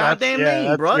changing your goddamn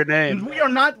name, bro. Your name. We are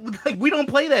not we don't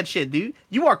play that shit, dude.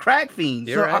 You are Crack Fiend.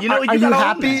 So are you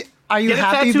happy? Are you Get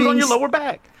happy a tattoo being on your lower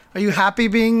back? Are you happy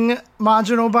being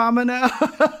Majin Obama now?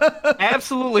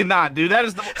 Absolutely not, dude. That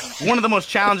is one of the most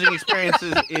challenging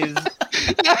experiences.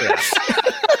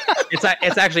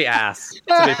 It's actually ass.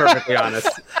 To be perfectly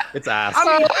honest, it's ass.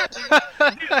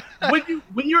 I mean,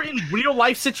 when you're in real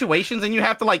life situations and you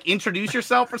have to like introduce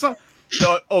yourself or something.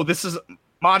 Oh, this is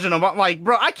Majin Obama. Like,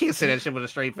 bro, I can't say that shit with a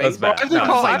straight face. That's bad.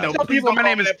 I tell people my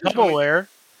name is Tupperware.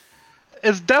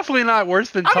 It's definitely not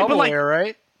worse than Tupperware,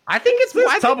 right? I think it's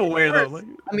Tupperware though.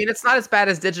 I mean, it's not as bad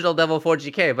as Digital Devil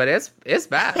 4GK, but it's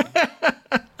bad.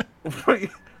 It's pretty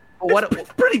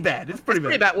bad. It's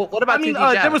pretty bad. Well, what about? I mean,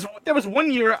 there was one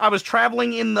year I was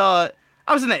traveling I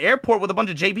was in the airport with a bunch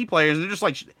of JP players, and they're just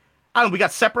like, I don't know, we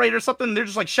got separated or something. They're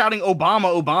just like shouting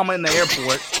Obama, Obama in the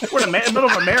airport. We're in the middle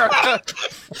of America.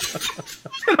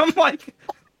 And I'm like,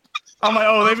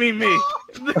 oh, they mean me.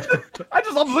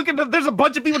 I'm looking at, there's a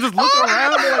bunch of people just looking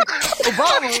around. They're like,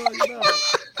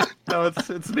 Obama. No,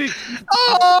 it's me.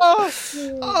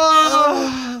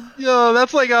 Yo,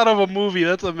 that's like out of a movie.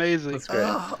 That's amazing. That's great.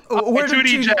 Where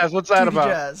 2D Jazz, what's that 2D about?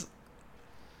 Jazz.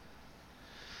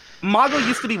 Mago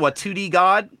used to be what? 2D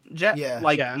God? Yeah.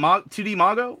 2D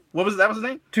Mago? What was that? Was his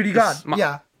name? 2D God.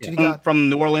 Yeah. 2D God. From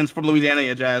New Orleans, from Louisiana,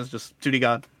 yeah, Jazz, just 2D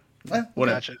God.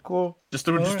 Whatever. Gotcha. Cool. Just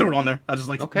threw it on there. I just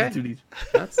like 2D.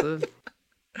 That's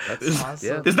Awesome.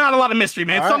 yeah. There's not a lot of mystery,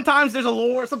 man. All right. Sometimes there's a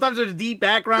lore, sometimes there's a deep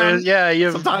background. You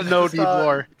have Sometimes no it's deep just,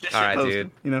 lore. All right, posted,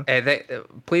 dude. You know? Hey,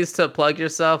 please to plug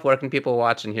yourself. Where can people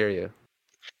watch and hear you?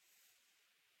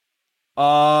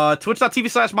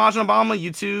 Twitch.tv/Majin Obama,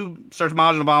 YouTube, search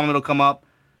Majin Obama, it'll come up.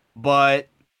 But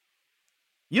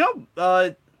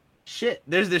shit,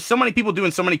 there's so many people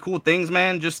doing so many cool things,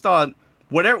 man. Just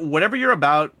whatever you're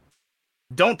about,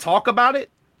 don't talk about it.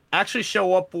 Actually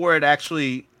show up for it,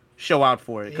 actually show out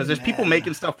for it. Because there's people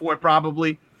making stuff for it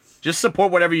probably. Just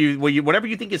support whatever you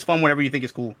think is fun, whatever you think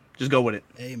is cool. Just go with it.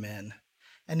 Amen.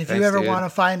 And if Thanks, you ever dude. want to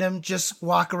find him, just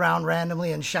walk around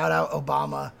randomly and shout out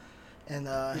Obama, and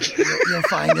you'll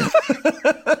find him.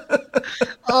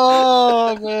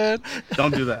 Oh man!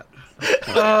 Don't do that.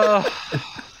 All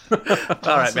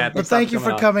right, man. But thank you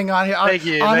for coming on here. Thank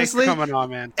you. Honestly, Thanks for coming on,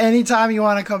 man. anytime you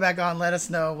want to come back on, let us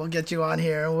know. We'll get you on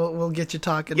here. And we'll get you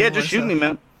talking. Yeah, more, just shoot so. me,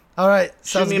 man. All right.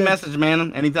 Shoot me a message,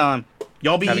 man. Anytime.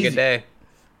 Y'all be Have easy. a good day.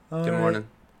 All Good right. morning.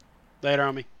 Later,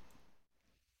 homie.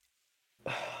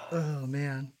 Oh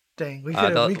man. Dang. We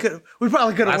probably could have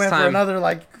last went for time- another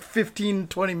like 15,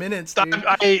 20 minutes, dude.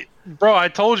 I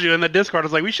told you in the Discord. I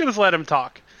was like, we should have let him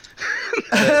talk.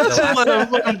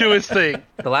 Let him do his thing.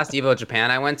 The last Evo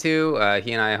Japan I went to,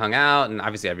 he and I hung out, and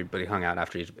obviously everybody hung out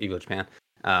after Evo Japan.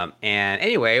 And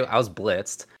anyway, I was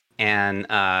blitzed, and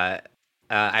I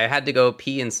had to go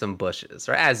pee in some bushes,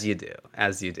 or as you do.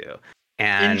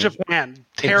 And In Japan,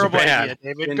 terrible idea,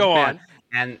 David. Go on.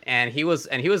 And he was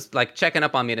like checking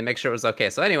up on me to make sure it was okay.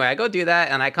 So anyway, I go do that,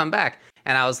 and I come back,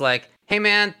 and I was like, "Hey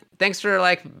man, thanks for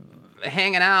like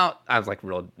hanging out." I was like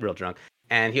real drunk.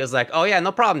 And he was like, "Oh yeah,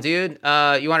 no problem, dude.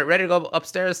 You want it ready to go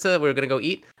upstairs we're gonna go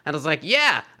eat?" And I was like,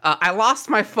 "Yeah, I lost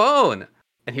my phone."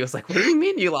 And he was like, "What do you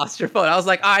mean you lost your phone?" I was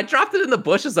like, I dropped it in the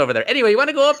bushes over there. Anyway, you want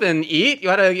to go up and eat? You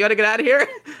want to get out of here?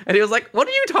 And he was like, "What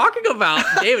are you talking about,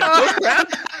 David? Go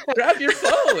grab your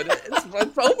phone.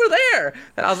 It's over there."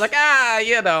 And I was like, I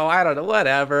don't know,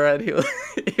 whatever. And he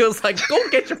was like, "Go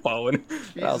get your phone."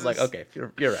 And I was like, "Okay,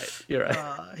 you're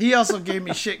right." He also gave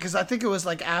me shit because I think it was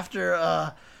like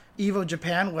after Evo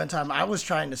Japan one time, I was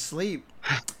trying to sleep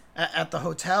at the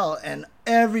hotel, and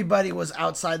everybody was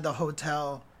outside the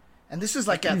hotel. And this is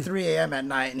like at 3 a.m. at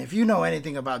night. And if you know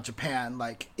anything about Japan,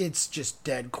 like it's just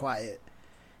dead quiet.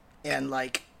 And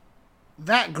like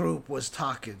that group was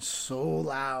talking so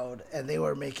loud, and they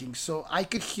were making I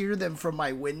could hear them from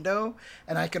my window,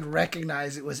 and I could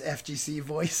recognize it was FGC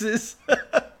voices.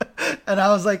 And I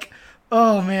was like,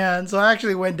 oh man. So I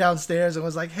actually went downstairs and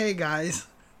was like, "Hey guys,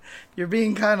 you're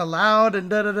being kind of loud," and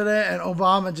da-da-da-da. And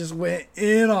Obama just went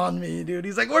in on me, dude.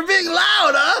 He's like, "We're being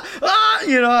loud, huh?"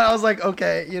 And I was like,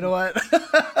 okay, you know what?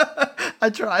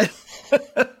 I tried.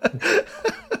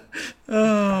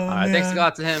 All right, thanks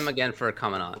God to him again for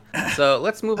coming on. So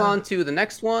let's move on to the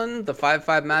next one, the 5-5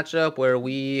 matchup, where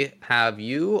we have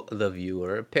you, the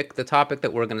viewer, pick the topic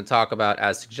that we're going to talk about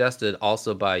as suggested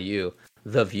also by you,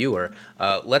 the viewer.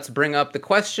 Let's bring up the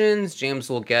questions.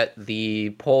 James will get the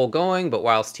poll going, but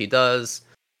whilst he does,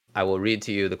 I will read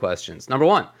to you the questions. Number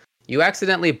 1, you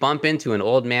accidentally bump into an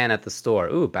old man at the store.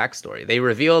 Ooh, backstory. They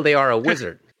reveal they are a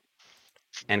wizard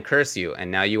and curse you, and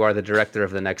now you are the director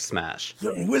of the next Smash.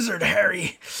 The Wizard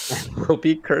Harry. Will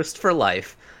be cursed for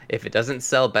life if it doesn't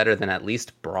sell better than at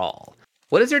least Brawl.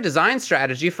 What is your design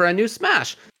strategy for a new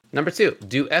Smash? Number 2,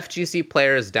 do FGC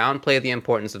players downplay the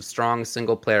importance of strong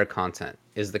single-player content?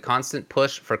 Is the constant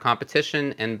push for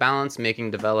competition and balance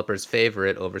making developers favor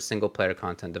it over single-player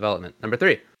content development? Number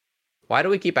 3, why do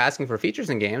we keep asking for features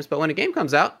in games, but when a game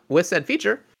comes out with said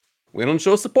feature, we don't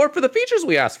show support for the features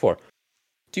we asked for?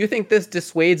 Do you think this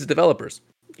dissuades developers,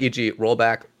 e.g.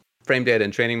 rollback, frame data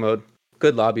in training mode,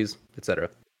 good lobbies, etc.?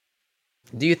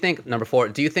 Do you think, number 4,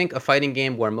 do you think a fighting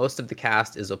game where most of the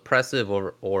cast is oppressive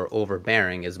or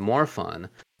overbearing is more fun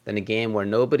than a game where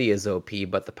nobody is OP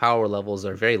but the power levels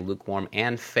are very lukewarm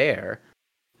and fair?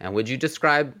 And would you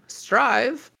describe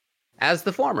Strive as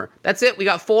the former. That's it. We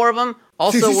got 4 of them.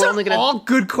 Also, These we're are only going to... all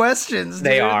good questions, dude.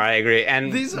 They are, I agree.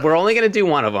 And we're only going to do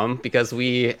one of them because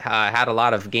we had a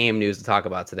lot of game news to talk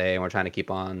about today, and we're trying to keep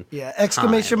on. Yeah,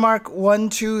 exclamation mark 1,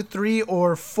 2, 3,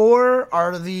 or 4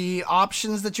 are the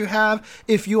options that you have.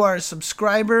 If you are a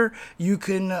subscriber, you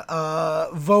can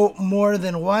vote more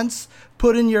than once.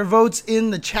 Put in your votes in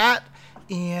the chat,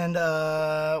 and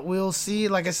we'll see.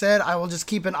 Like I said, I will just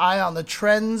keep an eye on the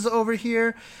trends over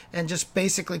here and just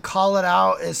basically call it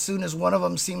out as soon as one of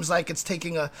them seems like it's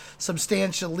taking a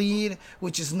substantial lead,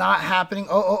 which is not happening.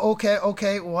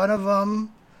 Okay. One of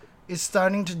them is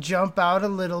starting to jump out a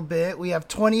little bit. We have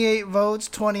 28 votes,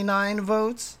 29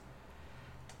 votes.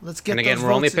 Let's get. And again, those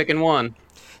we're only votes picking one.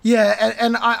 Yeah,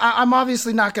 and I'm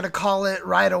obviously not going to call it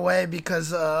right away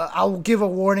because I'll give a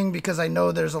warning because I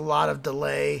know there's a lot of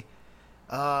delay.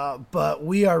 But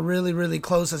we are really, really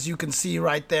close, as you can see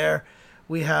right there.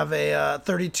 We have a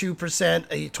 32%,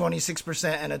 a 26%,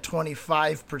 and a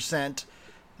 25%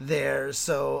 there.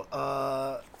 So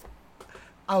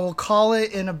I will call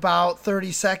it in about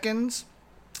 30 seconds.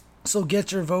 So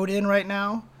get your vote in right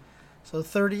now. So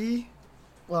 30.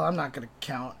 Well, I'm not going to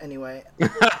count anyway. Do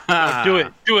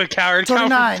it, coward.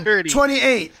 29,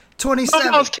 28,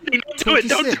 27, I was kidding. Don't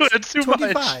do it. It's too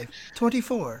 25, much.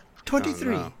 24,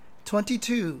 23,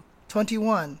 22,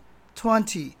 21,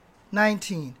 20,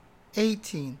 19,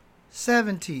 18,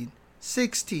 17,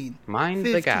 16, Mind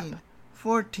 15, the gap.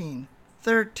 14,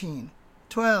 13,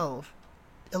 12,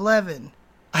 11.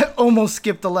 I almost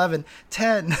skipped 11.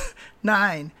 10,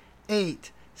 9,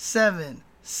 8, 7,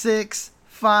 6,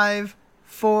 5,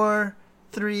 4,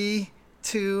 3,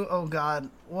 2. Oh God,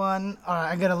 1. All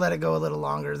right, I'm gonna let it go a little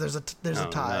longer. There's a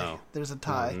tie. No. There's a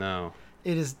tie. Oh, no.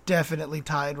 It is definitely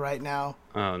tied right now.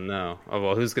 Oh no! Oh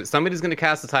well, somebody's gonna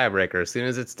cast a tiebreaker. As soon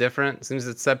as it's different, as soon as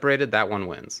it's separated, that one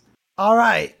wins. All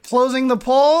right, closing the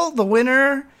poll. The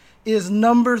winner is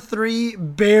number 3,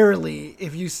 barely.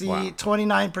 If you see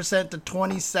 29% to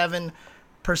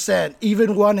 27%,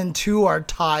 even 1 and 2 are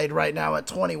tied right now at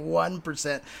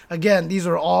 21%. Again, these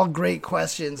are all great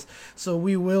questions. So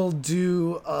we will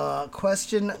do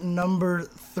question number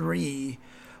 3.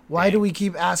 Why do we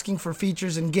keep asking for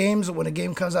features in games? When a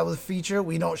game comes out with a feature,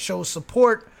 we don't show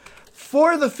support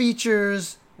for the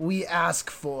features we ask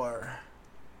for.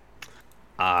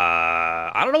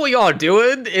 I don't know what y'all are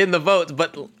doing in the votes,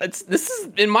 but this is,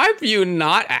 in my view,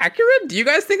 not accurate. Do you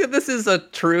guys think that this is a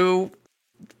true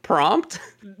prompt?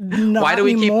 Not why do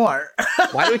we anymore.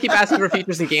 Why do we keep asking for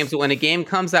features in games, but when a game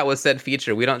comes out with said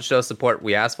feature, we don't show support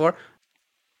we ask for?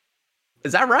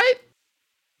 Is that right?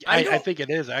 I think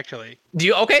it is, actually. Do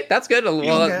you? Okay, that's good.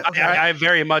 Well, Okay. I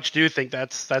very much do think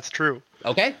that's true.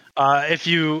 Okay. If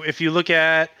you look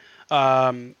at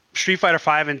Street Fighter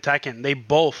V and Tekken, they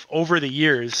both over the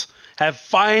years have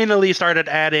finally started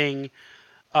adding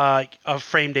a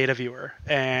frame data viewer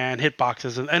and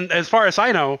hitboxes. And as far as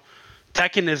I know,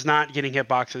 Tekken is not getting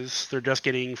hitboxes; they're just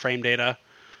getting frame data.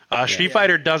 Street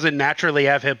Fighter doesn't naturally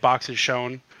have hitboxes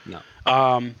shown. No.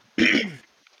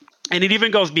 And it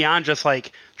even goes beyond just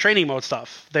like training mode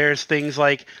stuff. There's things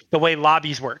like the way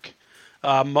lobbies work.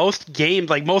 Most games,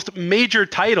 like most major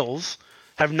titles,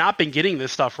 have not been getting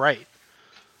this stuff right.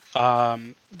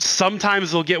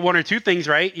 Sometimes they'll get 1 or 2 things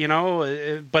right,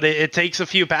 but it takes a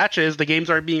few patches. The games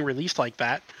aren't being released like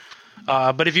that.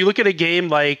 But if you look at a game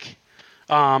like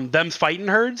Them's Fightin'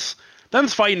 Herds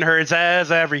has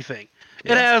everything.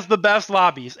 It has the best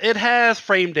lobbies. It has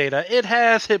frame data. It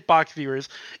has hitbox viewers.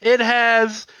 It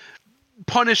has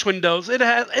punish windows. It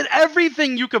has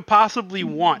everything you could possibly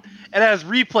want. It has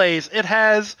replays. It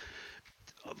has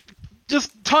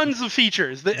just tons of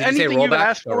features. Anything you could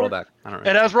ask for. Rollback? I don't know.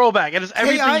 It has rollback. It has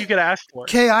everything you could ask for.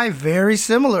 KI, very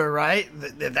similar, right?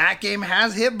 That game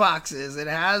has hitboxes. It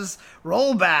has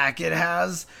rollback. It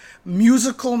has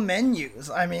musical menus.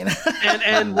 I mean,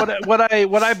 and what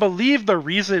I believe the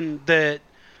reason that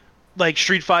like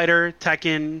Street Fighter,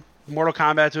 Tekken, Mortal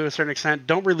Kombat to a certain extent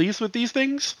don't release with these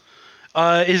things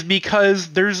is because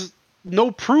there's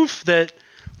no proof that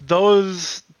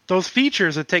those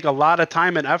features that take a lot of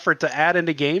time and effort to add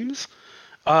into games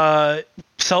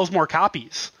sells more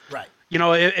copies. right.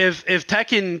 If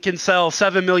Tekken can sell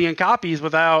 7 million copies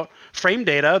without frame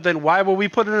data, then why will we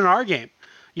put it in our game?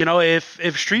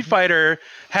 If Street Fighter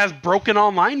has broken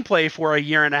online play for a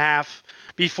year and a half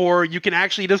before you can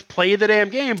actually just play the damn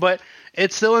game, but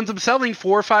it still ends up selling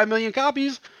 4 or 5 million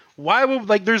copies, why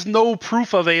would there's no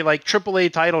proof of a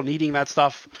AAA title needing that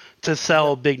stuff to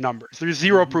sell big numbers. There's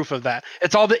zero proof of that.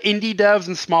 It's all the indie devs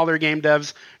and smaller game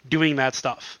devs doing that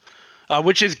stuff,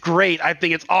 which is great. I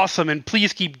think it's awesome, and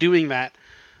please keep doing that.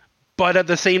 But at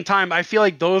the same time, I feel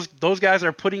like those guys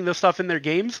are putting this stuff in their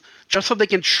games just so they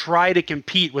can try to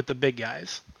compete with the big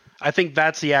guys. I think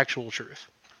that's the actual truth.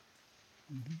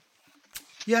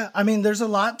 Yeah, I mean, there's a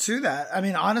lot to that. I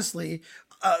mean, honestly,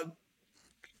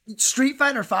 Street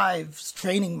Fighter V's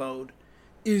training mode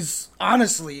is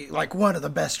honestly like one of the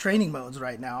best training modes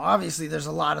right now. Obviously, there's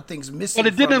a lot of things missing.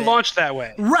 But it didn't launch that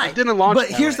way. Right. It didn't launch But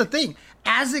that here's way. the thing.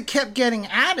 As it kept getting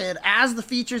added, as the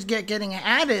features getting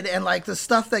added, and like the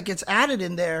stuff that gets added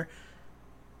in there,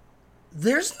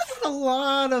 there's not a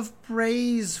lot of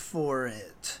praise for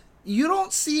it. You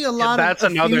don't see a lot of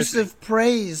effusive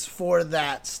praise for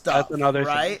that stuff. That's another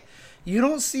right? thing. You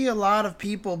don't see a lot of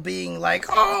people being like,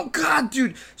 "Oh God,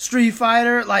 dude, Street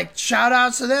Fighter!" Like, shout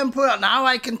outs to them. Now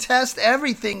I can test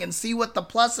everything and see what the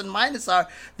plus and minus are.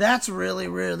 That's really,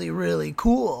 really, really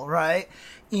cool, right?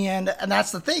 And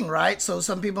that's the thing, right? So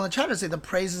some people in the chat would say the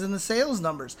praises in the sales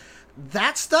numbers.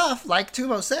 That stuff, like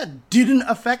Tuvo said, didn't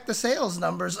affect the sales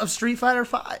numbers of Street Fighter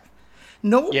V.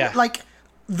 No, like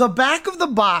the back of the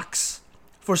box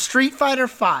for Street Fighter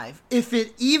V, if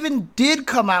it even did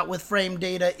come out with frame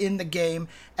data in the game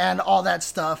and all that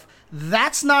stuff,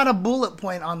 that's not a bullet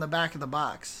point on the back of the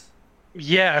box.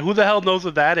 Yeah, who the hell knows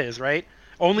what that is, right?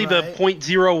 Only the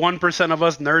 0.01% of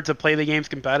us nerds that play the games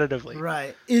competitively.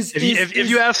 Right. If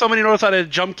you ask somebody who knows how to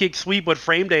jump kick sweep what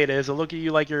frame data is, they'll look at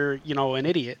you like you're, an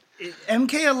idiot.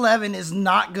 MK11 is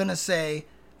not going to say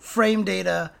frame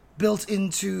data built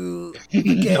into the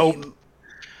game. Nope.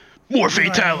 More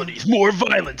fatalities, more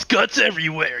violence, guts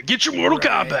everywhere. Get your Mortal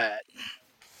Kombat.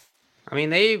 I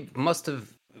mean, they must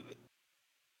have...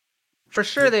 For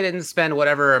sure, they didn't spend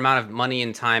whatever amount of money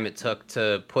and time it took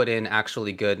to put in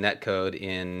actually good netcode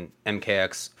in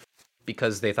MKX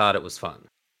because they thought it was fun.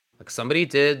 Like, somebody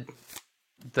did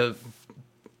the...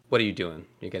 What are you doing?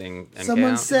 You're getting MK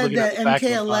Someone out? said that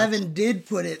MK11 did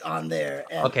put it on there.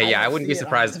 Okay, yeah, I wouldn't be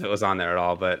surprised if it was on there at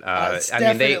all, but it's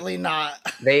definitely not.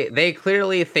 They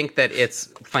clearly think that it's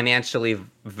financially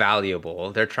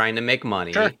valuable. They're trying to make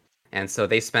money. Sure. And so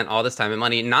they spent all this time and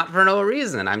money, not for no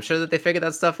reason. I'm sure that they figured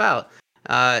that stuff out.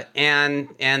 And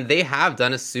they have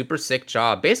done a super sick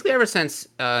job, basically ever since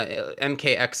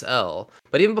MKXL.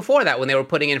 But even before that, when they were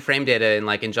putting in frame data in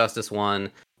like Injustice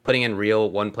 1, putting in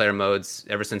real one-player modes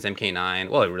ever since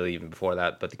MK9. Well, really even before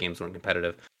that, but the games weren't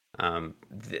competitive.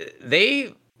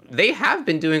 They have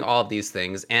been doing all of these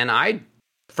things, and I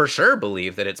for sure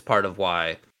believe that it's part of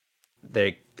why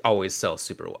they always sell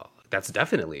super well. That's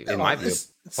definitely, in my view,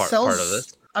 part of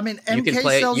this. I mean,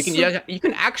 MK you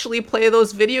can actually play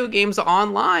those video games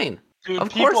online. Dude, of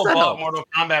people course, bought Mortal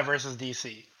Kombat versus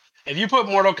DC. If you put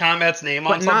Mortal Kombat's name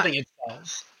on something, it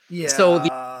sells. Yeah. So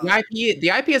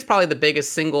the IP is probably the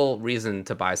biggest single reason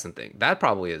to buy something. That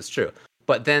probably is true.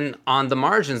 But then on the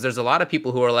margins, there's a lot of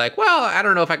people who are like, well, I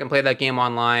don't know if I can play that game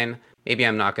online. Maybe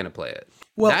I'm not going to play it.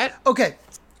 Well, that okay.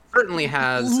 Certainly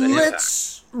has.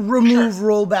 Let's remove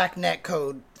rollback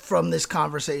netcode from this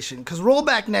conversation, because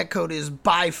rollback netcode is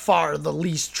by far the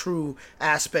least true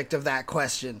aspect of that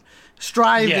question.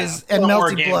 Strive and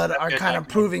Melty Blood are kind of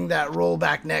proving that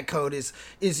rollback netcode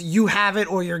is you have it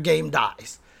or your game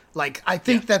dies. Like, I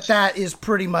think that is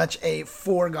pretty much a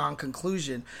foregone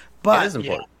conclusion. But it is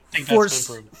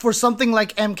important. For something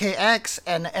like MKX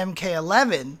and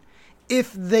MK11,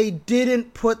 if they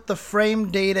didn't put the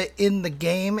frame data in the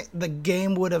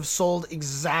game would have sold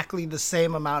exactly the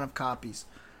same amount of copies.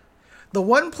 The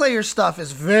one-player stuff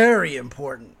is very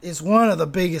important. It's one of the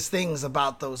biggest things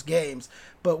about those games.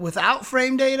 But without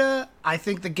frame data, I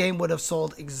think the game would have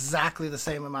sold exactly the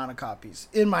same amount of copies,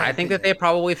 in my opinion. I think that they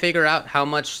probably figure out how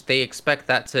much they expect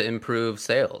that to improve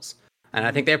sales. And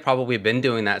I think they've probably been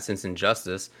doing that since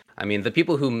Injustice. I mean, the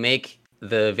people who make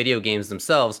the video games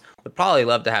themselves would probably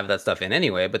love to have that stuff in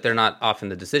anyway, but they're not often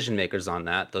the decision makers on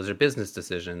that. Those are business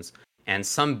decisions. And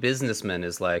some businessman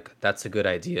is like, that's a good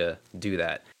idea, do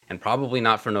that. And probably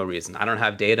not for no reason. I don't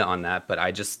have data on that, but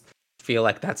I just feel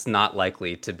like that's not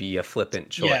likely to be a flippant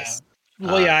choice.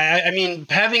 Yeah. Well, I mean,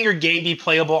 having your game be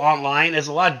playable online is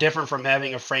a lot different from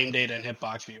having a frame data and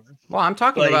hitbox viewer. Well, I'm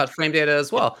talking about frame data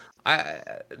as well.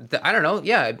 I don't know.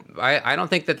 Yeah, I don't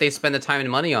think that they spend the time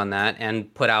and money on that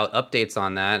and put out updates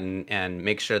on that and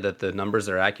make sure that the numbers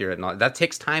are accurate and all. That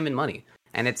takes time and money,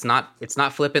 and it's not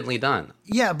flippantly done.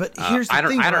 Yeah, but here's the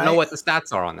thing. I don't know what the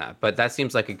stats are on that, but that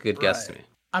seems like a good guess to me.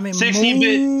 I mean,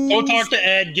 16-bit. Go talk to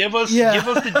Ed. Give us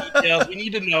the details. We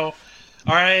need to know.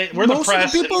 All right, we're the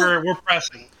press. We're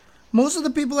pressing. Most of the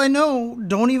people I know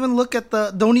don't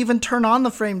even turn on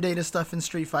the frame data stuff in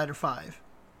Street Fighter V.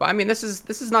 But I mean, this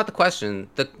is not the question.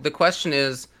 The question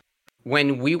is,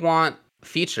 when we want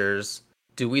features,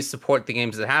 do we support the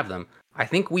games that have them? I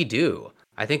think we do.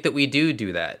 I think that we do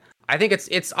that. I think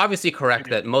it's obviously correct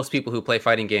that most people who play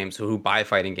fighting games, who buy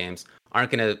fighting games,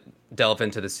 aren't going to delve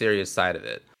into the serious side of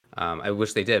it. I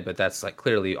wish they did, but that's like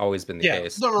clearly always been the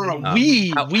case. No. We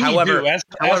however, do. As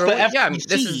the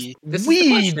FTC, this is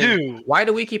we do. Why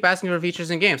do we keep asking for features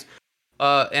in games,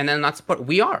 and then not support?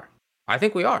 We are. I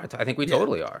think we are. I think we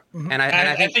totally are. Mm-hmm. And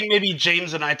I think maybe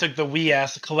James and I took the we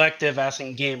as collective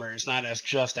asking gamers, not as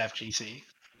just FGC.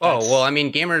 That's well, I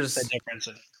mean, gamers. The difference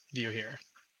in view here.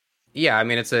 Yeah, I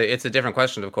mean, it's a different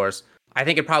question, of course. I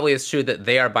think it probably is true that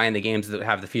they are buying the games that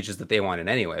have the features that they wanted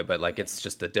anyway, but like it's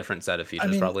just a different set of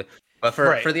features probably. But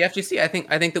for the FGC, I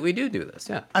think that we do this.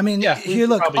 Yeah. I mean, here,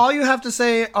 look, all you have to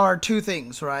say are two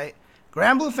things, right?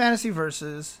 Granblue Fantasy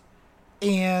Versus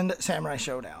and Samurai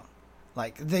Showdown.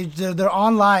 Like their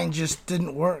online just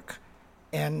didn't work,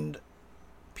 and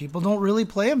people don't really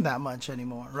play them that much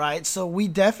anymore, right? So we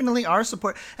definitely are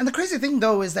support. And the crazy thing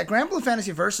though is that Granblue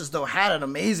Fantasy Versus though had an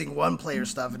amazing one-player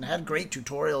stuff and had great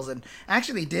tutorials and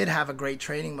actually did have a great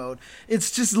training mode. It's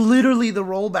just literally the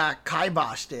rollback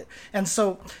kiboshed it, and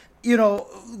so.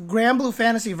 Granblue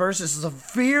Fantasy Versus is a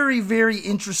very, very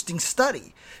interesting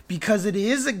study because it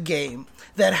is a game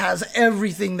that has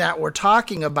everything that we're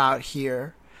talking about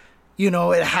here.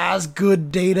 It has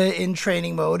good data in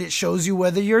training mode. It shows you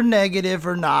whether you're negative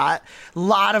or not. A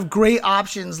lot of great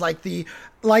options like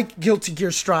Guilty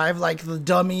Gear Strive, like the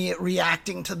dummy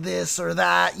reacting to this or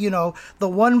that. The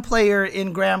one player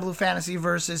in Granblue Fantasy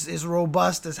Versus is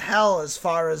robust as hell as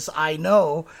far as I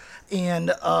know.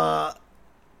 And,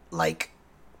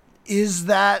 was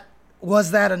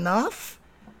that enough?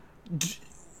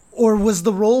 Or was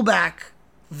the rollback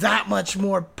that much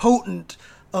more potent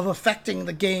of affecting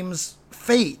the game's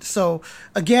fate? So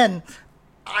again,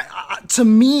 to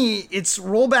me, it's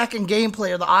rollback and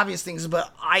gameplay are the obvious things,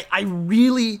 but I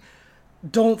really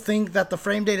don't think that the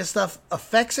frame data stuff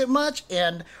affects it much.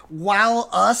 And while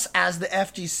us as the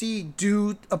FGC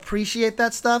do appreciate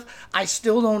that stuff, I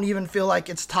still don't even feel like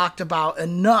it's talked about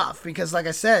enough because like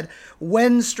I said,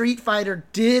 when Street Fighter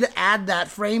did add that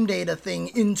frame data thing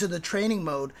into the training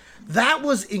mode, that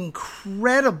was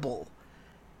incredible.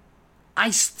 I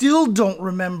still don't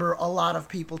remember a lot of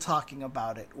people talking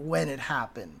about it when it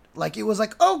happened. Like it was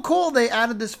like, oh cool, they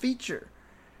added this feature.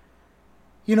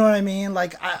 You know what I mean?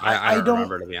 Like I don't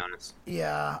remember, to be honest.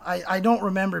 Yeah, I don't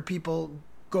remember people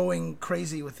going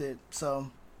crazy with it. So,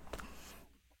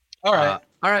 all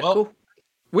right, cool.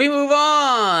 We move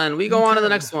on. We go on to the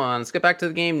next one. Let's get back to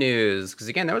the game news because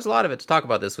again, there was a lot of it to talk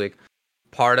about this week.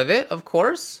 Part of it, of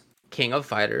course, King of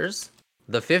Fighters,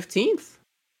 the 15th.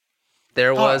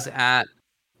 There was at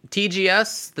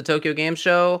TGS, the Tokyo Game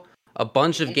Show, a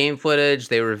bunch of game footage.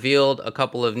 They revealed a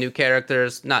couple of new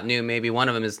characters. Not new, maybe one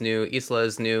of them is new. Isla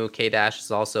is new. K-Dash is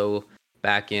also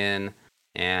back in.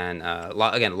 And a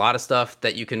lot of stuff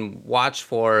that you can watch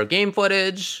for game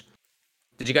footage.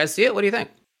 Did you guys see it? What do you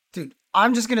think? Dude,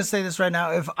 I'm just going to say this right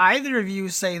now. If either of you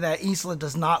say that Isla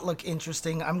does not look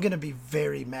interesting, I'm going to be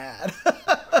very mad.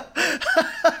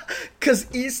 Because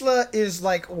Isla is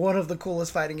like one of the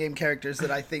coolest fighting game characters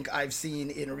that I think I've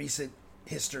seen in recent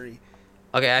history.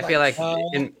 Okay, I feel like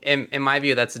in my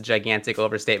view that's a gigantic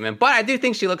overstatement, but I do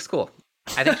think she looks cool.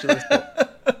 I think she looks cool.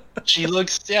 She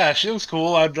looks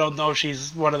cool. I don't know if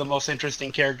she's one of the most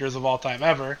interesting characters of all time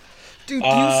ever. Dude, do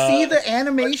you see the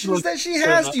animations that she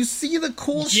has? Do you see the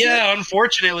cool shit? Yeah,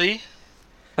 unfortunately.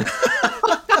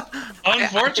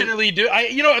 Unfortunately, dude.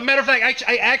 Matter of fact,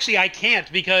 I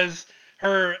can't because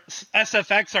her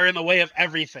SFX are in the way of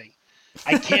everything.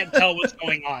 I can't tell what's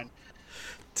going on.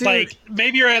 Dude. Like,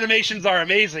 maybe your animations are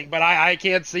amazing, but I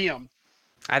can't see them.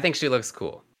 I think she looks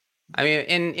cool. I mean,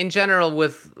 in general,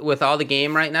 with all the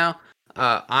game right now,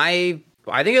 I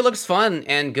think it looks fun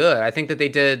and good. I think that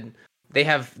they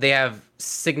have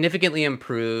significantly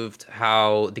improved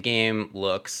how the game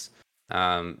looks.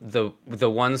 The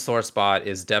one sore spot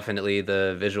is definitely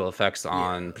the visual effects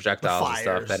on projectiles and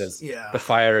stuff. That is, the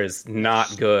fire is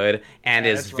not good and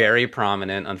is very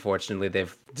prominent. Unfortunately,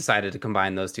 they've decided to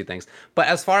combine those two things. But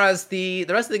as far as the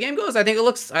rest of the game goes, I think it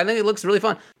looks really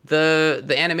fun.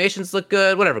 The animations look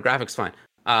good. Whatever, graphics fine.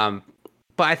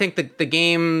 But I think the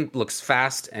game looks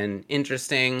fast and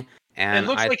interesting. And it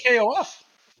looks like KOF.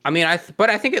 I mean, I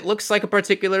think it looks like a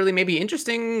particularly maybe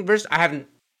interesting version. I haven't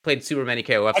played super many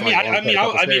KOFs.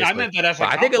 I meant that as a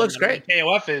I think it looks great.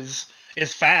 KOF is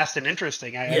fast and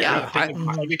interesting. I think it's a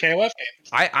KOF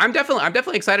game. I'm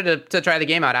definitely excited to try the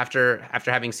game out after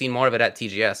having seen more of it at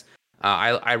TGS.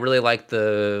 I really like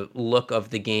the look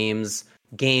of the game's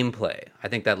gameplay. I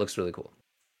think that looks really cool.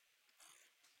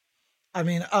 I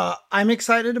mean, I'm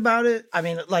excited about it. I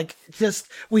mean, like, just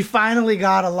we finally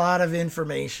got a lot of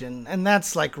information, and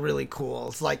that's like really cool.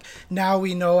 It's like now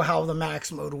we know how the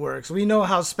max mode works. We know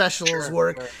how specials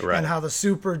work Right. and how the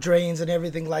super drains and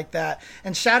everything like that.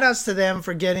 And shout outs to them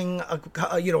for getting 4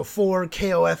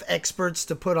 KOF experts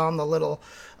to put on the little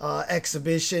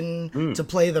exhibition to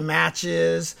play the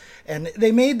matches, and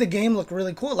they made the game look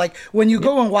really cool. Like when you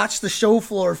go and watch the show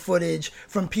floor footage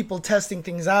from people testing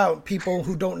things out, people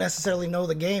who don't necessarily know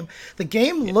the game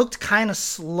looked kind of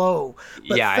slow,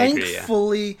 but Yeah, I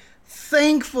agree,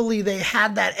 thankfully they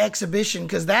had that exhibition,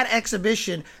 because that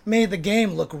exhibition made the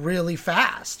game look really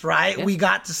fast, right? We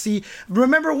got to see,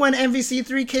 remember when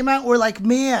MVC3 came out, we're like,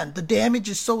 man, the damage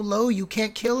is so low you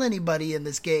can't kill anybody in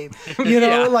this game. You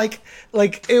know,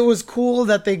 like it was cool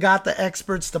that they got the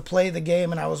experts to play the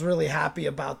game, and I was really happy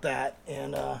about that.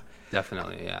 And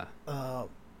Definitely, yeah.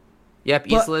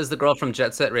 Yep, Isla is the girl from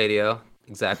Jet Set Radio.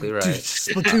 Exactly right. Dude,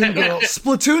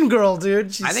 Splatoon girl,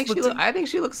 dude. I think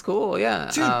she looks cool. Yeah.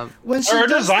 Dude, when she Her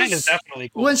does design the, is definitely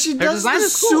cool. When she does the design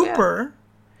is cool, super,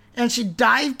 and she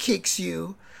dive kicks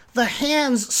you, the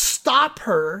hands stop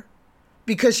her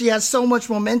because she has so much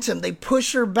momentum. They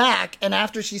push her back, and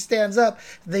after she stands up,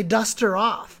 they dust her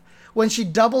off. When she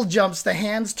double jumps, the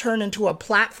hands turn into a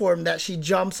platform that she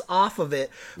jumps off of it.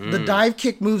 The dive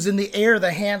kick moves in the air.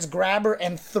 The hands grab her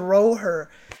and throw her.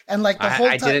 And like the whole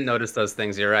time, I didn't notice those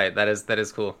things. You're right. That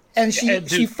is cool. And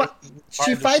she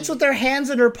fights with her hands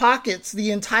in her pockets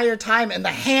the entire time, and the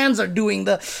hands are doing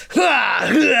the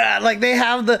like they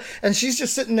have the, and she's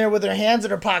just sitting there with her hands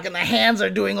in her pocket, and the hands are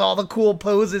doing all the cool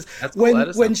poses. That's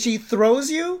cool. When she throws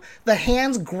you, the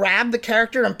hands grab the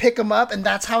character and pick him up, and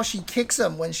that's how she kicks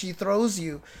him when she throws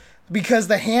you. Because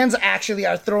the hands actually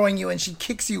are throwing you, and she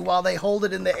kicks you while they hold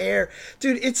it in the air.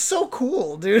 Dude, it's so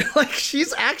cool, dude. Like,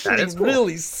 she's actually cool.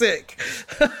 really sick.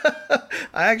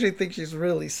 I actually think she's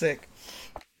really sick.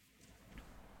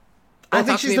 I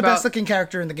think she's the best looking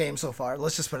character in the game so far.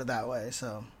 Let's just put it that way.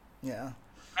 So, yeah.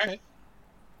 All right.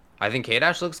 I think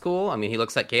K-Dash looks cool. I mean, he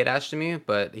looks like K-Dash to me,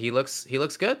 but he looks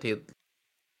good.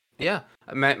 Yeah.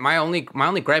 My only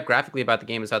gripe graphically about the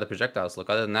game is how the projectiles look.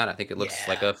 Other than that, I think it looks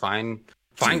like a fine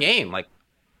game, like,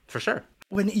 for sure.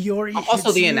 When Iori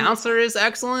also, the announcer is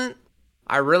excellent.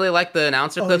 I really like the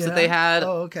announcer clips that they had.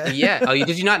 Oh, okay. Yeah. Oh,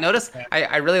 did you not notice?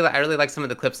 I really like some of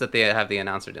the clips that they have the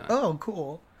announcer doing. Oh,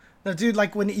 cool. No, dude,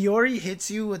 like when Iori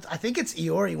hits you with, I think it's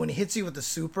Iori, when he hits you with the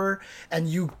super and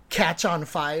you catch on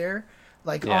fire.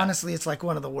 Like, honestly, it's like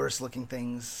one of the worst looking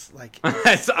things. Like,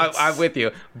 I'm with you.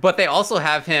 But they also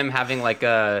have him having like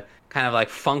a kind of like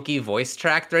funky voice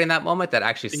track during that moment that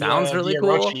actually sounds really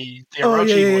cool.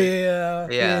 Yeah.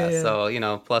 So,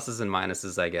 pluses and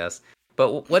minuses, I guess.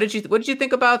 But what did you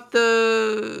think about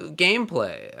the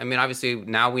gameplay? I mean, obviously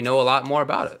now we know a lot more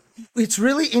about it. It's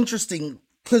really interesting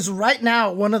because right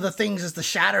now one of the things is the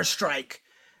Shatter Strike.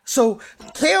 So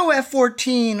KOF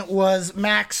 14 was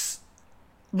max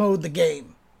mode the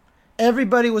game.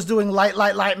 Everybody was doing light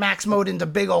max mode into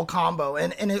big old combo.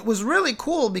 And it was really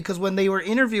cool because when they were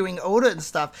interviewing Oda and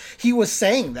stuff, he was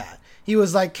saying that. He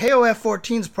was like, KOF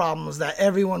 14's problem was that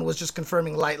everyone was just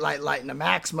confirming light into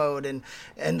max mode,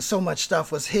 and so much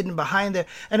stuff was hidden behind there.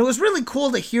 And it was really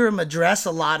cool to hear him address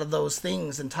a lot of those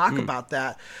things and talk about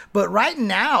that. But right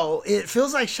now, it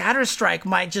feels like Shatter Strike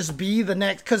might just be the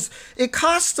next, because it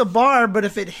costs a bar, but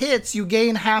if it hits, you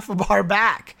gain half a bar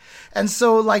back. And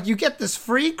so, like, you get this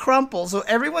free crumple, so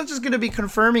everyone's just going to be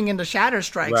confirming into Shatter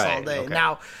Strikes all day. Okay.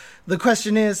 Now, the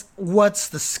question is, what's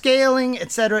the scaling,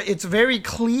 etc.? It's very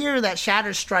clear that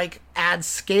Shatter Strike adds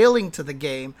scaling to the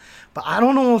game, but I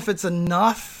don't know if it's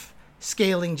enough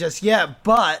scaling just yet.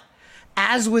 But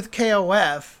as with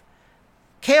KOF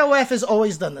has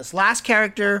always done this. Last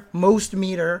character, most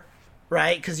meter,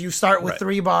 right? Because you start with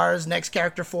 3 bars, next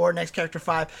character 4, next character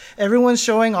 5. Everyone's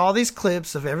showing all these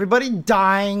clips of everybody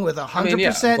dying with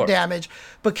 100% damage.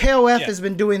 But KOF has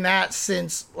been doing that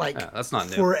since, that's not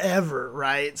forever,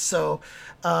 right? So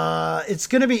it's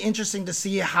going to be interesting to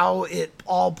see how it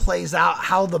all plays out,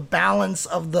 how the balance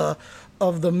of the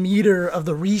meter of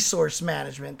the resource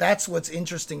management. That's what's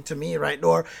interesting to me, right?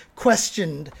 Or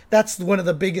questioned. That's one of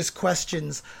the biggest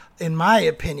questions, in my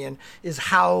opinion, is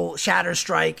how Shatter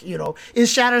Strike,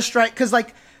 is Shatter Strike, because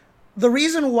the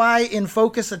reason why in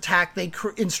Focus Attack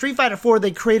in Street Fighter 4 they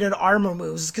created armor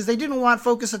moves is because they didn't want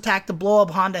Focus Attack to blow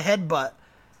up Honda Headbutt,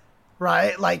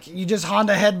 right? Like, you just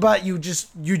Honda Headbutt, you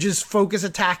just Focus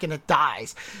Attack and it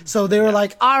dies. So they were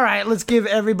like, all right, let's give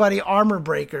everybody armor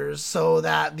breakers so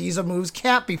that these moves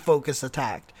can't be Focus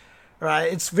Attacked,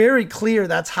 right? It's very clear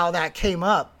that's how that came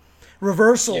up.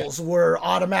 Reversals were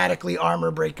automatically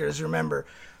armor breakers, remember?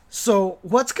 So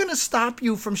what's going to stop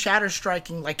you from shatter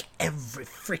striking like every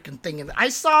freaking thing? I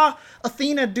saw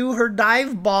Athena do her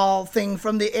dive ball thing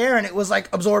from the air and it was like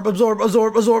absorb, absorb,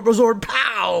 absorb, absorb, absorb,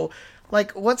 pow!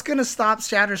 Like, what's going to stop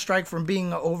Shatter Strike from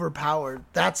being overpowered?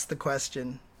 That's the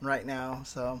question right now.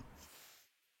 So,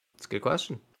 it's a good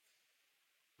question.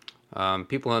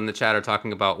 People in the chat are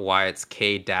talking about why it's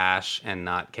K dash and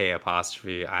not K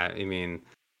apostrophe. I mean,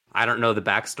 I don't know the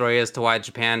backstory as to why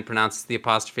Japan pronounces the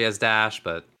apostrophe as dash,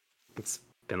 but it's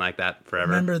been like that forever.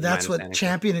 Remember, that's what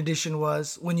Champion Edition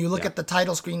was. When you look at the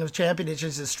title screen of Champion Edition,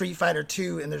 it says Street Fighter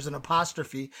 2 and there's an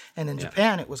apostrophe. And in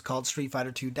Japan, it was called Street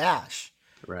Fighter 2 dash.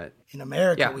 Right. In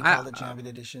America, we call it Champion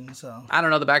Edition. So I don't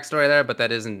know the backstory there, but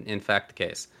that is in fact the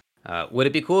case. Would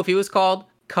it be cool if he was called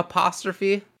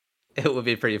Capostrophe? It would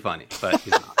be pretty funny, but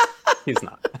he's not. He's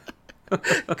not.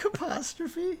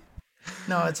 Capostrophe?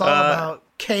 No, it's all about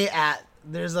K-at.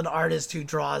 There's an artist who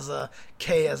draws a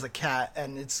K as a cat,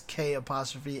 and it's K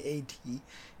apostrophe A-T,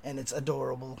 and it's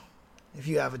adorable. If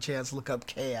you have a chance, look up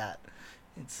K-at.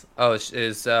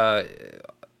 It's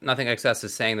Nothing Excess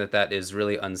is saying that is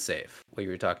really unsafe, what you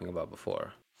were talking about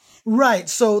before. Right,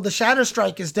 so the Shatter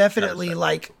Strike is definitely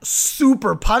like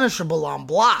super punishable on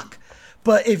block.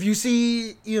 But if you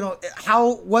see,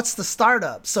 what's the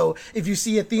startup? So if you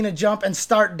see Athena jump and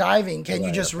start diving, can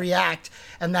you just react?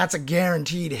 And that's a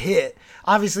guaranteed hit.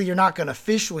 Obviously, you're not going to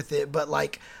fish with it, but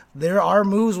like there are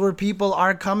moves where people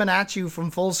are coming at you from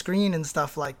full screen and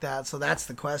stuff like that. So that's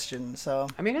the question. So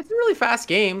I mean, it's a really fast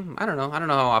game. I don't know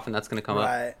how often that's going to come up.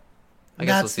 Right.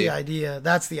 That's the idea.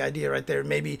 That's the idea right there.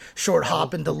 Maybe short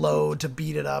hop into low to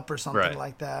beat it up or something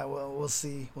like that. Well, we'll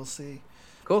see. We'll see.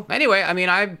 Cool. Anyway, I mean,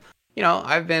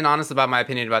 I've been honest about my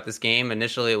opinion about this game.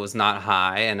 Initially, it was not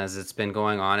high, and as it's been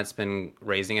going on, it's been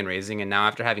raising and raising. And now,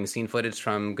 after having seen footage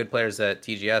from good players at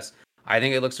TGS, I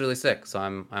think it looks really sick. So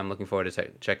I'm looking forward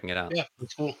to checking it out. Yeah,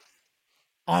 that's cool.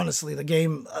 Honestly, the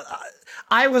game,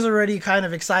 I was already kind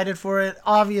of excited for it.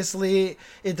 Obviously,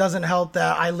 it doesn't help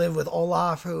that I live with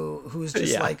Olaf, who's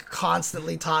just like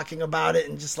constantly talking about it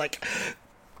and just like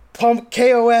pump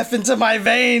KOF into my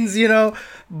veins,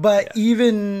 But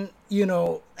even,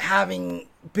 having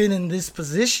been in this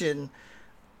position,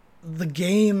 the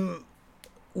game,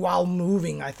 while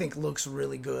moving, I think looks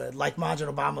really good. Like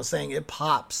Majin Obama was saying, it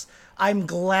pops. I'm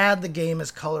glad the game is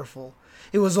colorful.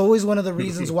 It was always one of the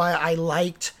reasons why I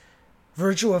liked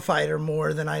Virtua Fighter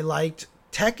more than I liked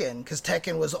Tekken, because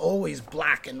Tekken was always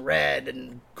black and red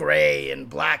and gray and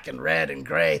black and red and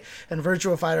gray, and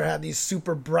Virtua Fighter had these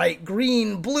super bright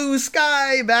green, blue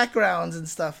sky backgrounds and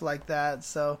stuff like that.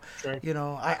 So,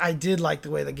 I did like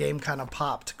the way the game kind of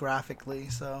popped graphically.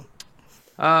 So,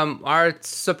 our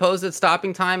supposed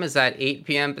stopping time is at 8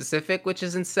 p.m. Pacific, which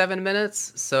is in 7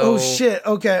 minutes. So, oh shit!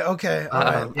 Okay, all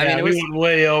right. Yeah, we went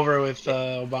way over with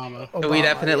Obama. We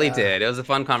definitely did. It was a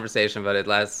fun conversation, but it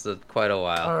lasted quite a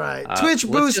while. All right, Twitch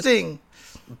boosting.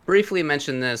 Briefly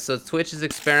mention this. So Twitch is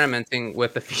experimenting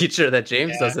with a feature that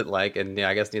James doesn't like, and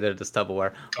I guess neither does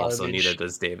Tupperware. Also, neither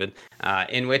does David.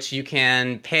 In which you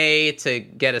can pay to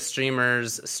get a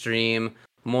streamer's stream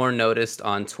more noticed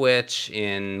on Twitch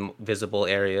in visible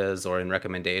areas or in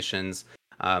recommendations.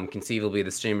 Conceivably,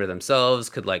 the streamer themselves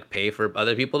could pay for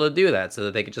other people to do that so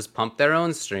that they could just pump their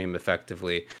own stream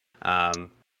effectively.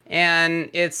 And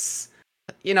it's,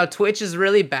 Twitch is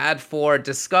really bad for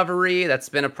discovery. That's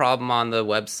been a problem on the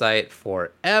website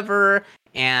forever.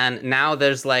 And now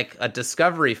there's a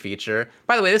discovery feature.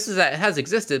 By the way, it has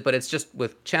existed, but it's just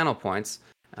with channel points.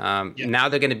 Now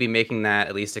they're going to be making that,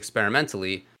 at least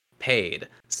experimentally, paid.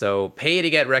 So pay to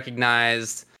get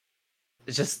recognized.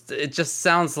 It just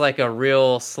sounds like a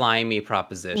real slimy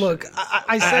proposition. Look,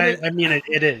 I said it. I mean,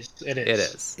 it is.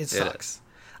 It sucks.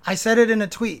 I said it in a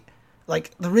tweet.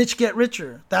 The rich get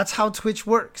richer. That's how Twitch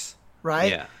works,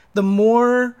 right? Yeah. The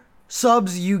more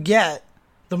subs you get,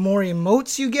 the more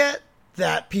emotes you get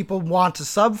that people want to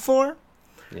sub for.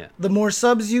 Yeah. The more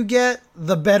subs you get,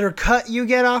 the better cut you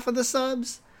get off of the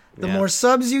subs. The more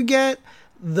subs you get,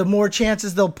 the more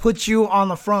chances they'll put you on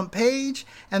the front page,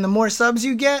 and the more subs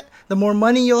you get, the more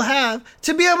money you'll have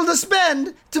to be able to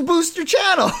spend to boost your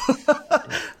channel.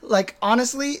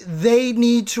 Honestly, they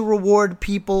need to reward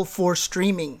people for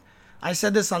streaming. I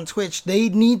said this on Twitch. They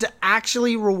need to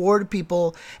actually reward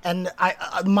people, and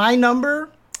my number,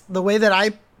 the way that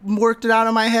I worked it out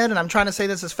in my head, and I'm trying to say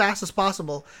this as fast as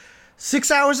possible,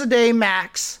 6 hours a day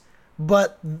max,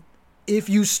 but if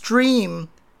you stream,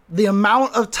 the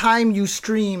amount of time you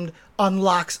streamed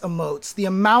unlocks emotes. The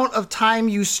amount of time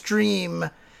you stream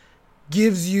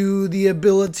gives you the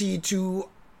ability to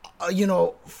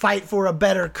fight for a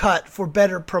better cut, for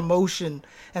better promotion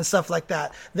and stuff like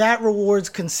that. That rewards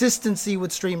consistency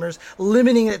with streamers.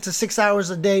 Limiting it to 6 hours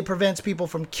a day prevents people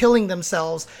from killing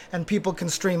themselves, and people can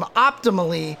stream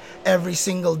optimally every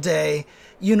single day.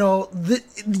 You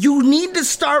need to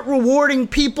start rewarding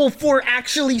people for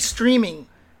actually streaming.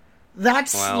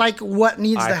 That's what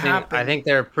needs to happen. I think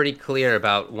they're pretty clear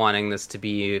about wanting this to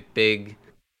be big,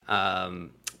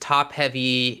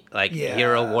 top-heavy,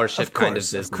 hero worship kind of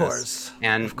business. Of course.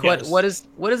 And what is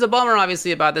a bummer,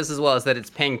 obviously, about this as well is that it's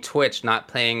paying Twitch, not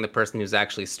paying the person who's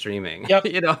actually streaming. Yep.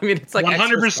 It's like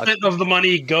 100% of the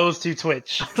money goes to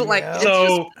Twitch.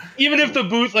 Even if the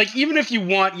booth, if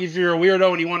you're a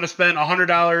weirdo and you want to spend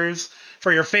 $100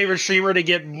 for your favorite streamer to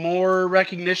get more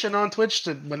recognition on Twitch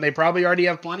when they probably already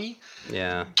have plenty.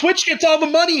 Yeah. Twitch gets all the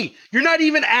money. You're not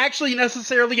even actually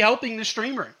necessarily helping the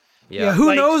streamer. Yeah,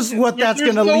 who knows what that's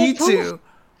going to lead to?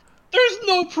 There's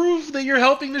no proof that you're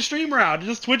helping the streamer out.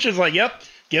 Just Twitch is like, yep,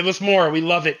 give us more. We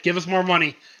love it. Give us more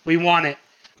money. We want it.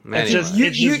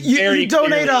 You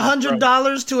donate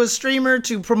 $100 to a streamer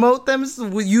to promote them,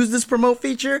 use this promote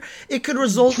feature, it could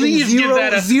result in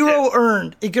zero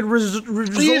earned. It could result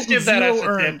in zero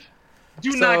earned.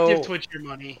 Do not give Twitch your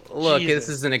money. Look, this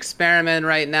is an experiment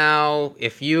right now.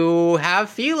 If you have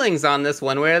feelings on this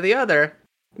one way or the other,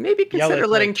 maybe consider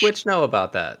letting Twitch know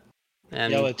about that.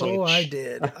 And I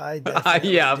did.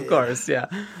 Yeah, of course. Yeah.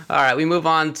 All right, we move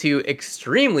on to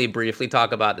extremely briefly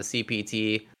talk about the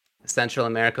CPT Central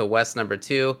America West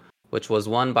 #2, which was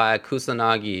won by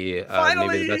Kusanagi,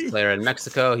 maybe the best player in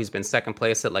Mexico. He's been second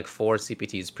place at 4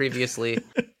 CPTs previously.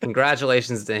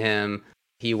 Congratulations to him.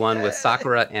 He won with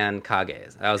Sakura and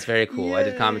Kage. That was very cool. Yay. I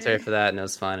did commentary for that, and it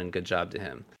was fun, and good job to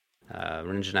him.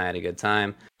 Rinja and I had a good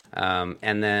time.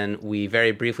 And then we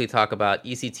very briefly talk about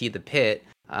ECT The Pit.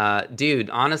 Dude,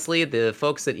 honestly, the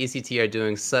folks at ECT are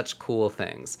doing such cool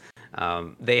things.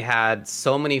 They had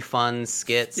so many fun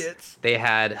skits. They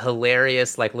had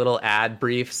hilarious little ad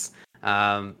briefs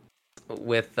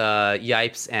with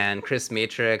Yipes and Chris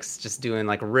Matrix just doing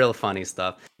real funny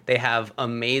stuff. They have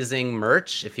amazing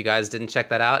merch. If you guys didn't check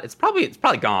that out, it's probably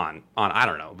gone on. I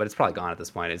don't know, but it's probably gone at this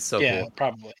point. It's so cool. Yeah,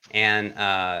 probably.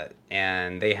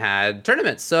 And they had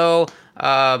tournaments. So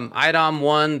IDOM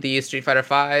won the Street Fighter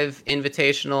V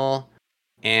Invitational,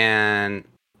 and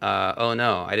oh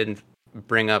no, I didn't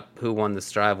bring up who won the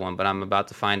Strive one, but I'm about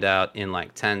to find out in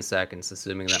 10 seconds,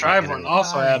 assuming that Strive one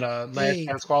also had a last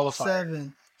chance qualifier.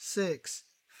 7, 6,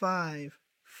 5,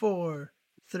 4,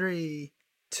 3,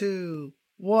 2,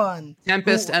 1.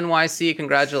 Tempest NYC,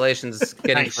 congratulations,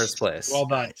 getting first place. Well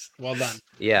done.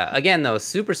 Yeah, again though,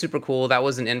 super cool. That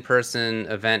was an in-person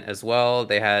event as well.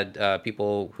 They had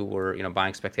people who were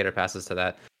buying spectator passes to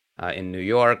that in New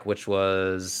York, which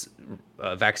was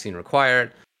vaccine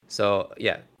required. So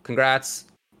yeah, congrats.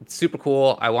 It's super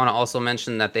cool. I want to also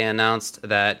mention that they announced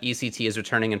that ECT is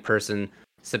returning in person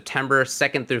September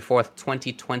 2nd through 4th,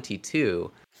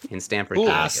 2022 in Stamford,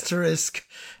 Connecticut.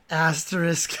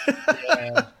 Asterisk.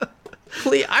 Yeah.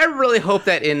 Please, I really hope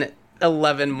that in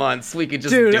 11 months we could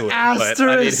just do it.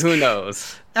 Asterisk. But, who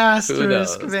knows?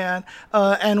 Asterisk, man.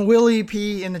 And Willie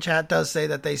P in the chat does say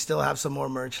that they still have some more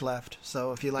merch left.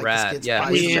 So if you like the skits,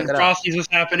 Frosties is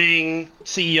happening,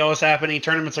 CEO is happening,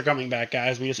 tournaments are coming back,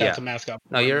 guys. We just have to mask up.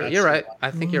 No, you're right.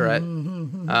 I think you're right.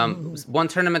 One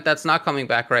tournament that's not coming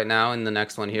back right now, and the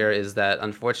next one here is that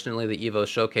unfortunately the Evo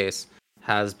Showcase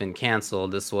has been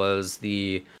canceled. This was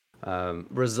the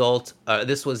result.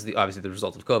 This was obviously the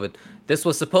result of COVID. This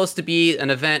was supposed to be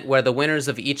an event where the winners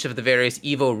of each of the various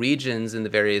Evo regions in the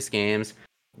various games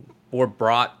were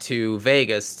brought to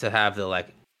Vegas to have the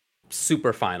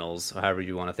super finals, or however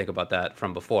you want to think about that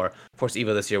from before. Of course,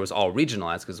 Evo this year was all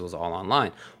regionalized because it was all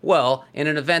online. Well, in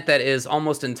an event that is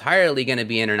almost entirely going to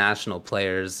be international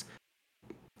players,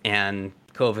 and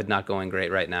COVID not going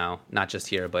great right now, not just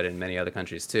here but in many other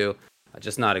countries too.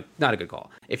 Just not a good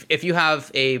call. If you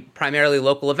have a primarily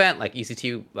local event like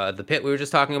ECT, The Pit we were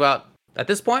just talking about, at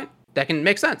this point, that can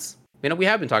make sense. We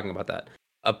have been talking about that.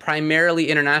 A primarily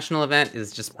international event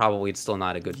is just probably still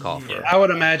not a good call for. I would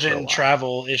imagine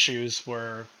travel issues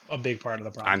were a big part of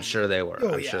the problem. I'm sure they were.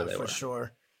 I'm sure they were. For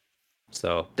sure.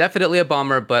 So definitely a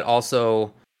bummer, but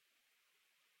also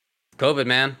COVID,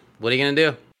 man. What are you gonna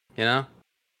do?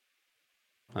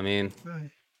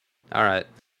 All right.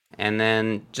 And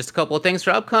then just a couple of things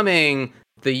for upcoming.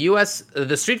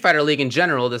 The Street Fighter League in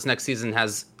general, this next season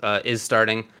is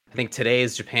starting. I think today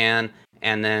is Japan,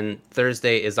 and then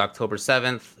Thursday is October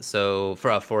 7th. So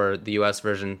for the US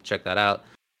version, check that out.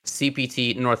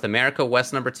 CPT North America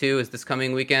West #2 is this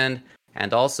coming weekend,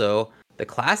 and also the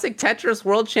Classic Tetris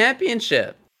World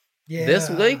Championship this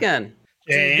weekend.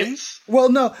 James? Well,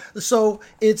 no. So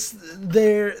it's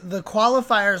the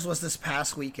qualifiers was this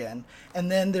past weekend,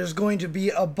 and then there's going to be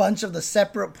a bunch of the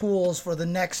separate pools for the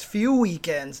next few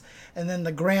weekends, and then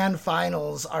the grand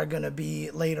finals are going to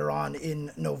be later on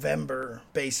in November.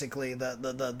 Basically,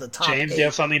 the top. James, do you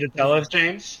have something to tell us,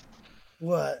 James?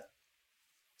 What?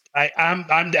 I'm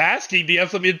asking. Do you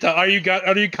have something to tell? Are you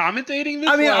commentating this?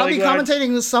 I mean, I'll be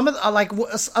commentating some of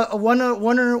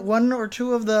one or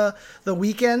two of the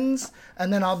weekends,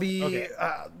 and then I'll be,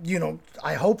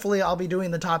 I'll be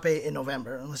doing the top 8 in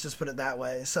November. Let's just put it that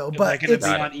way. So, but going to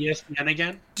be on ESPN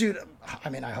again, dude. I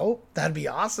mean, I hope that'd be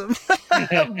awesome.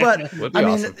 But I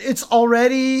mean, it's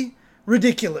already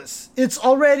ridiculous. It's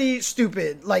already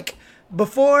stupid. Like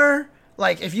before.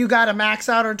 Like if you got a max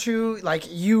out or two, like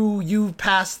you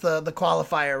pass the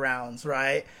qualifier rounds,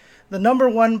 right? The number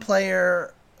 1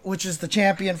 player, which is the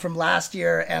champion from last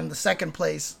year, and the second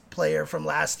place player from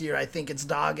last year, I think it's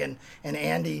Dog and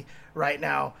Andy right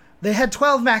now. They had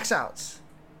 12 max outs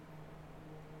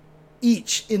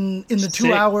each in the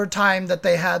 2-hour time that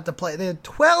they had to play. They had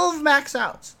 12 max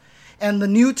outs, and the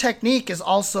new technique is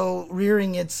also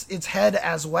rearing its head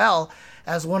as well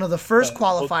as one of the first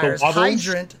qualifiers,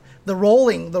 Hydrant. The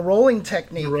rolling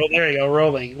technique. There you go,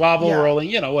 rolling. Wobble,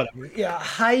 rolling, whatever. Yeah,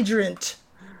 Hydrant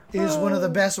is one of the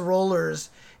best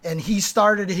rollers, and he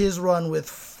started his run with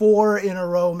 4 in a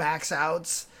row max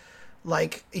outs.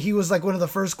 Like, he was like one of the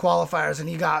first qualifiers, and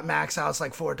he got max outs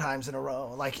like 4 times in a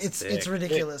row. Like, it's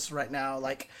ridiculous right now.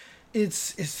 Like, Very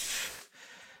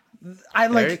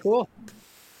cool.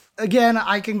 Again,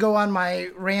 I can go on my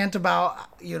rant about,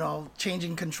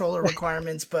 changing controller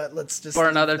requirements, but let's just... For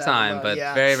another time, but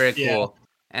very, very cool. Yeah.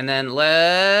 And then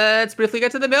let's briefly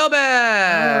get to the mailbag.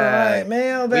 All right,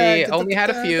 mailbag. We only had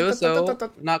a few, so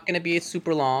not going to be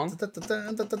super long.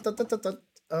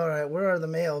 All right, where are the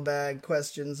mailbag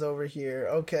questions over here?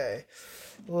 Okay,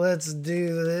 let's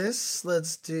do this.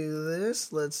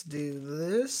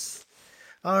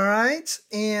 All right,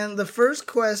 and the first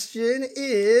question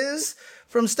is...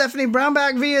 from Stephanie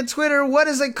Brownback via Twitter, what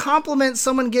is a compliment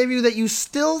someone gave you that you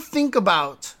still think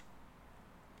about?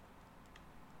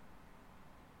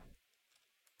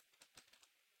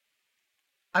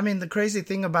 I mean, the crazy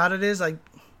thing about it is,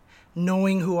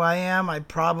 knowing who I am, I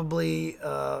probably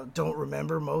don't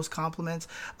remember most compliments.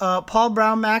 Paul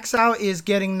Brown Max Out is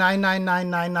getting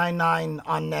 999999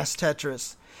 on NES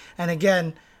Tetris. And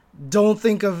again, don't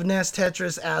think of NES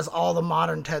Tetris as all the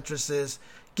modern Tetrises.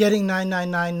 Getting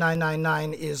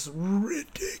 999999 is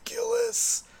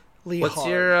ridiculously hard. What's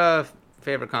your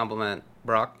favorite compliment,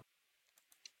 Brock?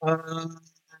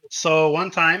 So one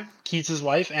time, Keats'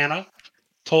 wife, Anna,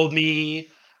 told me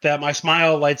that my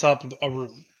smile lights up a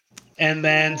room. And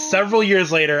then several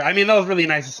years later, I mean, that was really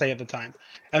nice to say at the time.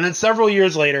 And then several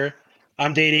years later,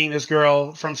 I'm dating this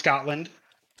girl from Scotland.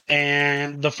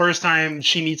 And the first time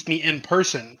she meets me in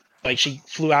person, like she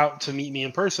flew out to meet me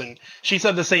in person, she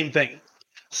said the same thing.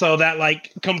 So that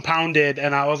compounded,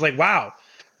 and I was like, wow,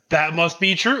 that must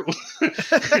be true.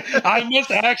 I must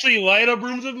actually light up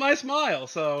rooms with my smile.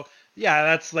 So yeah,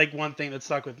 that's one thing that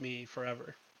stuck with me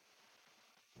forever.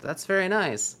 That's very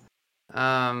nice.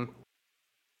 I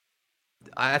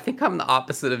think I'm the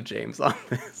opposite of James on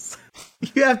this.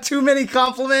 You have too many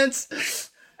compliments.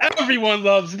 Everyone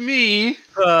loves me.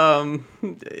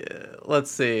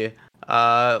 Let's see.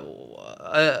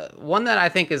 One that I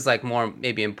think is more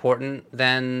maybe important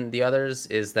than the others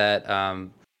is that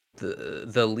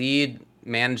the lead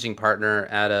managing partner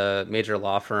at a major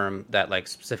law firm that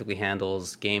specifically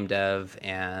handles game dev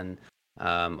and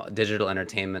digital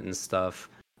entertainment and stuff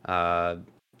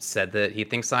said that he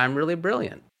thinks I'm really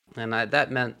brilliant, and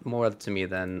that meant more to me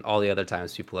than all the other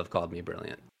times people have called me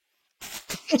brilliant.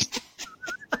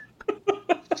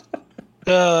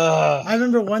 I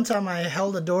remember one time I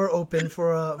held a door open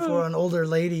for an older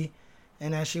lady,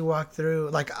 and as she walked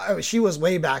through, she was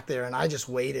way back there, and I just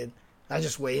waited,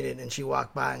 and she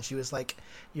walked by, and she was like,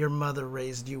 "Your mother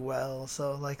raised you well,"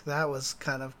 so that was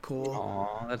kind of cool.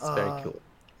 Oh, that's very cool.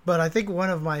 But I think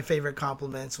one of my favorite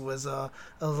compliments was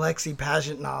Alexei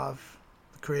Pajitnov,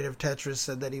 the creator of Tetris,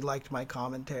 said that he liked my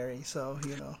commentary. So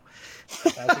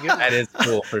that is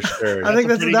cool for sure. I think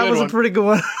that was a pretty good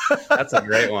one. That's a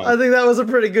great one. I think that was a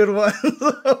pretty good one.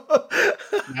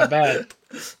 Not bad.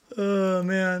 Oh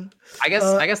man. I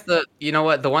guess the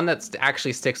one that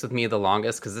actually sticks with me the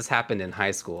longest, because this happened in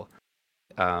high school.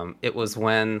 It was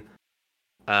when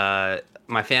my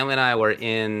family and I were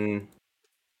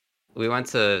we went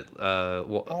to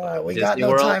all right, we Disney got no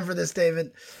World. time for this, David.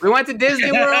 We went to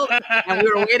Disney World and we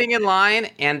were waiting in line,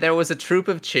 and there was a troop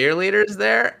of cheerleaders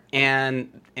there, and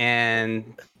anyway,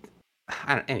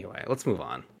 let's move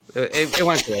on. It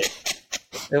went great.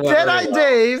 Deadeye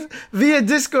Dave via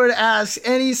Discord asks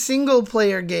any single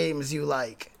player games you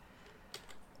like.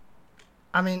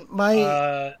 I mean,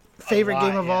 my favorite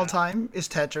game of all time is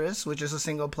Tetris, which is a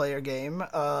single player game.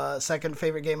 Second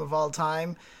favorite game of all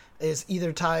time is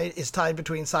tied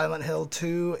between Silent Hill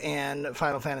 2 and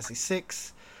Final Fantasy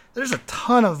 6. There's a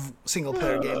ton of single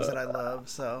player games that I love.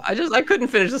 So I couldn't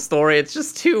finish the story. It's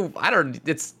just too.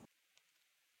 It's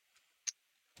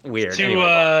weird.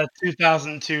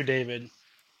 2002, David.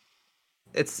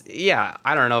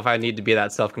 I don't know if I need to be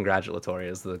that self-congratulatory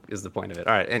is the point of it.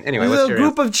 All right, and anyway, the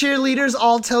group of cheerleaders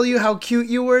all tell you how cute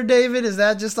you were, David? Is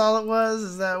that just all it was?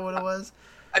 Is that what it was?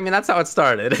 I mean, that's how it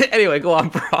started. Anyway, go on,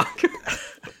 Brock.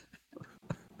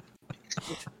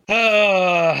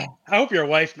 I hope your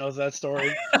wife knows that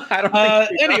story. I don't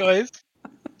think anyways,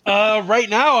 right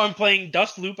now I'm playing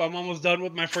Dustloop. I'm almost done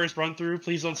with my first run through.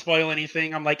 Please don't spoil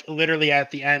anything. I'm like literally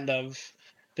at the end of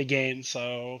the game,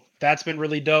 so that's been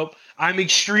really dope. I'm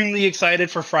extremely excited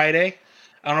for Friday.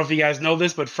 I don't know if you guys know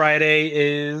this, but Friday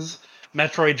is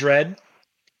Metroid Dread,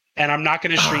 and I'm not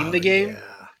going to stream the game.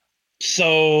 Yeah.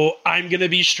 So I'm going to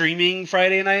be streaming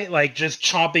Friday night, like just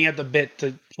chomping at the bit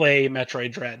to play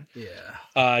Metroid Dread.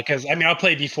 Yeah. Because I'll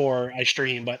play before I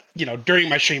stream, but during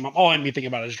my stream, all I'm thinking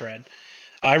about is Dread.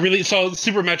 So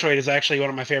Super Metroid is actually one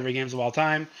of my favorite games of all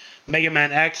time. Mega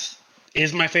Man X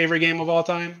is my favorite game of all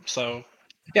time. So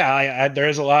yeah,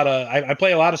 there's a lot of I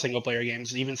play a lot of single player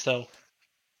games even still.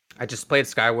 I just played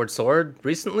Skyward Sword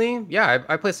recently. Yeah,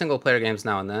 I play single player games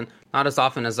now and then. Not as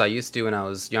often as I used to when I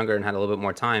was younger and had a little bit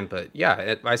more time. But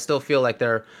yeah, I still feel like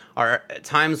there are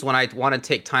times when I want to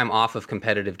take time off of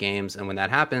competitive games. And when that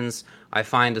happens, I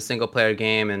find a single player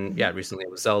game. And yeah, recently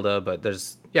it was Zelda. But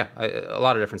there's, a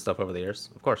lot of different stuff over the years,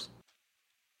 of course.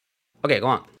 Okay, go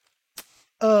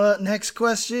on. Next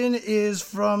question is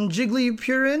from Jiggly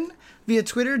Purin via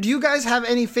Twitter. Do you guys have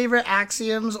any favorite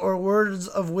axioms or words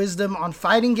of wisdom on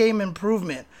fighting game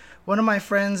improvement? One of my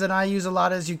friends and I use a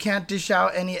lot is you can't dish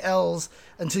out any L's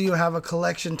until you have a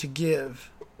collection to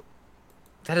give.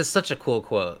 That is such a cool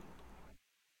quote.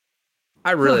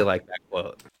 I really like that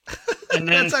quote. And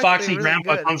then Foxy really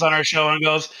Grandpa comes on our show and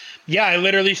goes, yeah, I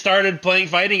literally started playing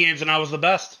fighting games and I was the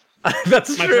best.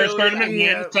 That's my true. First tournament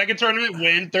win, second tournament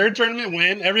win, third tournament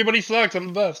win. Everybody sucks. I'm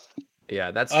the best. Yeah,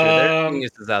 that's true. There are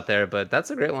geniuses out there, but that's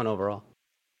a great one overall.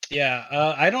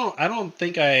 Yeah, I don't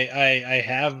think I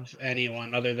have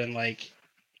anyone other than like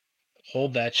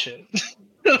hold that shit.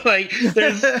 Like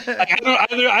there's like, I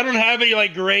don't have any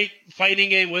like great fighting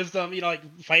game wisdom. Like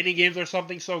fighting games are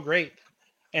something so great,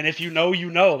 and if you know,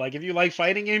 like if you like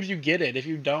fighting games, you get it. If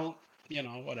you don't,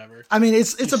 whatever. I mean,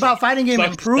 it's about fighting game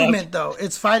improvement, though.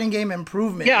 It's fighting game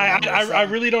improvement. Yeah, I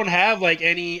really don't have like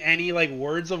any like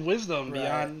words of wisdom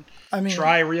beyond.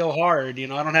 Try real hard. I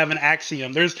don't have an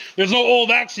axiom. There's no old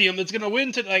axiom that's gonna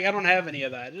win. Like I don't have any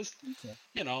of that. Just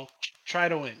try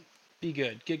to win. Be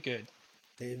good. Get good.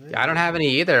 Yeah, I don't have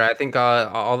any either. I think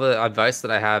all the advice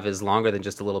that I have is longer than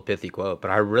just a little pithy quote.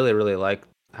 But I really, really like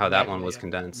how that one was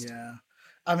condensed. Yeah,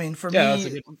 I mean, for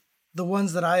me, the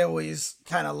ones that I always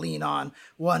kind of lean on,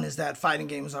 one is that fighting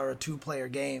games are a 2-player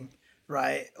game,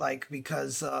 right? Like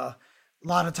because. A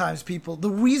lot of times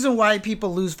the reason why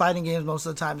people lose fighting games most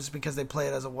of the time is because they play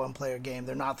it as a 1-player game.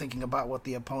 They're not thinking about what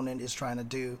the opponent is trying to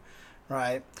do,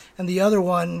 right? And the other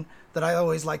one that I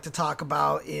always like to talk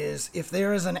about is if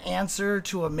there is an answer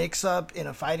to a mix-up in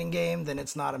a fighting game, then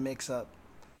it's not a mix-up.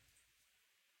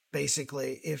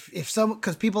 Basically,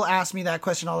 because people ask me that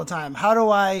question all the time, how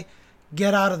do I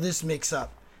get out of this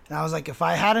mix-up? And I was like, if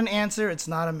I had an answer, it's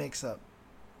not a mix-up.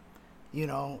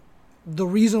 The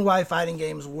reason why fighting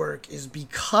games work is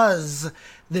because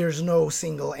there's no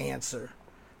single answer.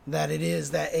 That it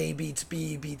is that A beats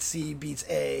B, beats C, beats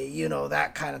A,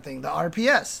 that kind of thing. The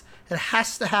RPS. It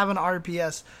has to have an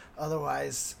RPS,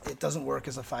 otherwise it doesn't work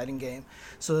as a fighting game.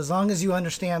 So as long as you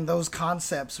understand those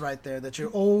concepts right there, that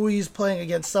you're always playing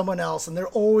against someone else and they're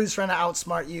always trying to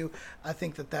outsmart you, I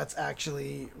think that that's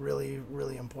actually really,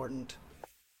 really important.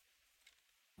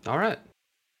 All right.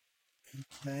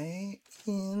 Okay,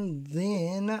 and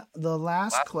then the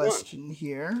last question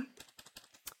here.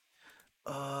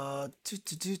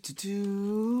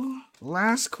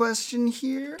 Last question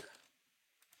here.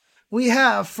 We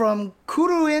have from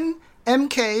Kuruin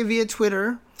MK via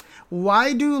Twitter.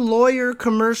 Why do lawyer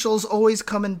commercials always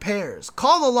come in pairs?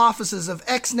 Call the law offices of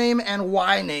X name and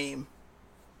Y name.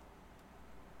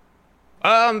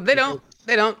 They don't.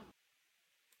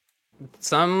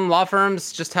 Some law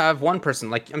firms just have one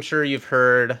person. Like, I'm sure you've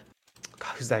heard,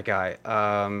 who's that guy?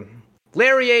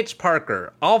 Larry H.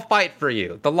 Parker. I'll fight for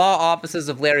you. The law offices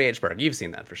of Larry H. Parker. You've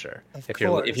seen that for sure. If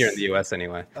you're in the U.S.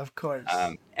 anyway. Of course.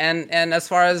 And as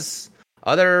far as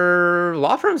other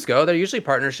law firms go. They're usually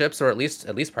partnerships, or at least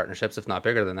partnerships, if not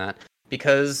bigger than that,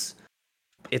 because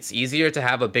it's easier to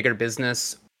have a bigger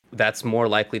business that's more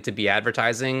likely to be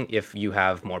advertising if you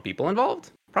have more people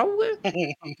involved. Probably. I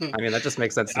mean, that just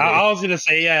makes sense to me. I was gonna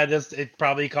say, yeah, it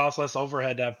probably costs less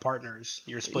overhead to have partners.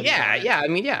 You're splitting. Yeah. I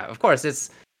mean, yeah, of course, it's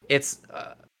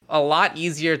a lot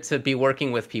easier to be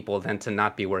working with people than to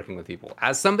not be working with people.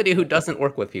 As somebody who doesn't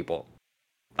work with people,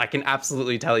 I can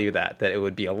absolutely tell you that it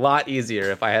would be a lot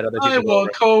easier if I had other people. I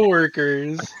want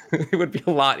coworkers. It would be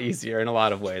a lot easier in a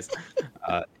lot of ways,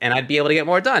 and I'd be able to get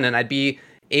more done, and I'd be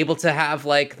able to have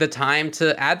like the time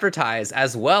to advertise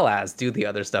as well as do the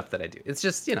other stuff that I do. It's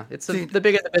just, the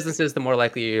bigger the business is, the more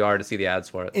likely you are to see the ads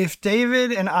for it. If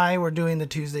David and I were doing the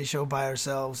Tuesday show by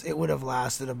ourselves, it would have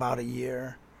lasted about a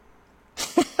year.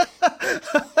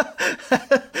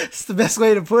 It's the best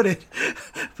way to put it.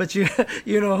 But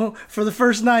for the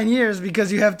first 9 years,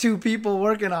 because you have two people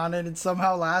working on it, it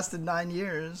somehow lasted 9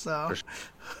 years. So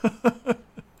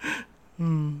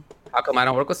How come I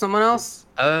don't work with someone else?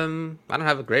 I don't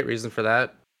have a great reason for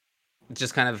that. It's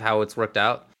just kind of how it's worked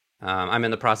out. I'm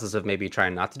in the process of maybe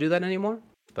trying not to do that anymore,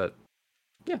 but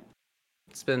yeah,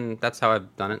 that's how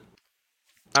I've done it.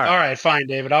 All right, fine,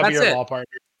 David. I'll be your law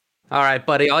partner. All right,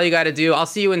 buddy. All you got to do, I'll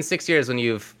see you in 6 years when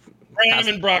you've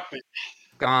Brandon Brockman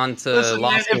gone to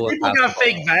law school. If people got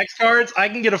fake Vax cards, I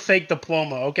can get a fake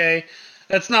diploma, okay?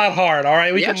 That's not hard, all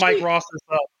right? We can Mike Ross this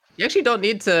up. You actually don't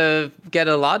need to get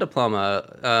a law diploma,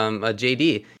 a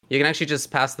JD. You can actually just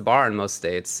pass the bar in most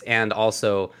states, and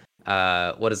also,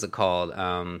 what is it called?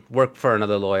 Work for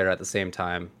another lawyer at the same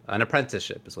time. An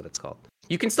apprenticeship is what it's called.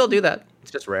 You can still do that.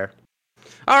 It's just rare.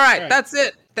 All right. That's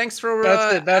it. Thanks for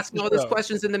asking all those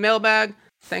questions in the mailbag.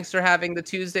 Thanks for having the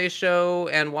Tuesday show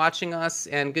and watching us,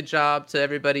 and good job to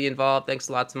everybody involved. Thanks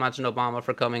a lot to Majin Obama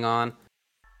for coming on.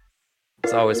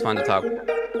 It's always fun to talk. Yep.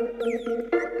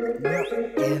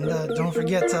 And don't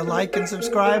forget to like and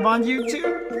subscribe on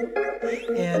YouTube.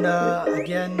 And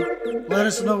again, let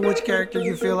us know which character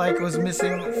you feel like was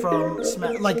missing from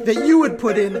Smash, like that you would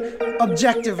put in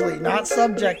objectively, not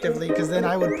subjectively, because then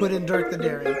I would put in Dirk the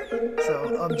Daring.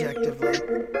 So objectively.